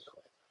out.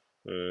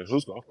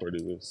 Whose golf court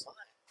is this?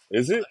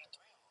 Is it?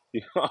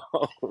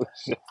 Oh,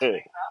 shit.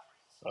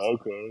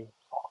 Okay.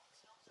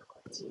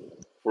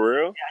 For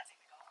real?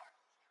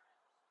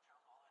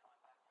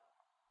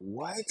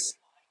 What?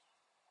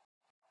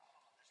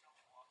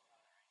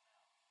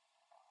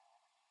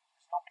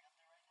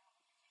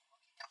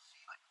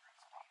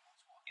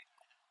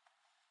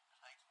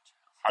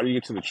 How do you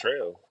get to the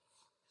trail?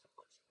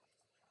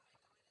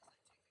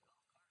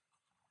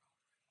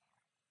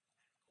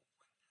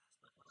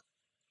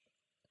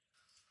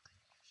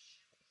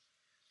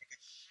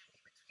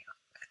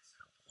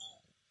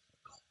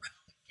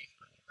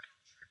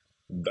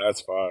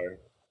 That's fire.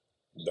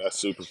 That's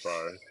super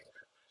fire.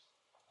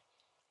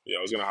 Yeah,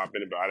 I was gonna hop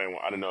in it, but I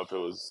didn't know if it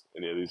was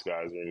any of these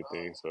guys or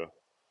anything. So,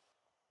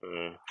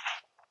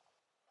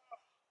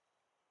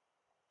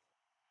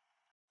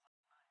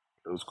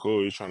 it was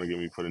cool. He's trying to get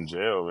me put in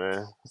jail,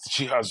 man.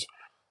 She has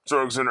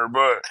drugs in her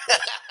butt.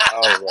 I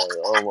was like,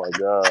 oh my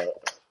god.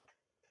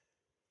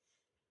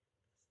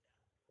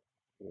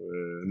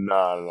 Yeah,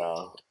 nah,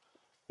 nah.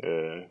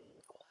 Yeah.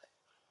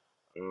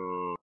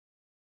 Um,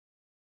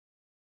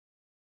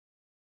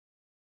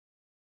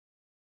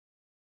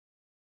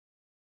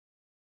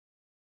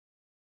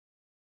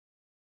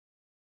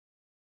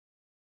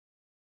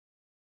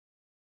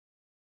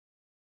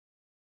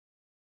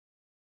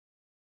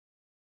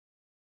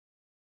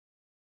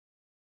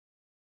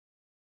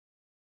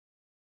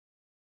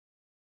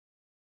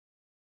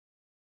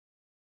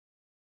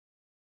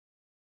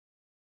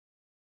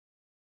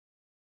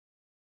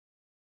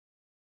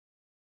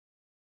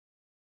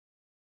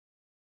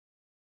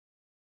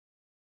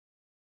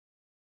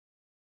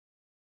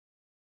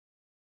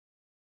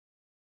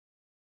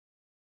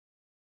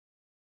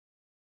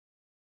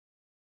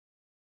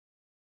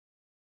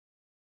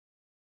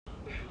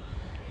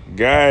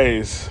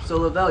 guys. So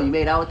Lavelle, you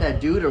made out with that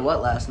dude or what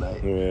last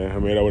night? Yeah, I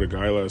made out with a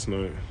guy last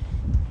night.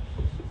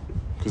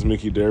 Because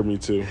Mickey dared me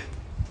to.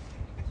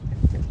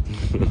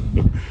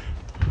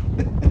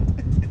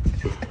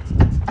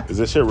 Is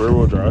this shit rear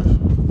wheel drive? I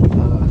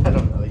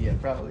don't know. Yeah,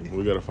 probably.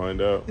 We gotta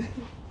find out. It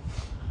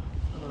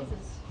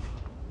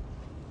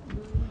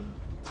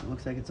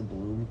looks like it's a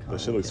balloon.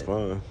 That shit looks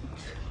fun.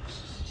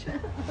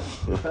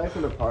 It's probably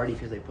from the party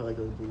because they put like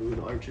those balloon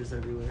arches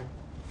everywhere.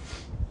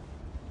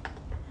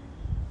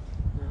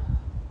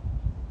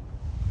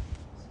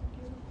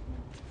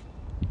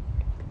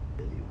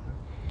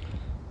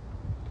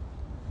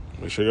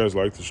 Make sure you guys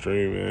like the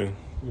stream, man.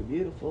 You're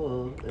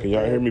beautiful. Can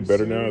y'all hear me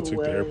better now? I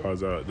took the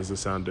AirPods out. Does it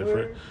sound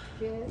different?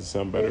 Does it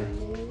sound better?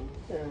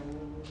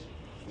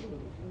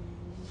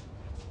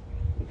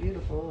 You're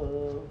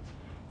beautiful.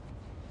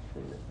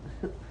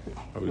 How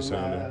we No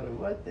sounding? matter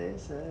what they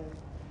say.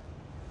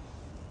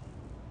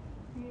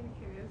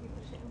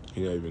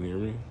 Can y'all even hear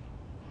me?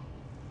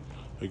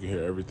 You can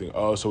hear everything.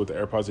 Oh, so with the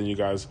AirPods in, you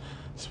guys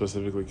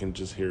specifically can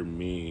just hear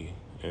me.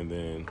 And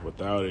then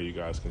without it, you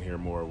guys can hear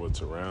more of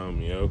what's around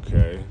me.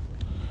 Okay.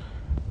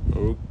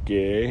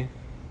 Okay.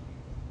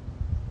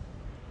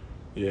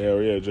 Yeah,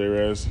 hell yeah,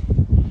 J-Raz.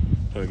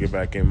 Trying to get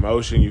back in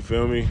motion, you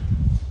feel me?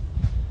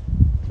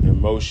 In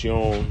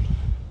motion.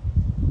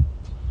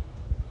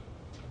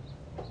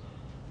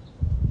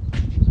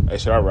 Hey,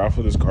 should I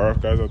raffle this car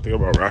off, guys? I think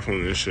about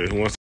raffling this shit. Who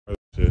wants to buy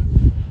this shit?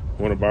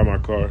 Who want to buy my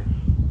car?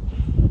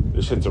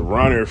 This shit's a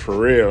runner for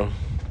real.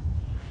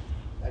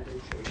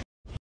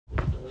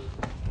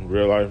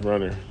 Real life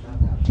runner.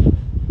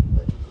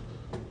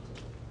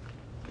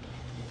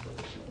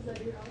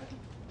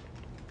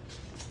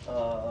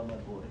 My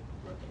boy.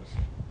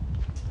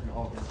 In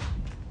August.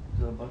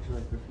 So a bunch of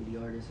like graffiti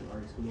artists and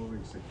artists come over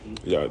and just like paint.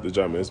 Yeah, did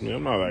y'all miss me?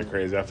 I'm not that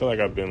crazy. I feel like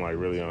I've been like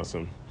really on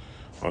some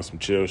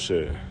chill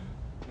shit.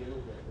 You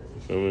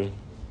feel me?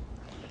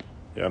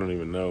 Yeah, I don't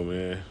even know,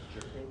 man.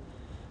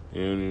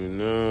 You don't even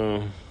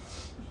know.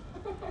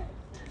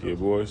 Kid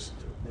Boys.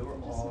 They were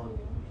all in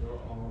the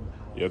house.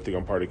 You think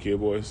I'm part of Kid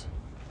Boys?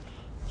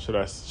 Should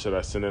I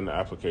send in the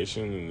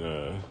application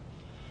and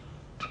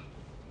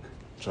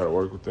try to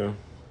work with them?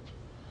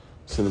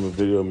 Send them a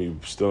video of me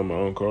stealing my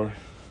own car.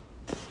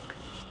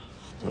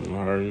 Tell them to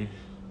hire me.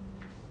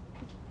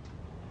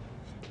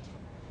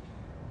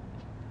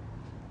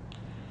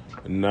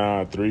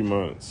 Nah, 3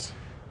 months.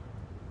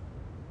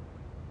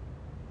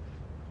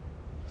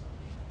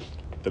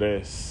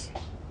 3.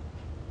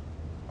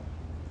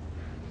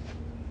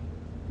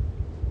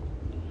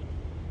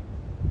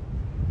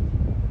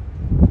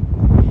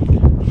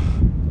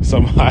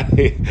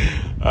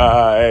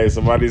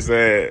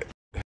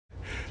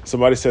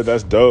 Somebody said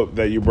that's dope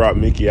that you brought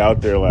Mickey out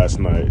there last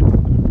night.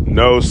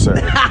 No, sir.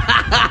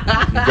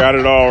 You got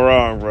it all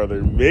wrong,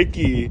 brother.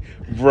 Mickey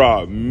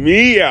brought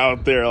me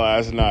out there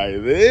last night.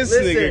 This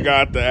nigga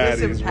got the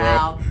Addies,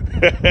 pal. bro.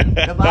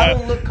 If I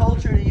don't look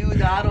culture to you,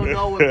 then I don't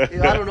know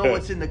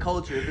what's in the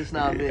culture if it's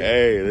not me.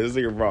 Hey, this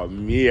nigga brought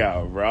me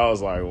out, bro. I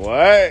was like,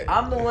 what?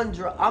 I'm the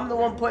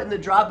one putting the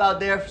drop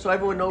out there so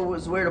everyone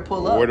knows where to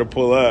pull up. Where to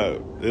pull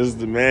up. This is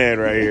the man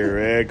right here,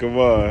 man. Come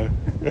on.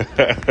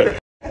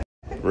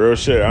 Real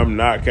shit. I'm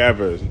not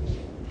capping.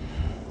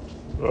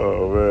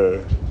 Oh,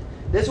 man.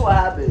 This is what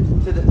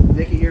happened.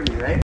 They can hear me,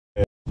 right?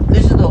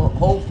 This is the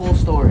whole full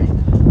story.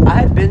 I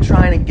had been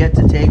trying to get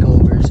to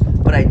takeovers,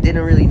 but I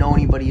didn't really know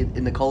anybody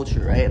in the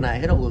culture, right? And I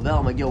hit up Lavelle.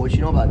 I'm like, yo, what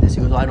you know about this?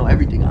 He goes, well, I know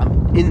everything.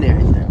 I'm in there.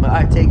 I'm like, all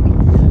right, take me.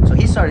 So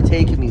he started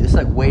taking me. This is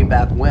like way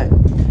back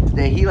when.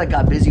 Then he like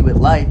got busy with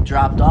life,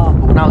 dropped off.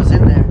 But when I was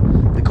in there,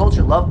 the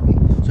culture loved me.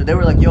 So they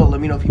were like, yo, let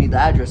me know if you need the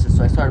addresses.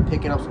 So I started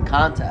picking up some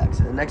contacts.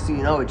 And the next thing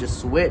you know, it just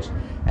switched.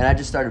 And I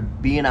just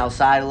started being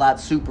outside a lot,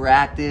 super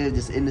active,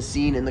 just in the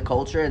scene, in the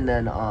culture. And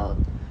then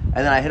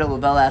I hit up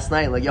Lavelle last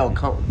night, like, yo,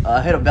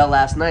 hit up Bell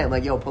last night,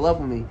 like, yo, pull up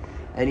with me.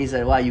 And he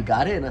said, wow, you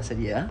got it? And I said,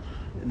 yeah.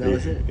 And that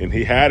was it. And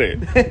he had it.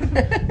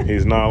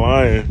 He's not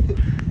lying.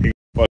 He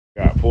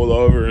got pulled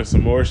over and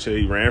some more shit.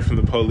 He ran from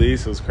the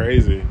police. It was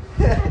crazy.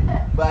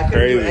 But I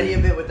couldn't do any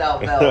of it without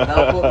Vel.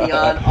 Vel put me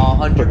on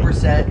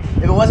 100%.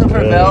 If it wasn't for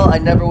Vel, I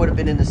never would have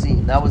been in the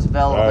scene. That was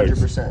Vel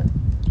 100%.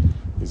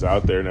 He's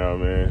out there now,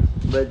 man.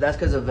 But that's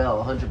because of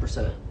Vel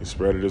 100%. He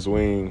spreaded his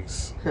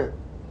wings.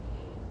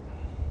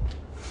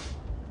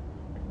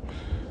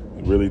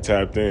 Really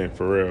tapped in,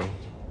 for real.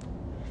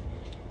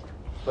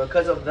 But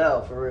because of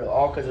Vel, for real.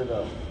 All because of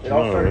Vel. It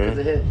all started because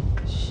of him.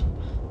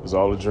 It was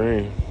all a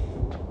dream.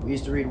 We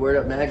used to read Word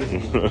Up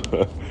magazine.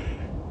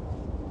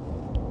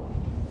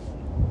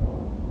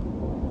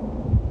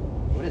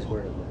 What is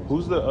Word Up magazine?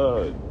 Who's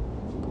the,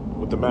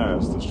 with the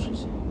mask?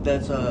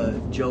 That's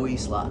Joey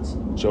Slots.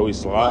 Joey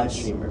Slots? Live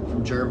streamer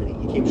from Germany.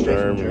 He came straight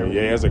from Germany.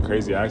 Yeah, he has a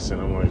crazy accent.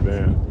 I'm like,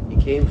 damn.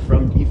 He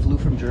flew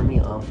from Germany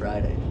on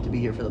Friday to be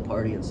here for the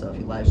party and stuff.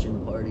 He live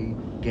streamed the party,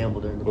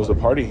 gambled during the party. Was the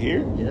party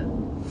here? Yeah.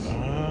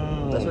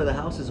 Oh. That's why the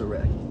house is a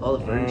wreck. All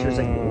the furniture's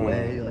like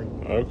away, like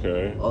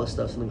okay. all the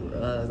stuff's in the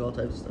garage, all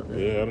types of stuff.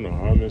 Yeah, I don't know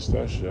how I missed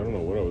that shit. I don't know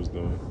what I was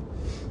doing.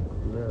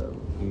 No.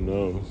 Who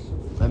knows?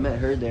 I met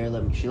her there.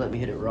 She let me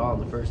hit it raw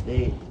on the first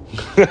date.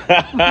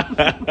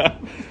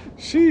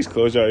 Sheesh,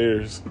 close your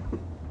ears.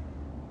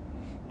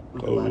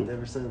 We've been live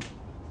ever since.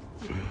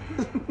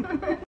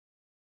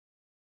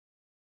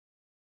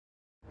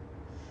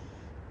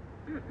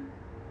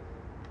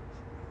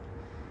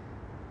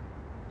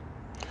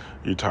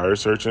 You tire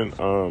searching?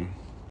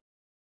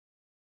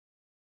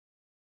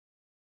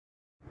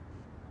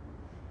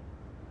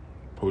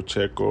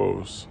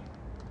 Pochecos.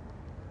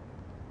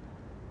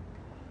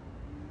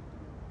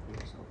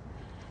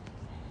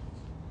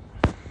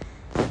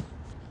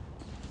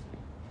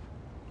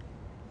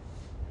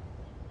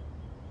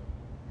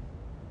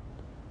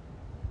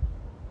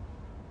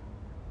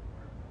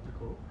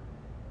 Cool.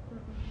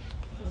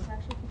 It's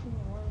actually keeping me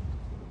warm.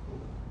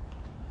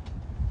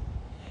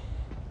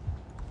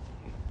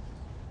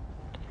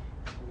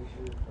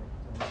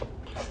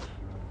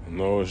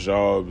 No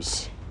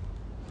jobs.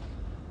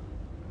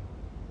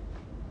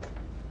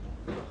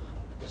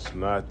 It's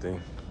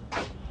nothing.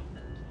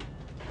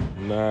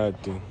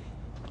 Nothing.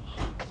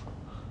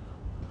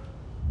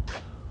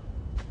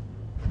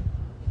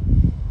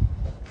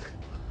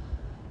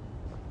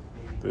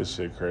 This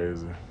shit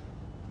crazy.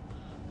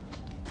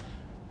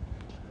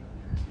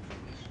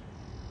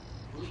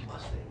 Whose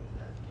Mustang is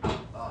that?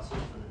 Oh, it's in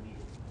front of me.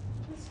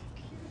 Whose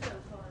Kyrgo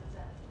car is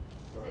that?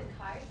 Is it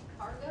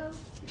cargo?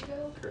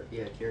 Kyrgo?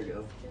 Yeah, Kyrgo.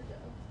 Kyrgo.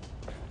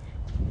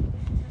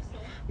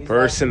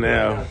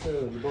 Personnel.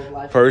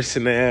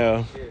 Personnel.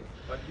 On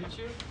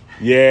YouTube?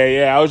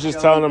 Yeah. I was just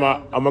telling him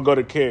I'm gonna go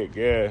to Kick.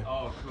 Yeah.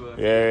 Oh, cool.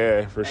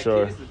 Yeah, for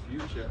sure. Kid is the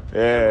future. Yeah.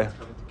 Everyone's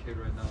coming to Kid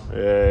right now.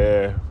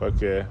 Yeah. Fuck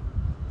yeah.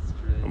 It's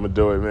great. I'm gonna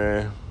do it,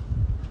 man.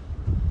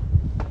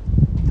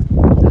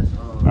 That's,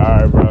 All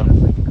right, bro.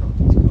 That's like the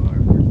company's car.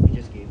 We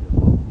just gave it.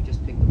 Well, we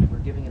just picked them. We're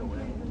giving it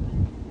away.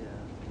 Yeah.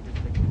 We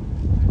just picked them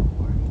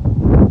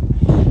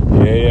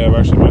up. Yeah. I've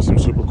actually met some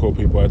super cool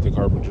people at the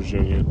Carpenters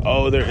Union.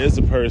 Oh, there is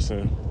a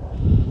person.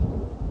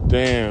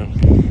 Damn.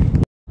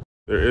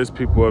 There is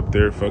people up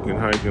there fucking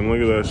hiking.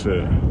 Look at that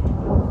shit.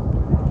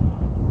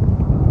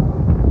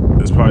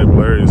 It's probably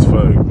blurry as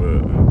fuck,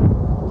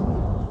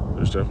 but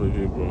there's definitely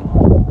people.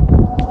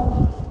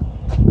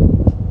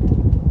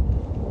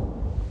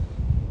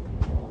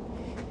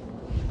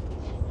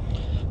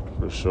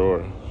 For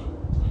sure.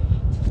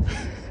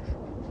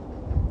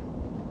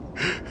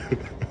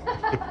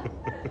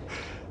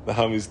 The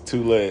homie's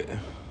too lit.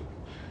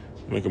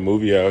 Make a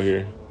movie out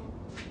here.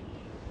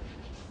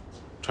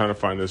 Trying to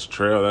find this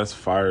trail. That's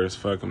fire as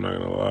fuck. I'm not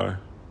gonna lie.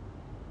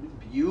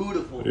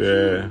 Beautiful. Yeah.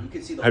 Too. You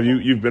can see the Have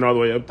you've been all the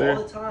way up there?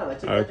 all the time. I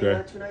took that thing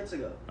out 2 nights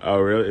ago. Oh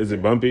really? Is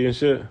it bumpy and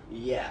shit?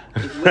 Yeah.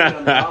 It's literally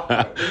on the top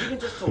part. But even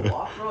just to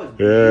walk, bro, it's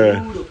Yeah.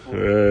 beautiful.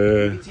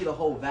 Yeah. You can see the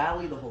whole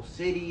valley, the whole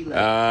city. Like,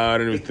 I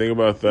didn't even think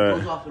about It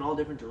goes that. off in all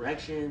different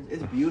directions.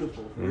 It's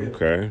beautiful, for real.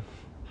 Okay.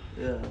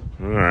 Yeah.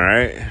 All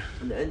right.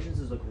 And the entrance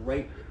is like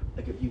right,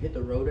 like if you hit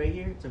the road right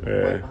here, it's like Yeah.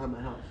 right behind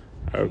my house.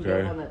 So you go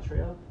Okay. on that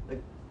trail,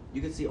 like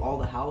you can see all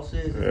the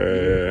houses. It's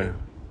Yeah.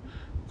 beautiful.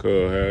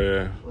 Cool. Hell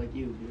yeah. Like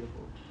you,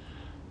 beautiful.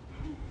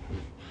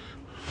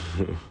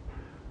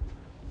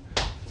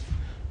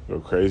 Go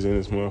crazy in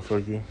this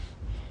motherfucker.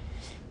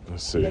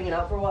 Let's see. You hanging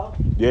out for a while?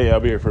 Yeah, I'll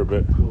be here for a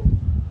bit. Cool.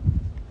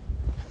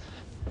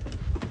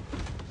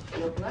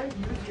 Yo, can I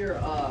use your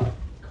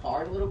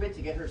card a little bit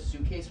to get her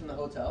suitcase from the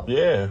hotel?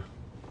 Yeah.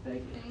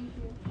 Thank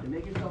you. And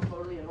make yourself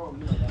totally at home.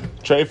 You know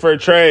that. Trade for a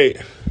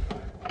trade.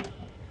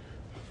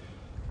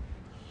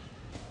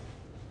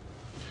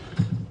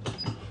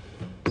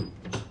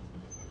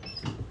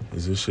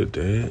 Is this shit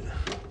dead?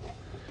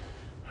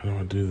 How do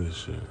I do this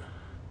shit?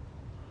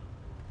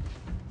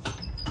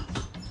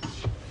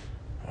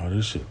 Oh,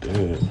 this shit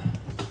dead.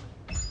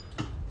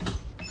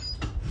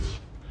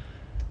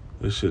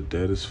 This shit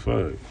dead as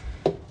fuck.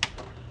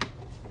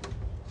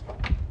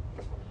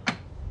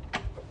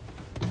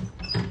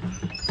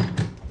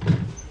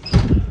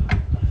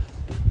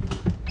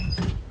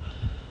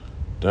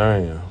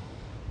 Damn.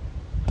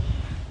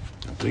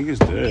 I think it's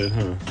dead,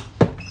 huh?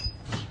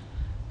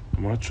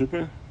 Am I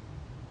tripping?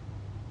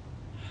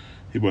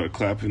 He about to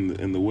clap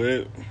in the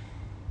web.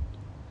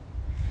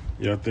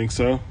 Y'all think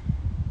so?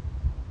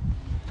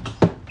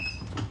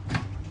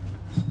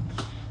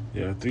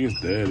 Yeah, I think it's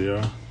dead,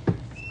 y'all.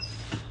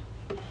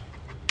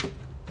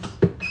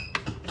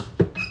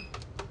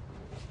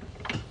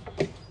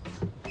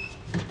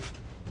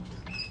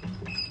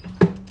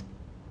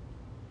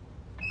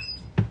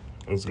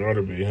 It's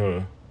gotta be,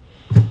 huh?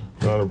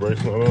 Gotta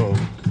break my arm.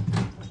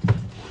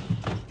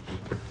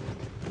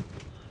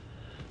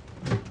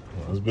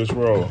 This bitch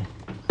roll.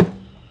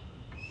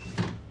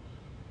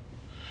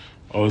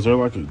 Oh, is there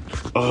like a...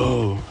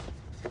 Oh.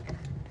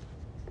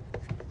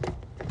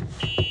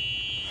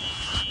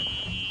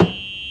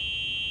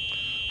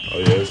 Oh,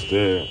 yeah, it's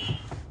dead.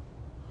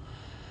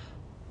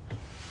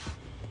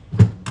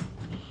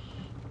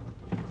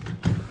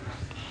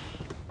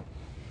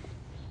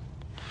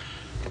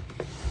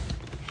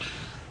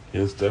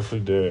 Yeah, it's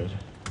definitely dead.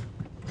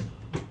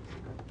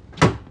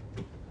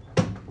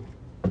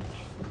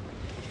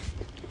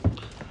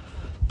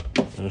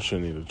 That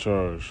shit need a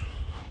charge.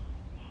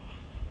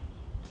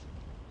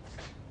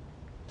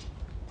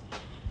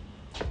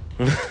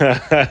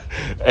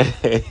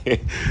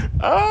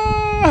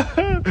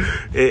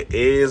 It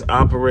is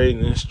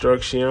operating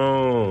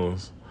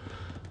instructions.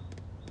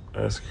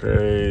 That's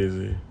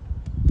crazy.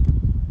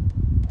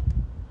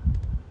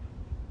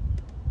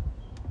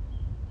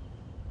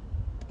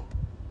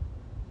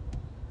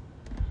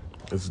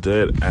 It's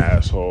dead,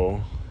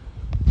 asshole.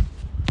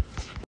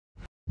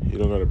 You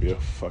don't gotta be a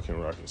fucking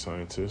rocket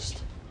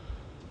scientist.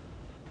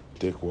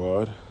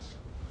 Dickwad.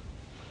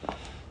 How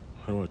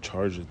do I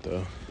charge it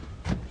though?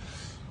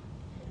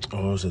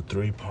 Oh, it's a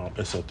 3-prong.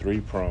 It's a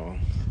 3-prong.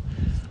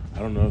 I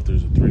don't know if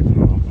there's a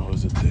 3-prong. Oh,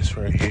 is it this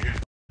right here?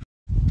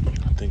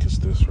 I think it's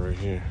this right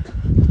here.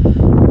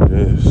 It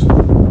is. Is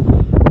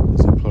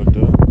it plugged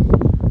up?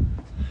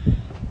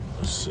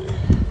 Let's see.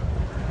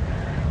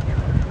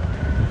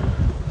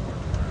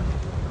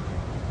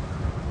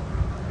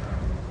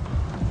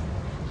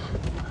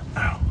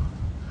 Ow.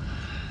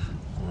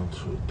 1,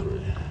 2,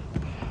 3.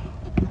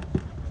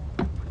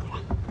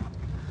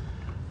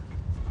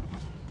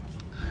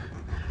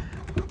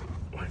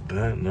 Like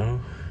that, no?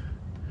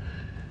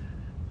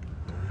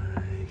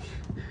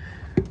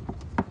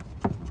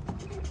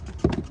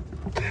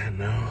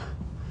 No.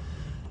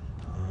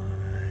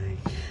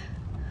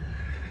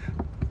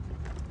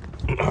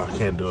 Oh, I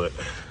can't do it.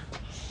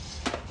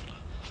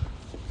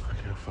 I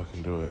can't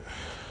fucking do it.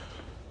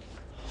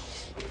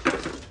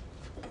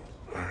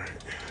 Alright.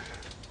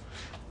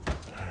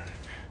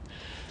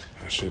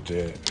 That shit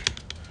dead.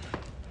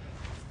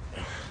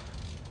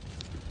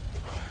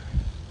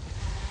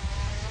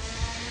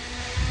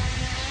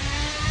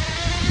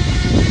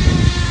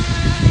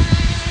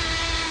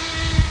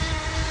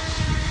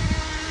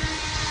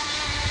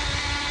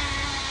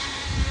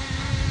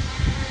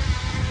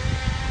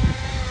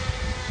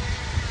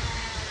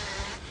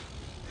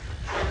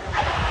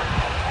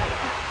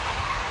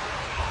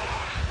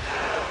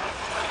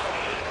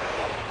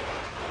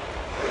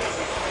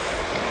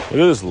 Look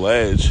at this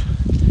ledge.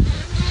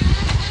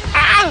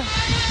 Ah!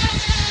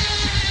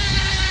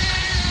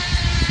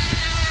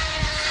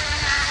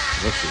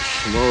 That's just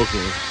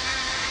smoking.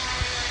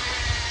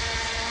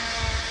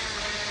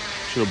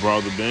 Should have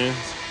brought the bands.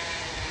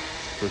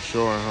 For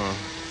sure, huh?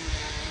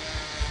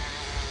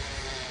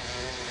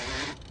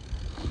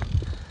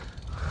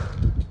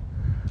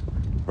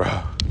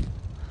 Bro.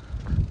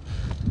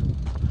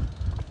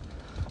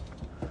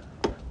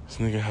 This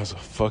nigga has a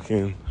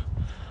fucking...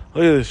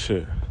 Look at this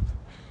shit.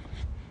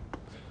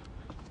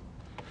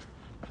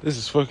 This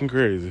is fucking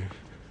crazy.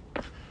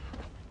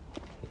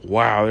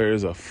 Wow, there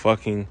is a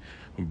fucking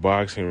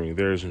boxing ring.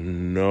 There's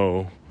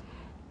no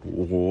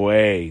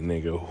way,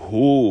 nigga.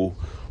 Who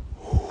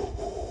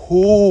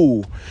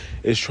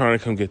is trying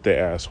to come get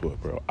their ass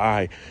whooped, bro?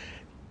 I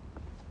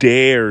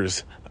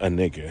dares a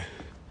nigga.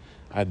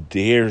 I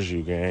dares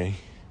you, gang.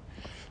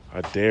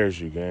 I dares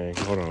you, gang.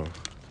 Hold on.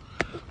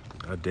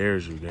 I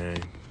dares you,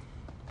 gang.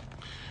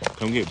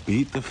 Come get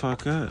beat the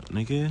fuck up,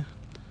 nigga.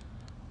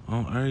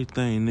 On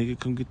everything, nigga.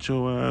 Come get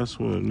your ass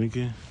whooped,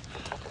 nigga.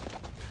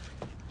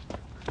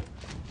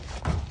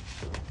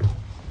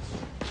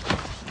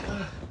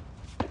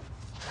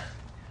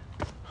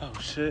 Oh,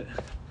 shit.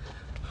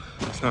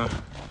 That's not...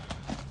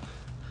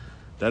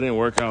 That didn't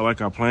work out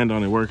like I planned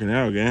on it working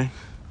out, gang.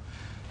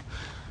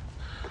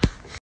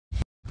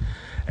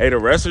 Hey, the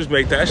wrestlers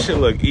make that shit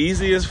look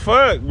easy as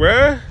fuck,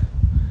 bruh.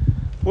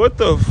 What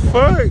the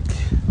fuck?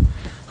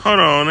 Hold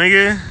on,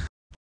 nigga.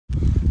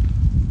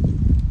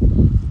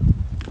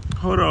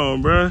 Hold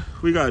on, bruh.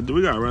 We got to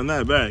run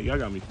that back. Y'all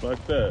got me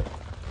fucked up.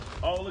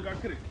 Oh, look, I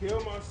could have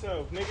killed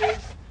myself,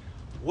 niggas.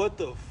 What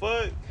the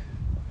fuck?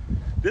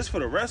 This for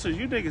the wrestlers.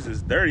 You niggas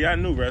is dirty. I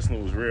knew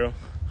wrestling was real.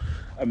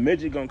 A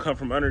midget gonna come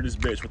from under this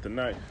bitch with a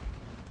knife.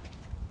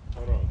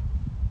 Hold on.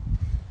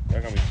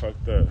 Y'all got me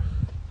fucked up.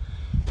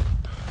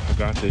 I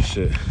got this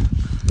shit.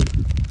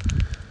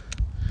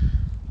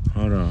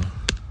 Hold on.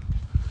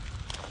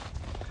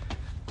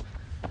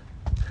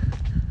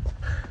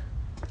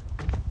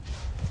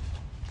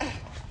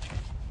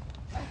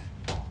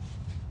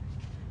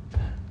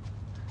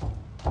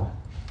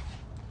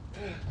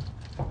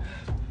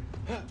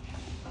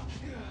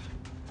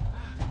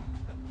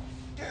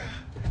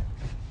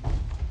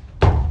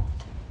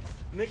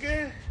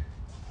 Nigga.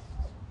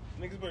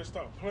 Niggas better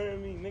stop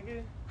playing me,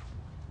 nigga.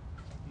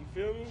 You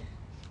feel me?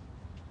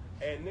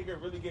 And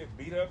nigga really get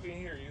beat up in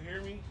here, you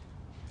hear me?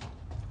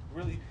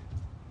 Really.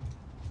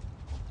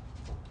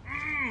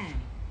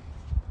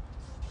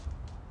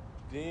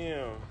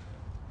 Damn.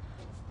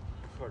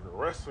 Like a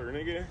wrestler,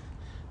 nigga.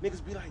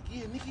 Niggas be like,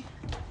 yeah, nigga.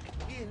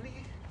 Yeah,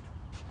 nigga.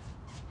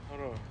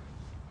 Hold on.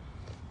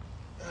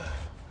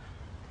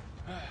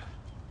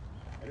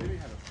 And they be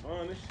having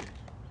fun, this shit.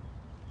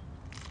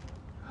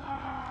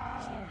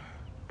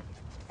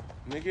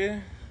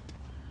 Nigga.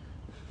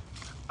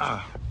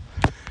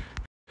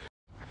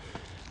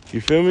 You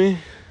feel me?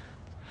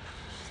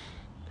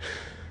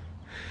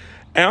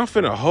 And I'm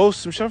finna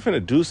host some shit. I'm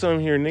finna do something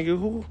here, nigga.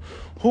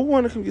 Who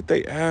wanna come get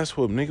their ass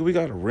whooped, nigga? We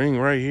got a ring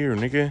right here,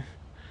 nigga.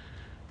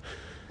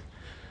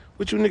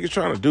 What you niggas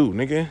trying to do,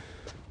 nigga?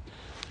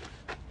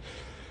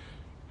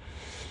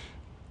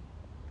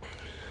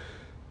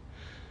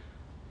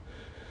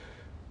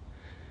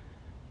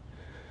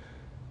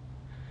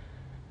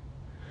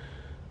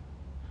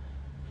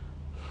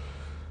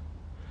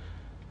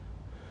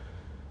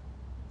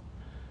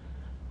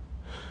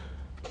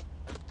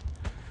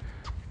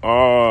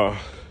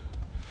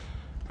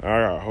 I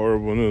got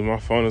horrible news. My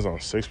phone is on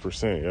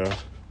 6%, yo.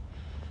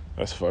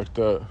 That's fucked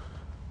up.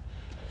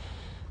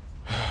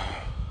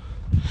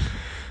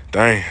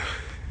 Dang.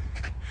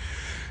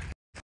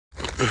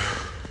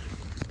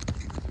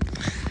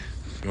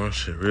 My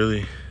shit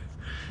really.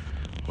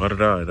 Why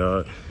did I,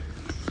 dog?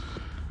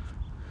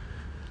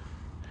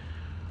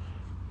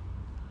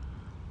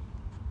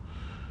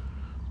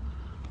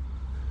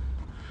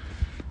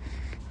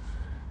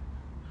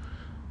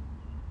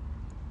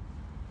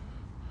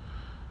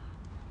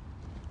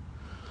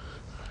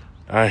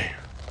 Hey.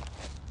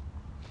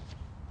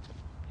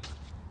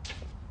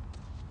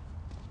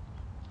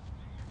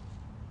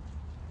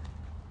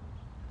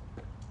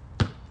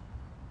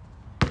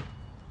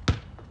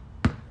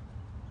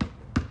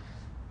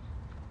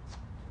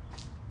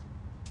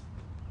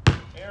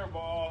 Air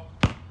ball.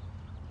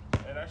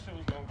 Hey, that shit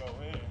was gonna go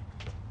in.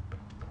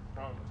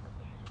 Promise.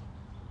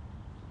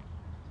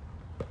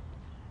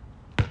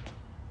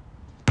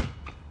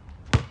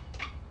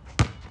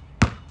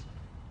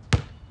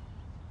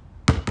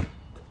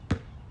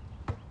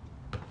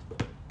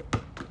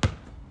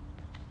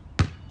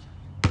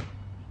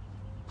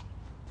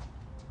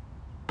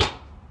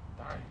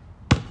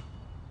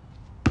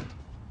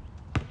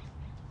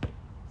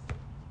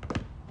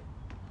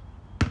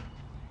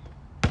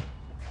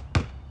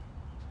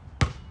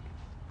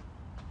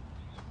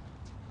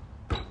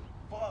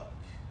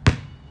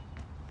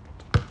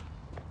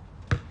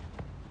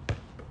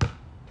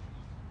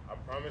 I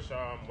promise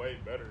y'all I'm way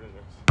better than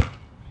this.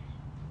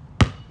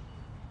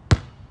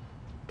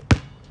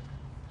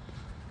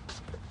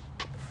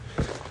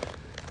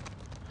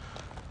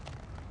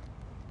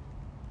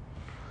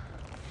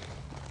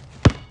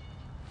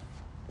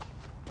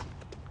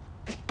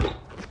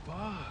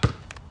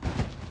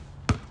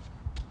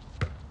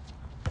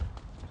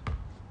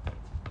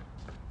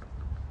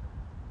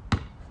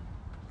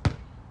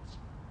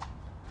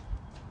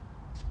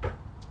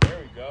 There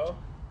we go.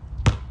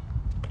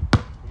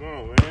 Come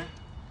on, man.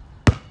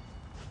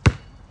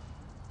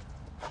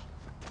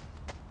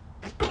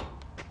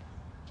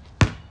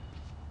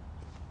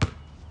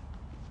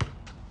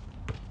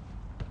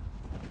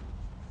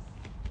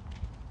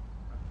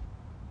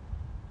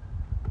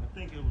 I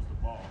think it was the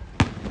ball.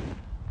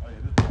 Oh yeah,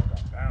 this ball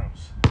got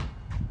bounced.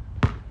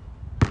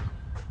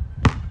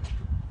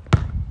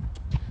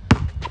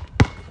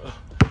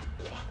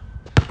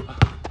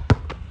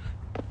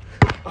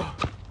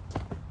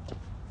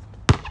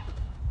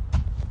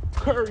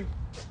 Curry.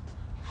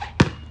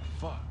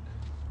 fuck?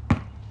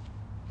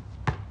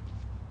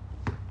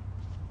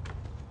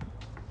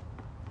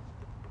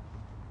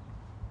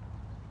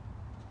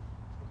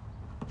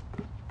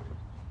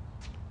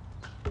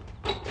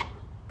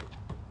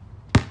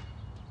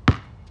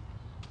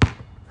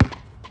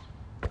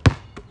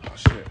 Oh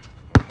shit.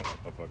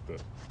 I fucked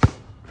up.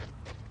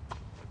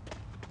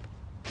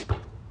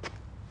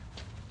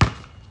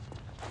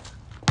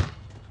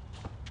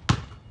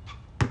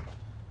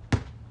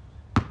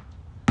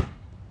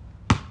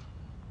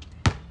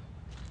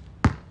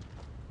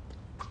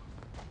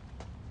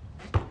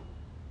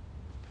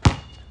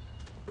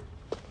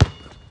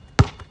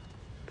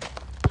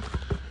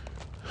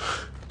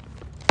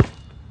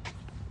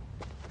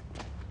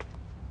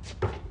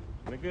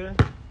 Nigga,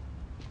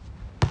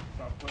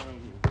 stop playing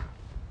with me.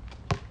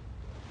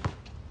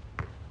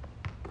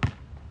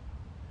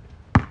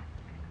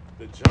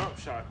 The jump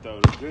shot though,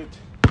 is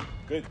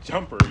good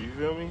jumper. You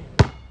feel me?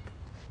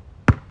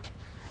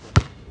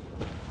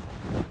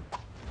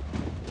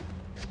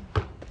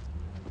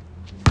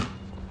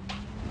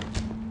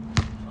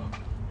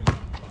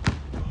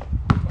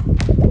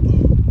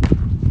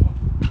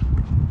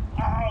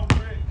 Oh,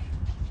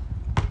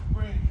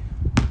 Rick.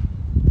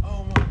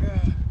 Oh my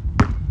God,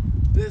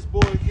 this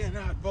boy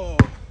cannot ball.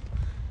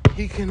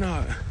 He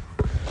cannot.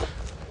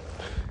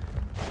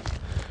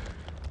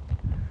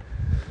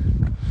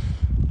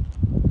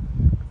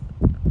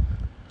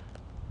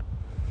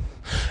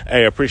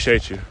 Hey, I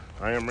appreciate you.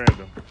 I am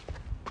random.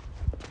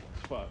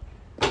 Fuck.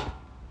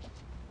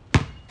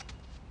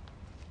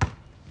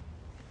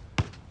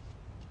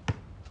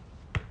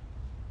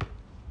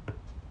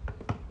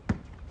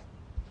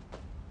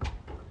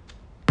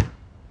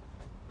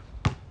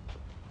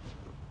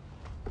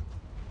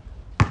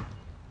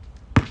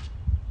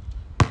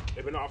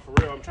 Hey, but no, for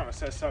real, I'm trying to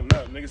set something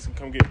up. Niggas can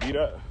come get beat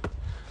up.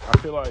 I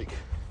feel like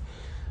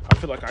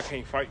I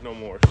can't fight no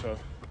more. So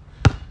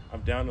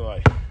I'm down to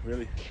like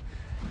really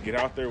get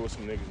out there with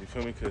some niggas. You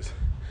feel me? Cause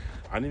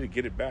I need to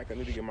get it back. I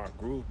need to get my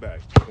groove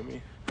back. You feel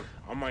me?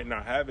 I might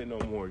not have it no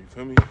more. You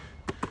feel me?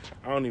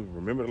 I don't even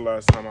remember the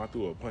last time I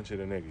threw a punch at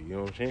a nigga. You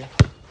know what I'm saying?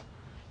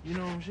 You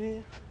know what I'm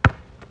saying?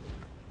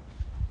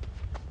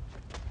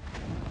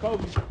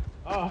 Kobe.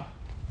 Oh,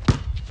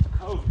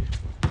 Kobe.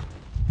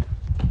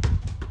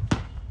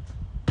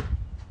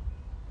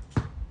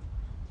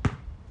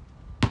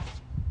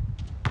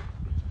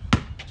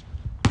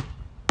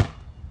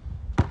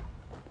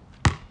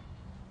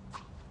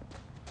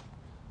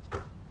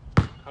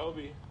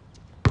 Kobe,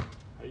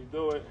 how you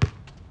doing?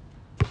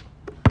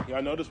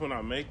 Y'all notice when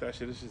I make that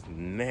shit, it's just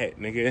net,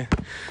 nigga.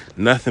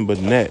 Nothing but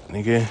net,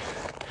 nigga.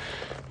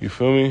 You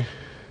feel me?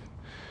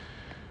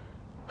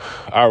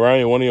 All right,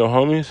 Ryan, one of your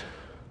homies?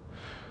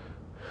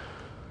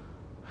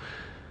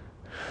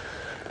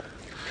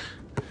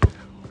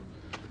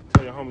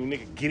 Tell your homie,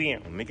 nigga, get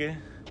in, nigga.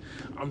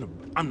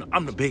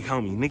 I'm the big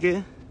homie,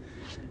 nigga.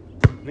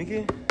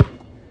 Nigga.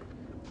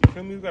 You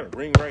feel me? We got a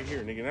ring right here,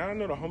 nigga. Now I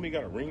know the homie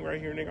got a ring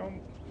right here, nigga.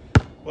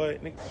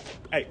 But, nigga,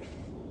 hey.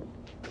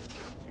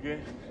 Nigga,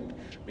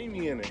 meet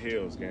me in the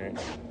hills, gang.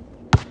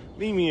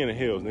 Meet me in the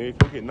hills, nigga.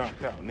 Come get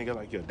knocked out, nigga,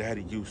 like your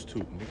daddy used to,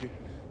 nigga.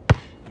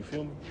 You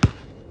feel me?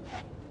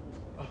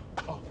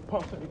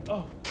 Pump fake.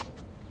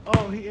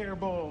 He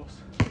airballs.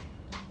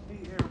 He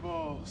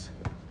airballs.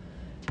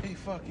 He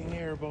fucking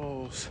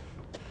airballs.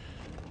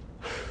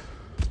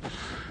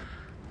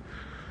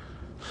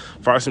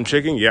 Fry some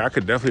chicken? Yeah, I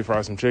could definitely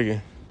fry some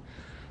chicken.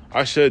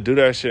 I should do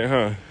that shit,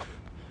 huh?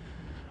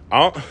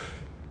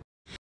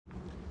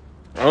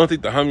 I don't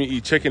think the homie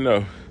eat chicken,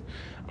 though.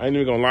 I ain't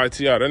even gonna lie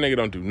to y'all. That nigga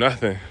don't do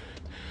nothing.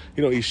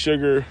 He don't eat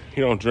sugar.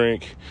 He don't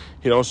drink.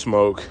 He don't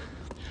smoke.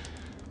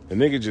 The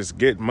nigga just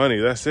get money.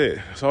 That's it.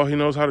 That's all he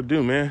knows how to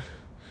do, man.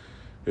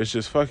 It's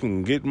just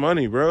fucking get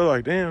money, bro.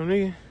 Like, damn,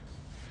 nigga.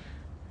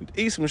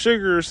 Eat some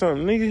sugar or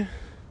something, nigga.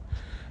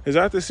 Is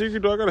that the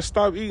secret? Do I gotta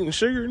stop eating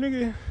sugar,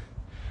 nigga?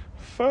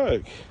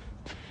 Fuck.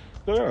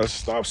 Do I gotta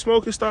stop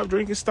smoking, stop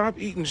drinking, stop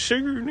eating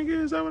sugar,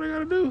 nigga? Is that what I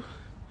gotta do?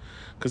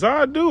 Cause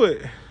I do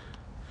it.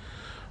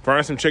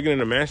 Frying some chicken in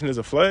the mansion is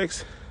a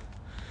flex.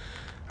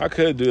 I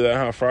could do that,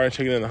 huh? Frying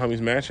chicken in the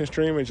homie's mansion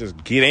stream and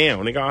just get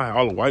down. Nigga,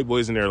 all the white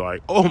boys in there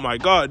like, oh my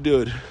God,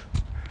 dude.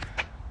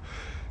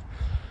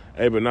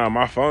 Hey, but nah,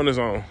 my phone is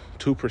on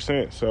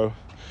 2%, so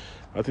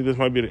I think this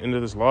might be the end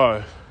of this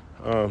live.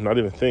 Not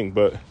even think,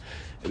 but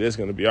it is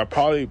gonna be. I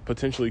probably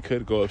potentially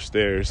could go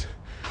upstairs.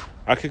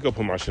 I could go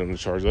put my shit on the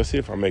charger. Let's see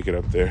if I make it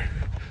up there.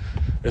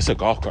 It's a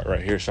golf cart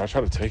right here. Should I try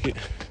to take it?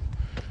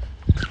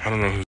 I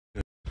don't know.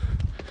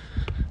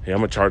 Yeah, I'm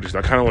gonna charge this.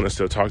 I kind of want to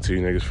still talk to you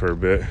niggas for a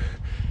bit.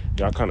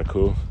 Y'all kind of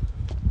cool.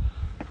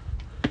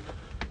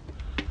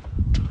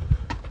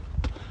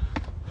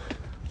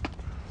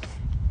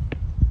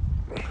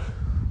 I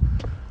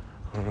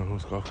don't know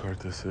whose golf cart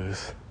this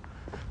is.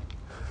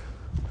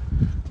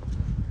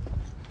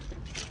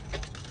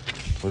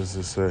 What does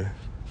this say?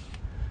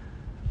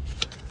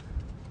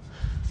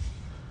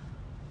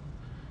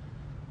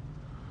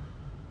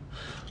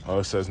 Oh,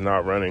 it says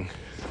not running.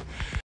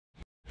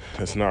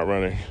 It's not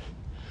running.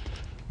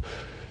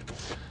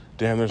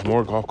 Damn, there's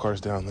more golf carts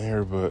down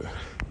there, but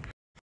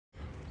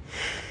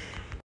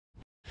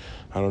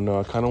I don't know.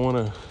 I kind of want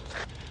to.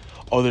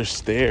 Oh, there's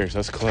stairs.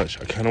 That's clutch.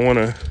 I kind of want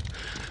to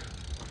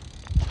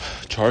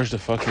charge the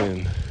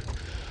fucking.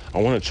 I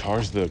want to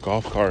charge the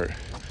golf cart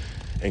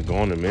and go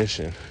on a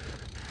mission.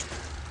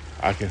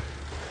 I can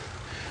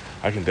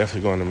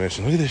definitely go on a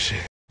mission. Look at this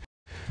shit.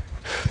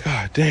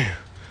 God damn.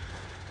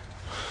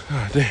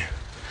 God damn.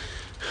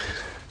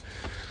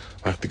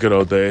 Like the good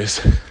old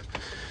days.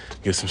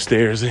 Get some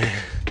stairs in.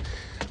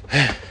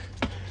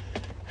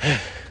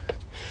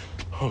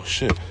 Oh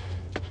shit.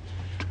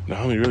 The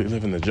homie really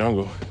live in the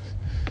jungle.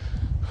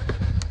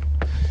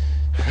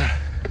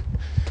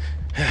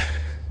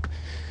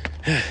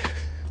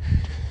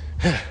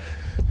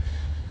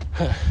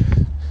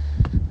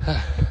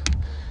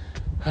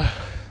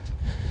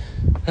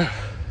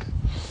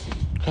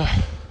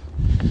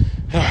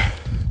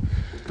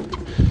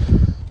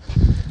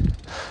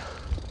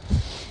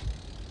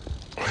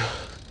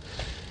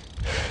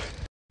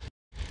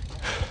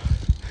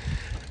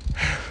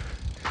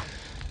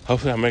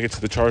 Hopefully I make it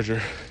to the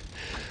charger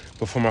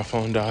before my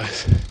phone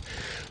dies.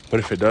 But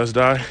if it does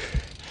die,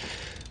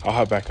 I'll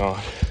hop back on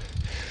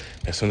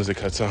as soon as it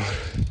cuts on.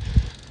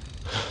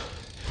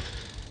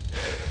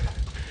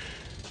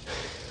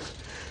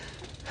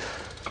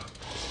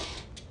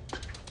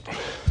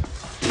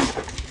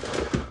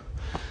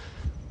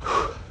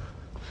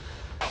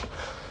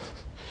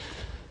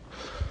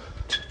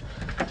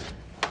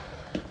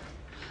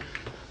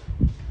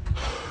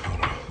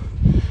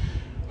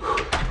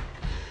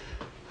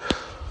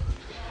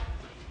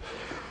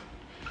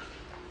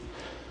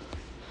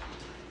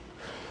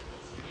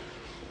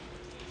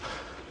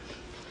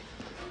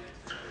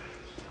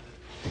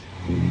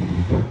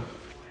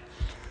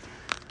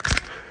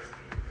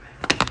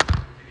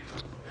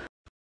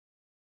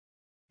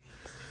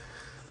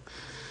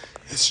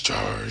 It's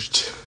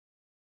charged.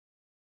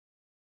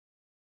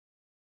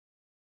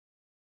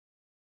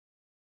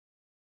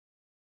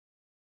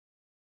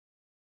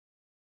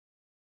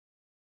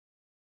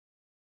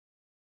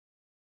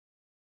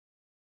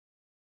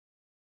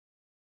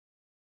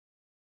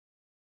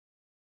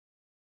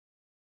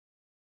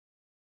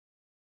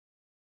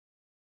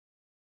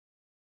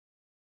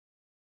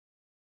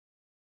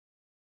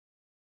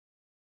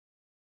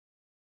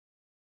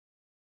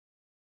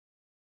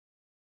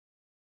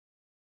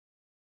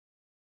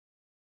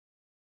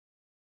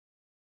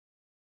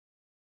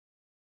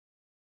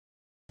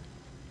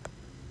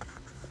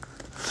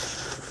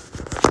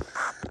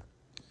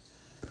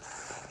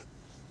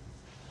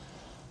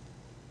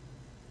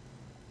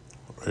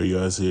 Are you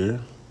guys here?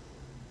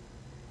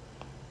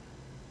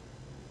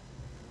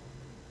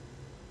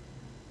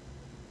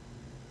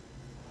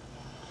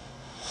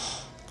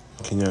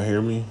 Can y'all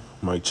hear me?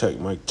 Mic check,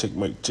 mic check,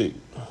 mic check.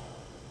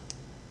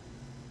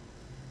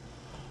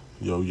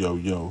 Yo, yo,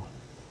 yo.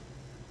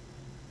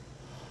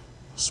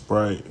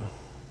 Sprite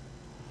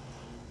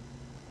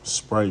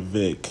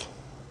Vic.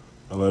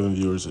 11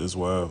 viewers as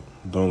well.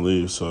 Don't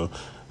leave so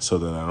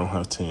that I don't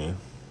have 10.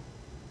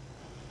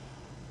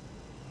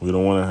 We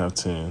don't want to have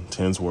 10.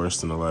 10's worse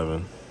than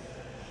 11.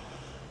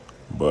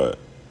 But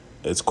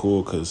it's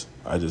cool because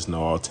I just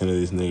know all 10 of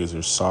these niggas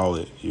are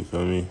solid. You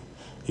feel me?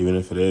 Even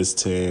if it is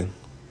 10, you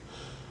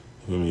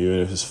feel me? Even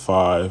if it's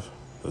 5,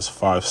 there's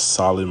 5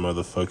 solid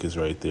motherfuckers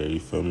right there. You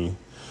feel me?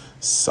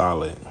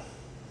 Solid.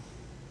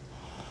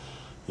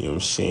 You know what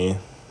I'm saying?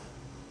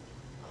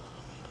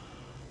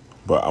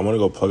 But I want to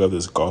go plug up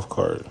this golf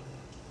cart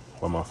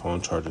while my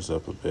phone charges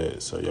up a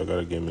bit. So y'all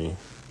gotta give me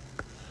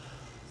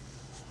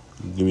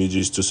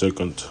just a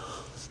second.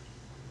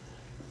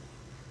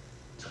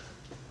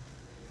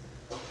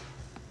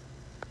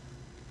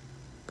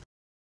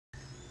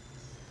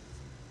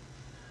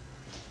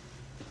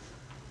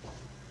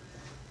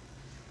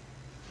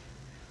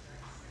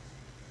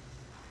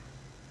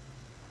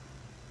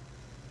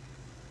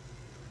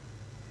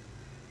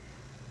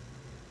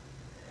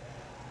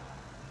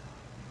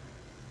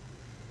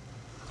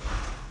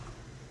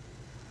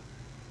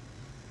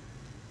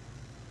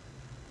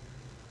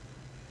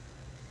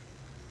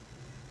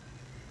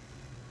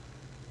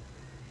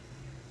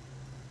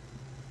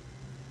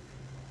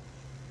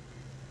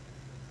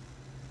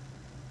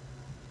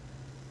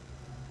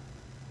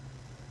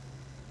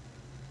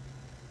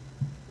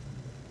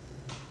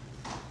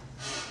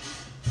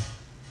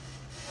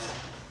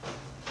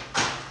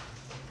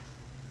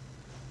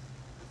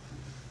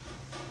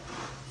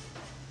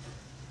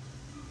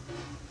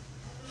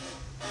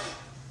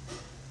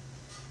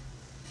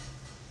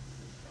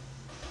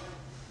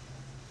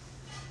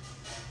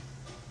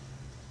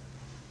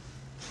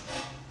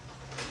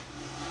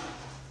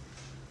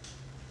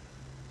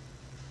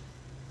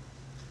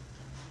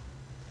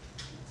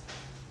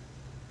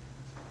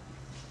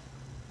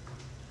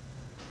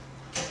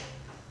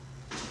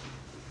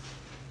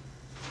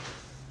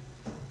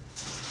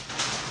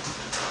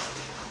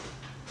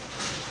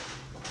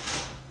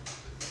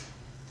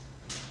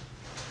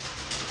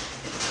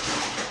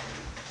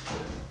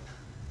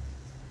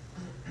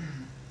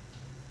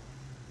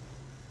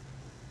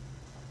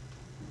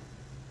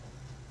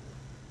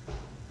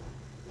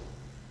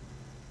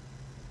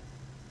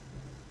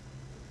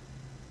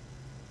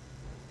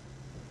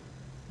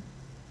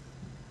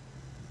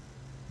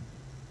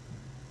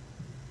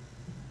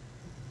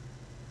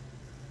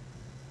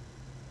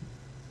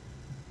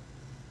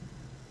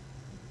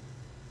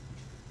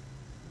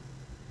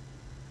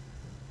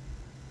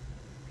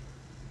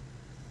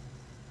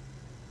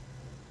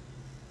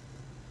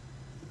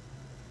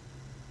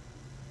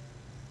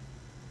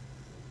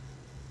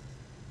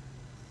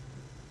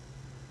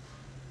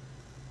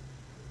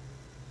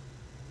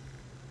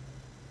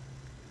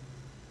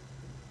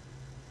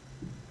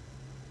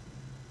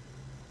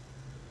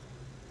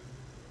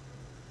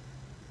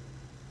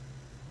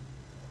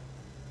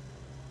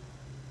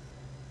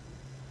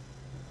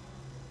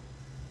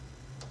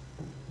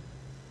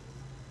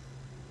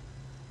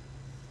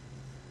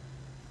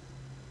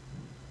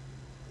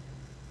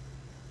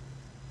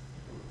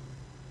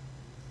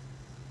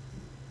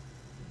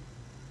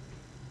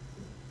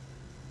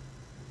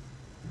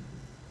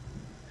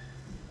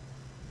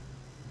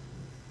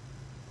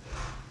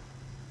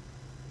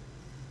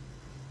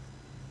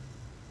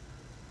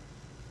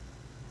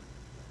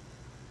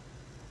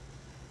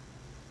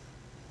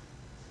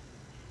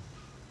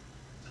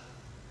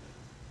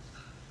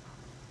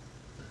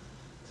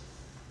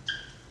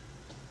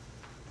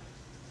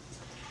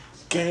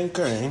 Gang,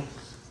 gang.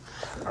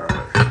 All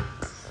right.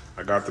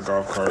 I got the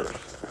golf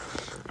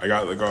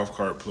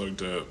cart.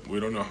 Plugged up. We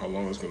don't know how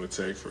long it's going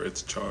to take for it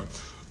to charge.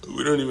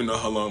 We don't even know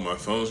how long my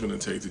phone's going to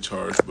take to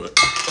charge, but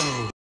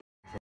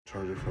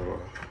charger fell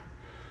off.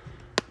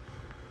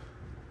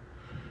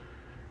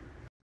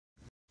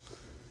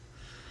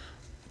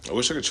 I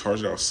wish I could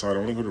charge it outside. I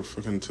want to go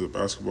to the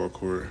basketball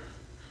court.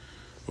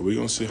 But we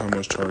going to see how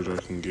much charge I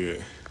can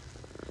get.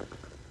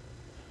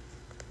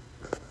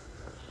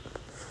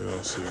 We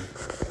don't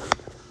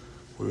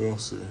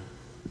see.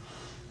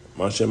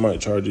 My shit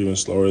might charge even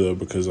slower though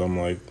because I'm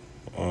like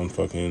on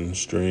fucking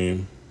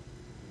stream.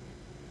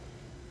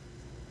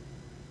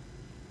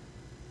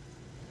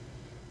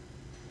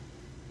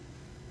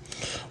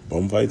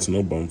 Bum fights,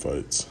 no bum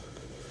fights.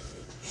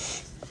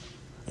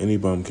 Any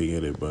bum can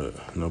get it,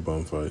 but no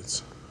bum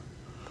fights.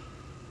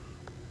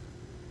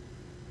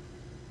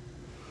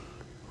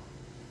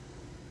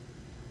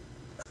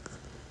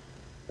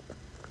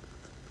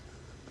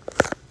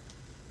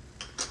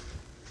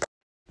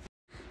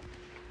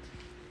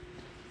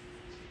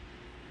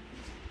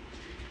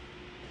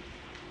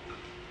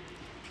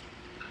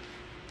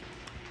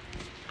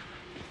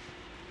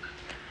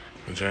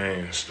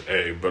 James,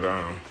 hey, but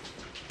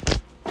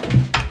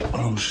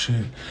oh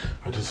shit,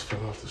 I just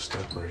fell off the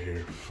step right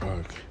here.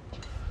 Fuck,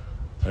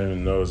 I didn't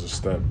even know it was a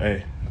step.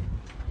 Hey,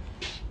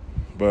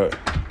 but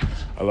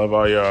I love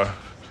all y'all.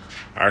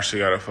 I actually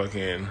gotta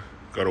fucking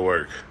go to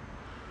work.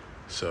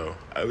 So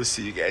I will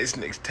see you guys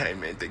next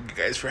time, man. Thank you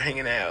guys for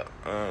hanging out.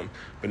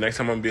 But next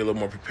time I'm gonna be a little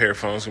more prepared.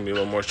 Phone's gonna be a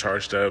little more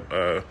charged up.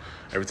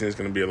 Everything's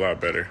gonna be a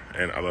lot better.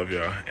 And I love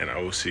y'all. And I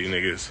will see you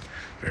niggas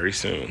very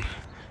soon.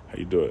 How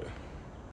you do it?